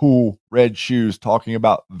pool red shoes, talking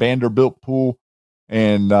about Vanderbilt pool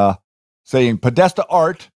and saying Podesta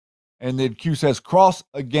art. And then Q says, cross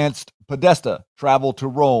against Podesta, travel to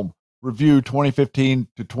Rome, review 2015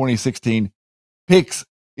 to 2016, pics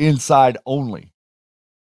inside only.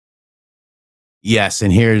 Yes,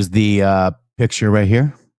 and here's the picture right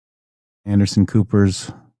here. Anderson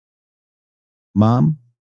Cooper's mom.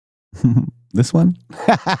 This one.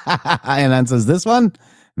 And then says this one.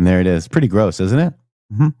 And there it is. Pretty gross, isn't it?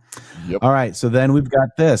 Mm-hmm. Yep. All right. So then we've got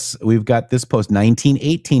this. We've got this post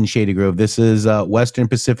 1918 Shady Grove. This is Western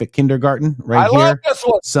Pacific Kindergarten right here. I love this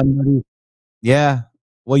one. Somebody. Yeah.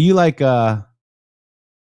 Well, you like what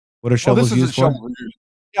are shovels used for?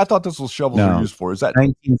 Yeah, I thought this was shovels are used for. Is that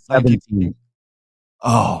 1917?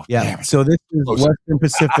 Oh, yeah. So this is Western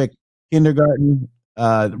Pacific Kindergarten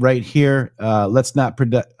right here. Let's not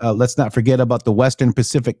forget about the Western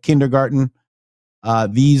Pacific Kindergarten.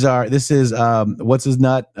 This is what's his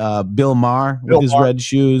nut? Bill Maher with his red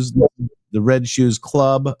shoes, the Red Shoes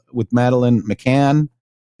Club with Madeleine McCann.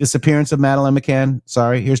 Disappearance of Madeleine McCann.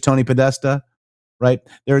 Sorry, here's Tony Podesta. Right,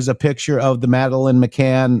 there's a picture of the Madeleine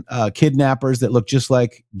McCann kidnappers that look just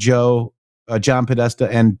like John Podesta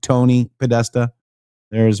and Tony Podesta.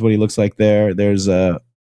 There's what he looks like there. There's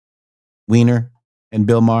Wiener and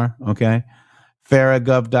Bill Maher. Okay, FARA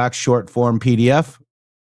GovDoc short form PDF.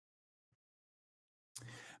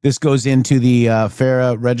 This goes into the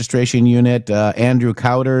FARA registration unit. Andrew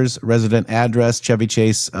Cowder's resident address, Chevy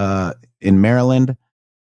Chase in Maryland.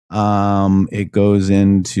 It goes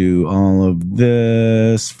into all of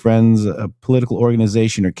this. Friends, a political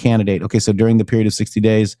organization or candidate. Okay, so during the period of 60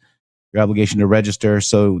 days, your obligation to register.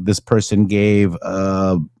 So this person gave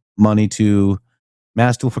money to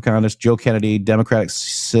Mass Tool for Congress, Joe Kennedy, Democratic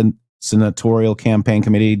Senatorial Campaign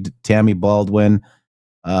Committee, Tammy Baldwin,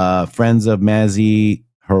 Friends of Mazzy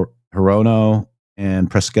Hirono, and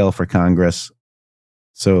Preskel for Congress.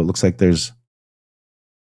 So it looks like there's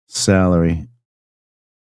salary.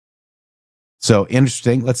 So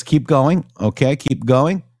interesting. Let's keep going. Okay, keep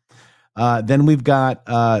going. Then we've got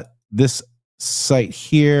this site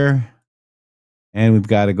here, and we've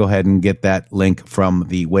got to go ahead and get that link from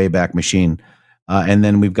the Wayback Machine. And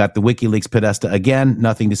then we've got the WikiLeaks Podesta. Again,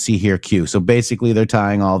 nothing to see here, Q. So basically, they're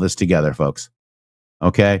tying all this together, folks.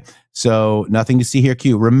 Okay, so nothing to see here,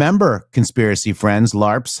 Q. Remember, conspiracy friends,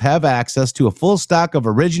 LARPs have access to a full stock of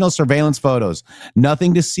original surveillance photos.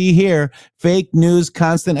 Nothing to see here. Fake news,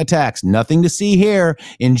 constant attacks. Nothing to see here.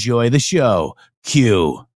 Enjoy the show,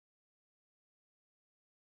 Q. All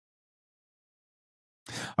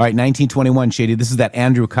right, 1921, Shady. This is that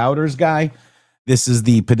Andrew Cowder's guy. This is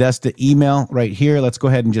the Podesta email right here. Let's go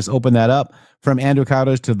ahead and just open that up. From Andrew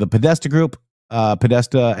Cowder's to the Podesta group,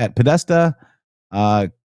 Podesta at Podesta.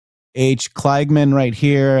 H. Kleigman right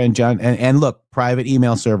here, and John, and look, private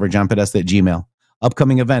email server, John Podesta at Gmail.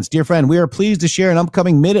 Upcoming events. Dear friend, we are pleased to share an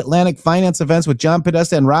upcoming Mid-Atlantic finance events with John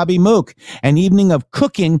Podesta and Robbie Mook, an evening of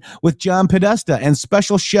cooking with John Podesta and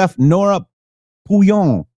special chef Nora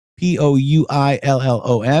Pouillon,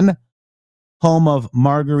 Pouillon, home of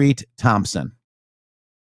Marguerite Thompson.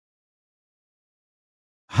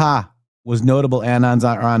 Was notable anons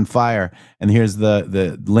are on fire. And here's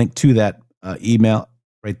the link to that email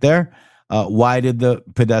right there. Why did the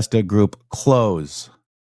Podesta group close?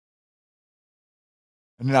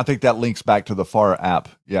 And then I think that links back to the FAR app.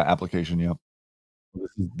 Yeah, application. Yep.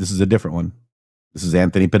 This is a different one. This is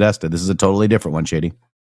Anthony Podesta. This is a totally different one, Shady.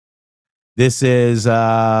 This is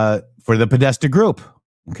for the Podesta group.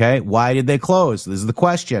 Okay. Why did they close? This is the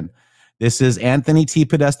question. This is Anthony T.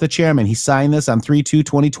 Podesta, chairman. He signed this on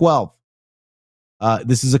 3/2/2012.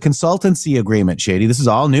 This is a consultancy agreement, Shady. This is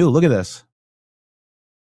all new. Look at this.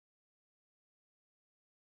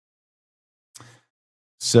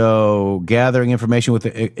 So gathering information which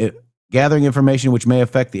may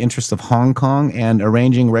affect the interests of Hong Kong and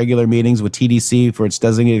arranging regular meetings with TDC for its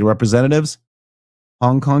designated representatives.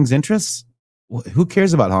 Hong Kong's interests? Who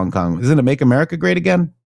cares about Hong Kong? Isn't it Make America Great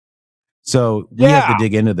Again? So we have to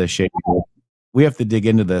dig into this, Shady. We have to dig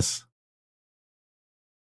into this.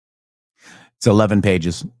 It's 11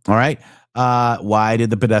 pages. All right. Why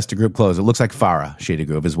did the Podesta group close? It looks like FARA, Shady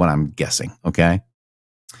Group, is what I'm guessing. Okay.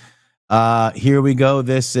 Here we go.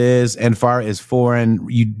 This is, and FARA is foreign.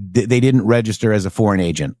 They didn't register as a foreign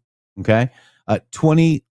agent. Okay.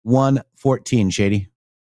 2114, Shady.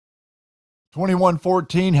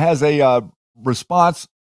 2114 has a response,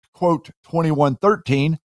 quote,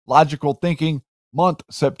 2113, logical thinking, month,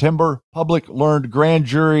 September, public learned grand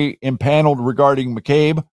jury impaneled regarding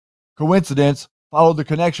McCabe. Coincidence, Follow the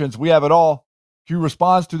connections. We have it all. Q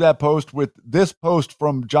responds to that post with this post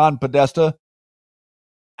from John Podesta.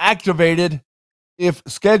 Activated. If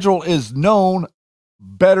schedule is known,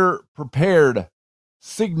 better prepared.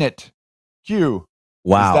 Signet. Q.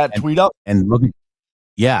 Wow. Is that tweet up? And look,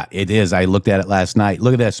 yeah, it is. I looked at it last night.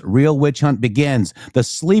 Look at this. Real witch hunt begins. The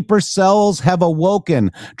sleeper cells have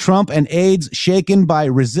awoken. Trump and aides shaken by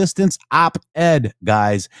resistance op-ed,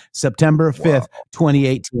 guys. September 5th,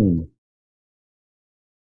 2018.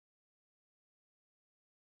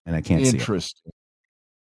 And I can't see it. Interesting.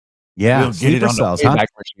 Yeah, We'll get it sleeper on cells, the huh? payback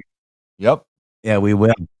machine. Yep. Yeah, we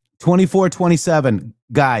will. 24/27.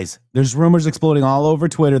 Guys, there's rumors exploding all over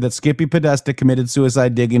Twitter that Skippy Podesta committed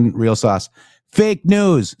suicide digging real sauce. Fake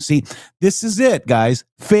news. See, this is it, guys.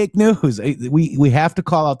 Fake news. We have to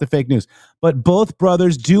call out the fake news. But both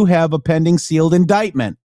brothers do have a pending sealed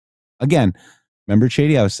indictment. Again, remember,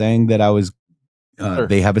 Shady, I was saying that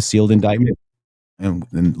they have a sealed indictment. And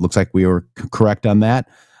it looks like we were correct on that.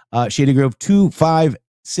 Shady Grove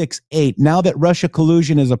 2568. Now that Russia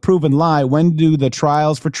collusion is a proven lie, when do the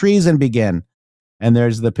trials for treason begin? And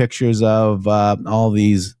there's the pictures of all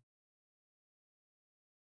these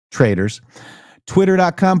traitors.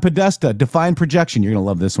 Twitter.com Podesta. Define projection. You're going to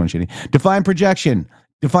love this one, Shady. Define projection.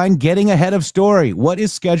 Define getting ahead of story. What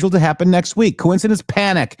is scheduled to happen next week? Coincidence,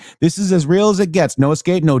 panic. This is as real as it gets. No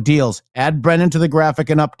escape, no deals. Add Brennan to the graphic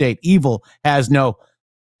and update. Evil has no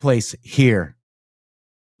place here.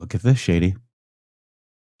 Look at this, Shady.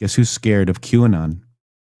 Guess who's scared of QAnon?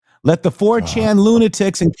 Let the 4chan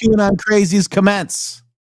lunatics and QAnon crazies commence.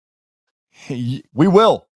 We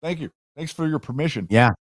will. Thank you. Thanks for your permission. Yeah.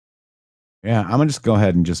 I'm going to just go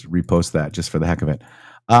ahead and just repost that just for the heck of it.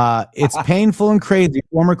 It's painful and crazy.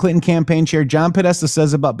 Former Clinton campaign chair John Podesta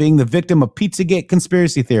says about being the victim of Pizzagate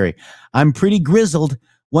conspiracy theory. I'm pretty grizzled.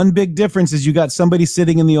 One big difference is you got somebody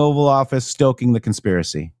sitting in the Oval Office stoking the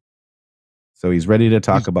conspiracy. So he's ready to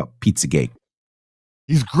talk about Pizzagate.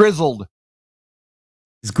 He's grizzled.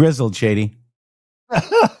 He's grizzled, Shady. All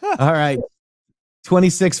right.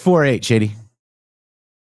 2648, Shady.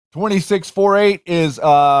 2648 is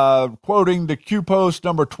quoting the Q post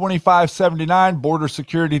number 2579, border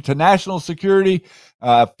security to national security,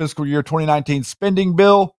 fiscal year 2019 spending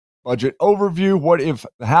bill, budget overview. What if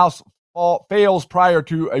the House fails prior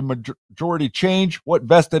to a majority change? What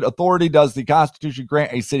vested authority does the Constitution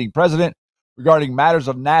grant a sitting president regarding matters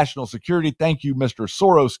of national security? Thank you, Mr.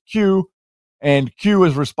 Soros Q. And Q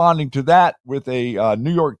is responding to that with a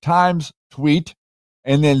New York Times tweet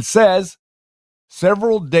and then says,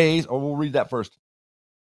 several days, we'll read that first.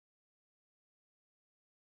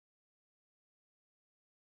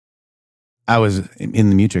 I was in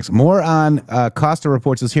the Matrix. More on Costa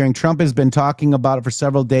reports this hearing. Trump has been talking about it for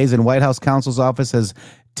several days, and White House counsel's office has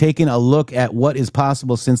taken a look at what is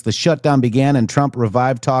possible since the shutdown began, and Trump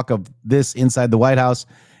revived talk of this inside the White House.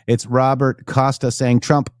 It's Robert Costa saying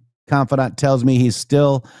Trump confidant tells me he's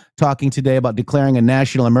still talking today about declaring a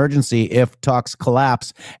national emergency if talks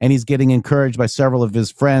collapse, and he's getting encouraged by several of his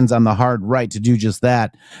friends on the hard right to do just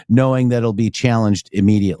that, knowing that it'll be challenged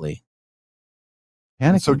immediately.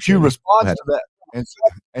 And so Q responds to that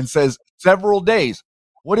and says, several days.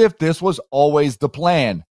 What if this was always the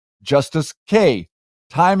plan? Justice K.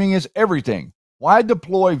 Timing is everything. Why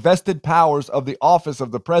deploy vested powers of the office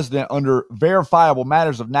of the president under verifiable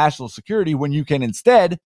matters of national security when you can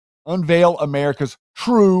instead unveil America's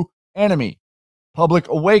true enemy? Public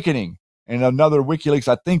awakening. And another WikiLeaks.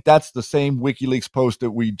 I think that's the same WikiLeaks post that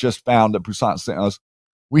we just found that Poussaint sent us.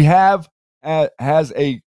 We have has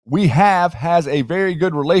a very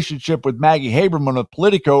good relationship with Maggie Haberman of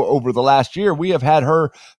Politico over the last year. We have had her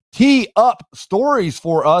tee up stories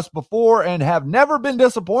for us before and have never been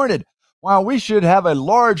disappointed. While we should have a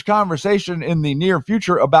large conversation in the near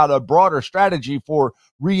future about a broader strategy for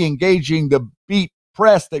re-engaging the beat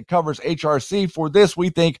press that covers HRC, for this, we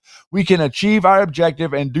think we can achieve our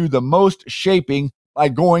objective and do the most shaping by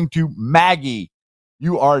going to Maggie.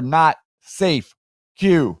 You are not safe.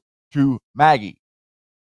 Q to Maggie.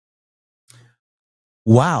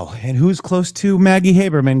 Wow. And who's close to Maggie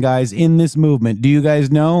Haberman, guys, in this movement? Do you guys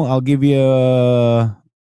know? I'll give you a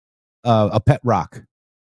pet rock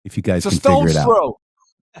if you guys can figure it out. Throw.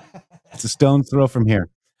 It's a stone's throw from here.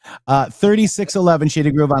 3611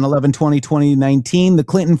 Shady Grove on 11/20/2019. The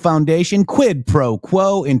Clinton Foundation, quid pro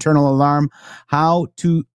quo, internal alarm, how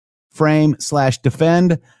to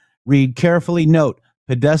frame/defend. Read carefully. Note,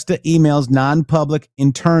 Podesta emails non-public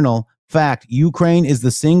internal. Fact, Ukraine is the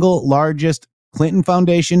single largest Clinton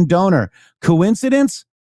Foundation donor. Coincidence?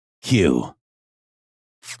 Q.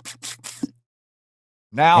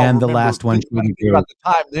 Now, and the remember, last one, think about the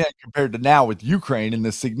time then compared to now with Ukraine and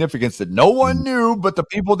the significance that no one knew but the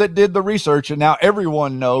people that did the research, and now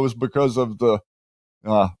everyone knows because of the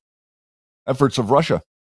efforts of Russia.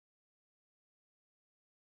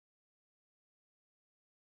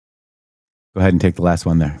 Go ahead and take the last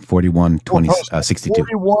one there. 4162.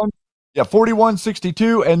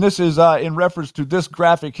 4162. And this is in reference to this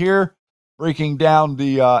graphic here, breaking down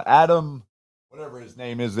the Adam, whatever his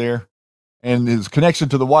name is there, and his connection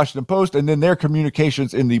to the Washington Post, and then their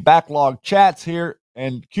communications in the backlog chats here.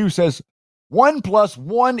 And Q says 1 +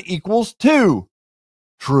 1 = 2.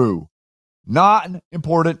 True. Not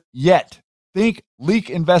important yet. Think leak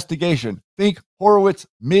investigation. Think Horowitz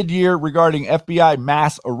mid-year regarding FBI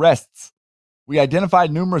mass arrests. We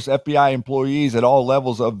identified numerous FBI employees at all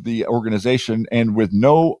levels of the organization and with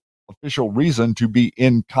no official reason to be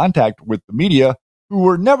in contact with the media, who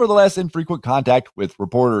were nevertheless in frequent contact with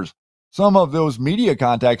reporters. Some of those media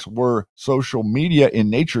contacts were social media in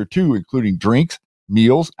nature too, including drinks,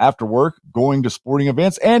 meals, after work, going to sporting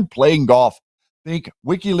events, and playing golf. Think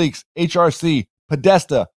WikiLeaks, HRC,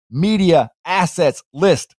 Podesta, media assets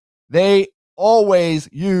list. They always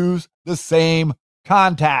use the same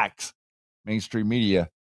contacts. Mainstream media,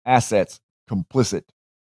 assets, complicit.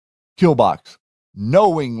 Killbox,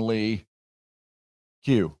 knowingly.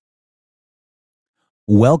 Q.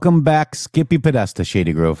 Welcome back, Skippy Podesta,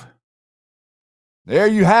 Shady Grove. There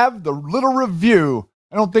you have the little review.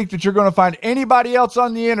 I don't think that you're going to find anybody else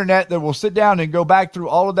on the internet that will sit down and go back through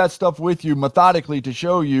all of that stuff with you methodically to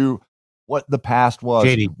show you what the past was,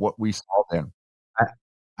 Shady, and what we saw then.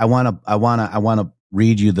 I want to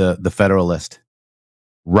read you the Federalist.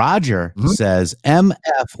 Roger says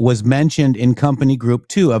MF was mentioned in company group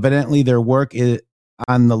 2. Evidently, their work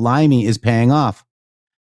on the Limey is paying off.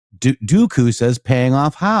 Dooku says, paying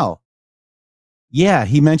off how? Yeah,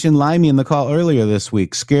 he mentioned Limey in the call earlier this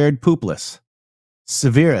week. Scared poopless.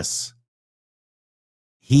 Severus.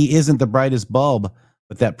 He isn't the brightest bulb,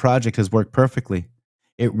 but that project has worked perfectly.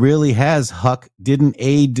 It really has, Huck. Didn't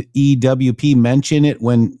AEWP mention it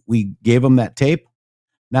when we gave him that tape?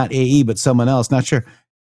 Not AE, but someone else. Not sure.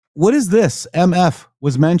 What is this? MF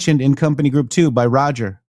was mentioned in company group 2 by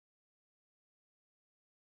Roger.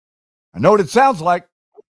 I know what it sounds like.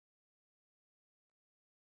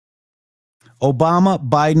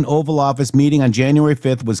 Obama-Biden Oval Office meeting on January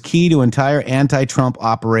 5th was key to entire anti-Trump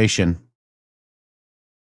operation.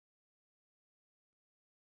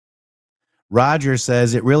 Roger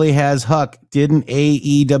says it really has, Huck. Didn't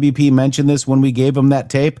AEWP mention this when we gave him that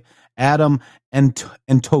tape? Adam and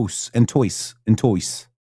Toyce.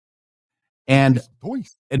 And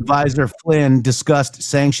Advisor Flynn discussed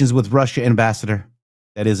sanctions with Russia ambassador.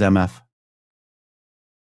 That is MF.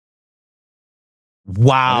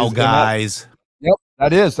 Wow, guys. MF.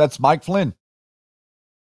 Yep, that's Mike Flynn.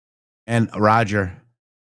 And Roger.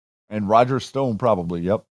 And Roger Stone, probably.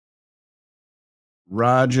 Yep.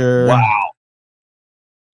 Roger. Wow.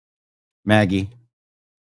 Maggie.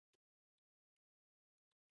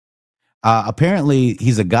 Apparently,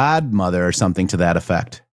 he's a godmother or something to that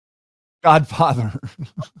effect. Godfather.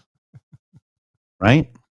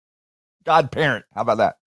 Right? Godparent. How about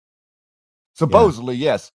that? Supposedly,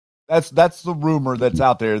 yes. That's the rumor that's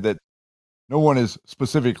out there that no one is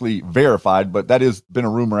specifically verified, but that has been a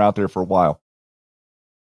rumor out there for a while.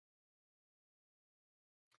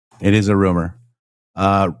 It is a rumor.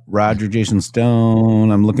 Roger Jason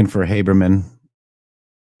Stone. I'm looking for Haberman.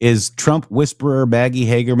 Is Trump whisperer Maggie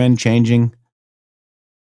Hagerman changing?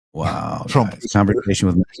 Wow. Trump conversation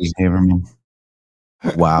with Maggie Haberman.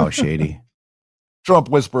 Wow, Shady. Trump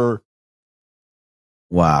whisperer.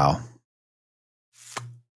 Wow.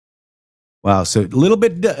 Wow. So a little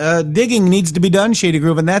bit digging needs to be done, Shady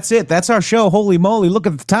Groove, and that's it. That's our show. Holy moly. Look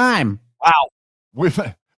at the time. Wow. We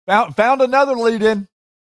found another lead in.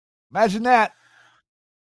 Imagine that.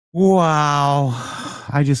 Wow.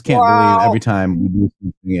 I just can't believe every time we do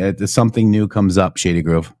something, something new comes up, Shady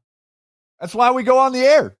Grove. That's why we go on the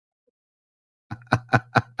air.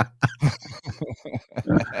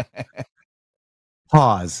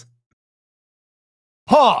 Pause.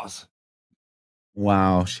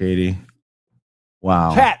 Wow, Shady.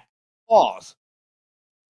 Wow. Cat. Pause.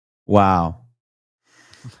 Wow.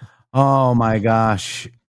 Oh my gosh.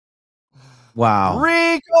 Wow.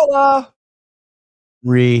 Ricola.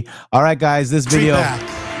 All right, guys, this video.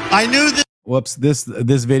 I knew that. Whoops, this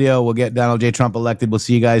video will get Donald J. Trump elected. We'll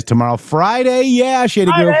see you guys tomorrow, Friday. Yeah,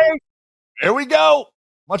 Shady Grove. Here we go.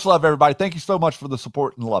 Much love, everybody. Thank you so much for the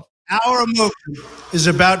support and love. Our movement is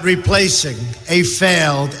about replacing a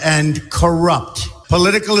failed and corrupt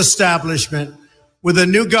political establishment with a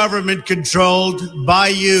new government controlled by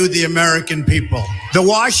you, the American people. The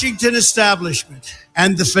Washington establishment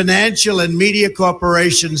and the financial and media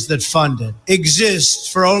corporations that fund it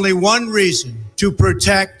exist for only one reason: to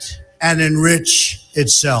protect and enrich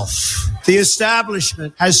itself. The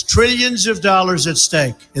establishment has trillions of dollars at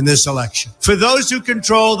stake in this election. For those who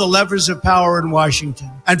control the levers of power in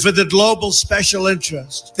Washington and for the global special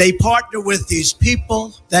interest, they partner with these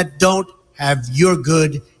people that don't have your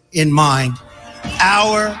good in mind.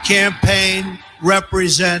 Our campaign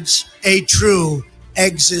represents a true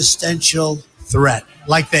existential threat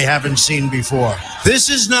like they haven't seen before. This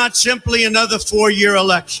is not simply another 4-year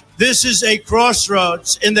election. This is a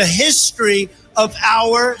crossroads in the history of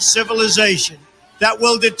our civilization that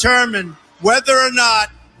will determine whether or not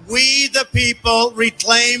we, the people,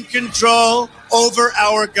 reclaim control over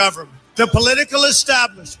our government. The political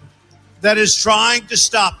establishment that is trying to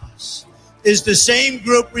stop us is the same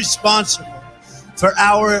group responsible for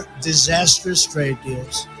our disastrous trade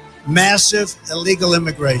deals, massive illegal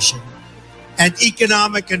immigration, and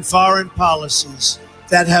economic and foreign policies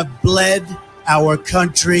that have bled our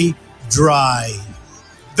country dry.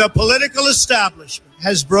 The political establishment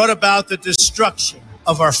has brought about the destruction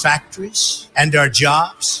of our factories and our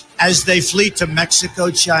jobs as they flee to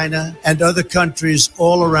Mexico, China, and other countries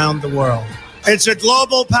all around the world. It's a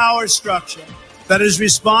global power structure that is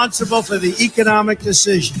responsible for the economic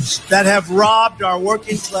decisions that have robbed our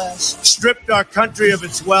working class, stripped our country of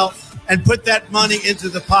its wealth, and put that money into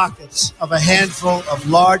the pockets of a handful of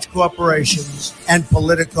large corporations and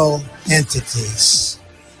political entities.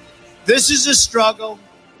 This is a struggle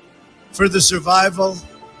for the survival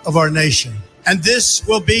of our nation, and this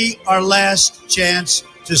will be our last chance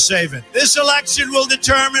to save it. This election will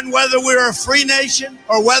determine whether we're a free nation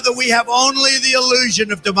or whether we have only the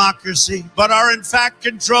illusion of democracy, but are in fact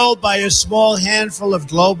controlled by a small handful of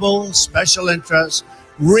global special interests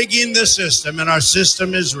rigging the system, and our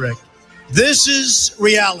system is rigged. This is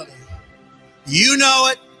reality. You know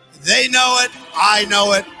it, they know it, I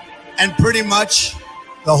know it, and pretty much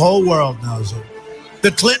the whole world knows it.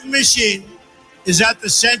 The Clinton machine is at the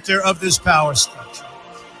center of this power structure.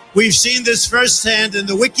 We've seen this firsthand in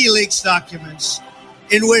the WikiLeaks documents,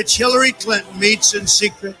 in which Hillary Clinton meets in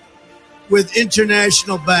secret with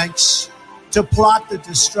international banks to plot the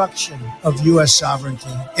destruction of U.S. sovereignty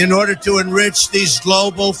in order to enrich these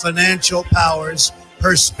global financial powers,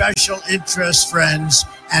 her special interest friends,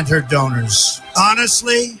 and her donors.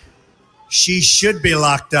 Honestly, she should be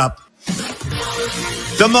locked up.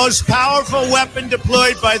 The most powerful weapon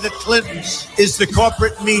deployed by the Clintons is the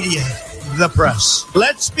corporate media, the press.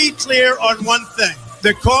 Let's be clear on one thing.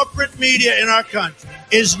 The corporate media in our country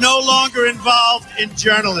is no longer involved in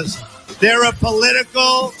journalism. They're a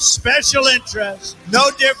political special interest,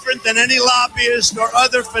 no different than any lobbyist or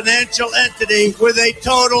other financial entity with a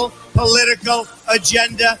total political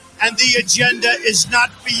agenda, and the agenda is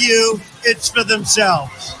not for you, it's for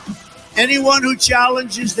themselves. Anyone who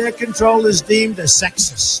challenges their control is deemed a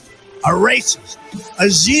sexist, a racist, a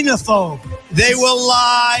xenophobe. They will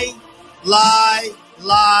lie,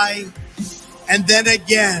 and then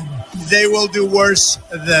again, they will do worse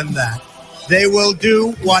than that. They will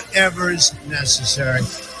do whatever is necessary.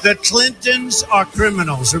 The Clintons are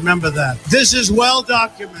criminals, remember that. This is well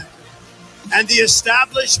documented, and the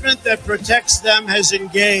establishment that protects them has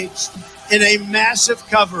engaged in a massive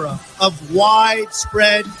cover-up of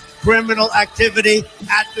widespread criminal activity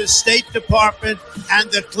at the State Department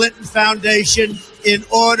and the Clinton Foundation in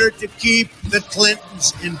order to keep the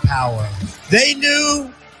Clintons in power. They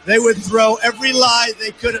knew they would throw every lie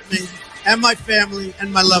they could at me and my family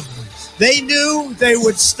and my loved ones. They knew they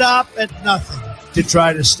would stop at nothing to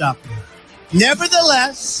try to stop me.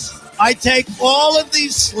 Nevertheless, I take all of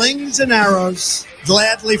these slings and arrows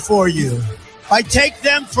gladly for you. I take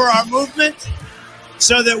them for our movement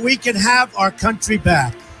so that we can have our country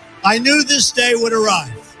back. I knew this day would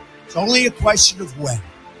arrive. It's only a question of when.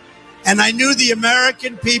 And I knew the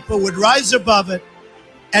American people would rise above it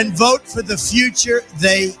and vote for the future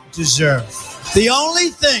they deserve. The only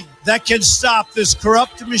thing that can stop this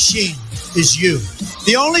corrupt machine is you.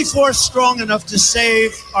 The only force strong enough to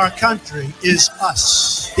save our country is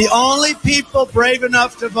us. The only people brave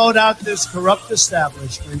enough to vote out this corrupt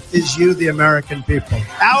establishment is you, the American people.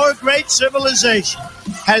 Our great civilization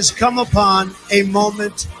has come upon a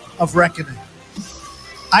moment of reckoning.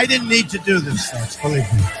 I didn't need to do this, folks, believe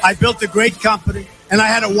me. I built a great company, and I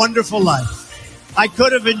had a wonderful life. I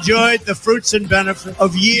could have enjoyed the fruits and benefits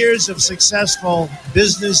of years of successful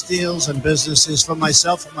business deals and businesses for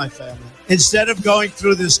myself and my family, instead of going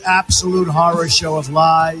through this absolute horror show of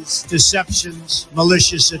lies, deceptions,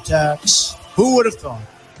 malicious attacks. Who would have thought?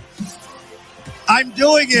 I'm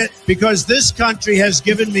doing it because this country has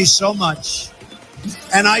given me so much,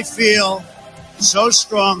 and I feel so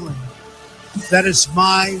strongly that it's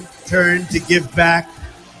my turn to give back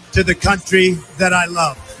to the country that I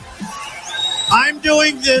love. I'm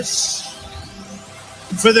doing this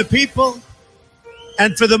for the people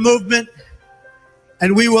and for the movement,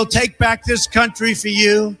 and we will take back this country for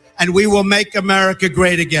you, and we will make America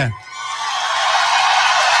great again.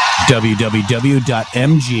 www.mg.show.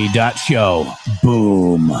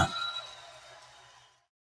 Boom.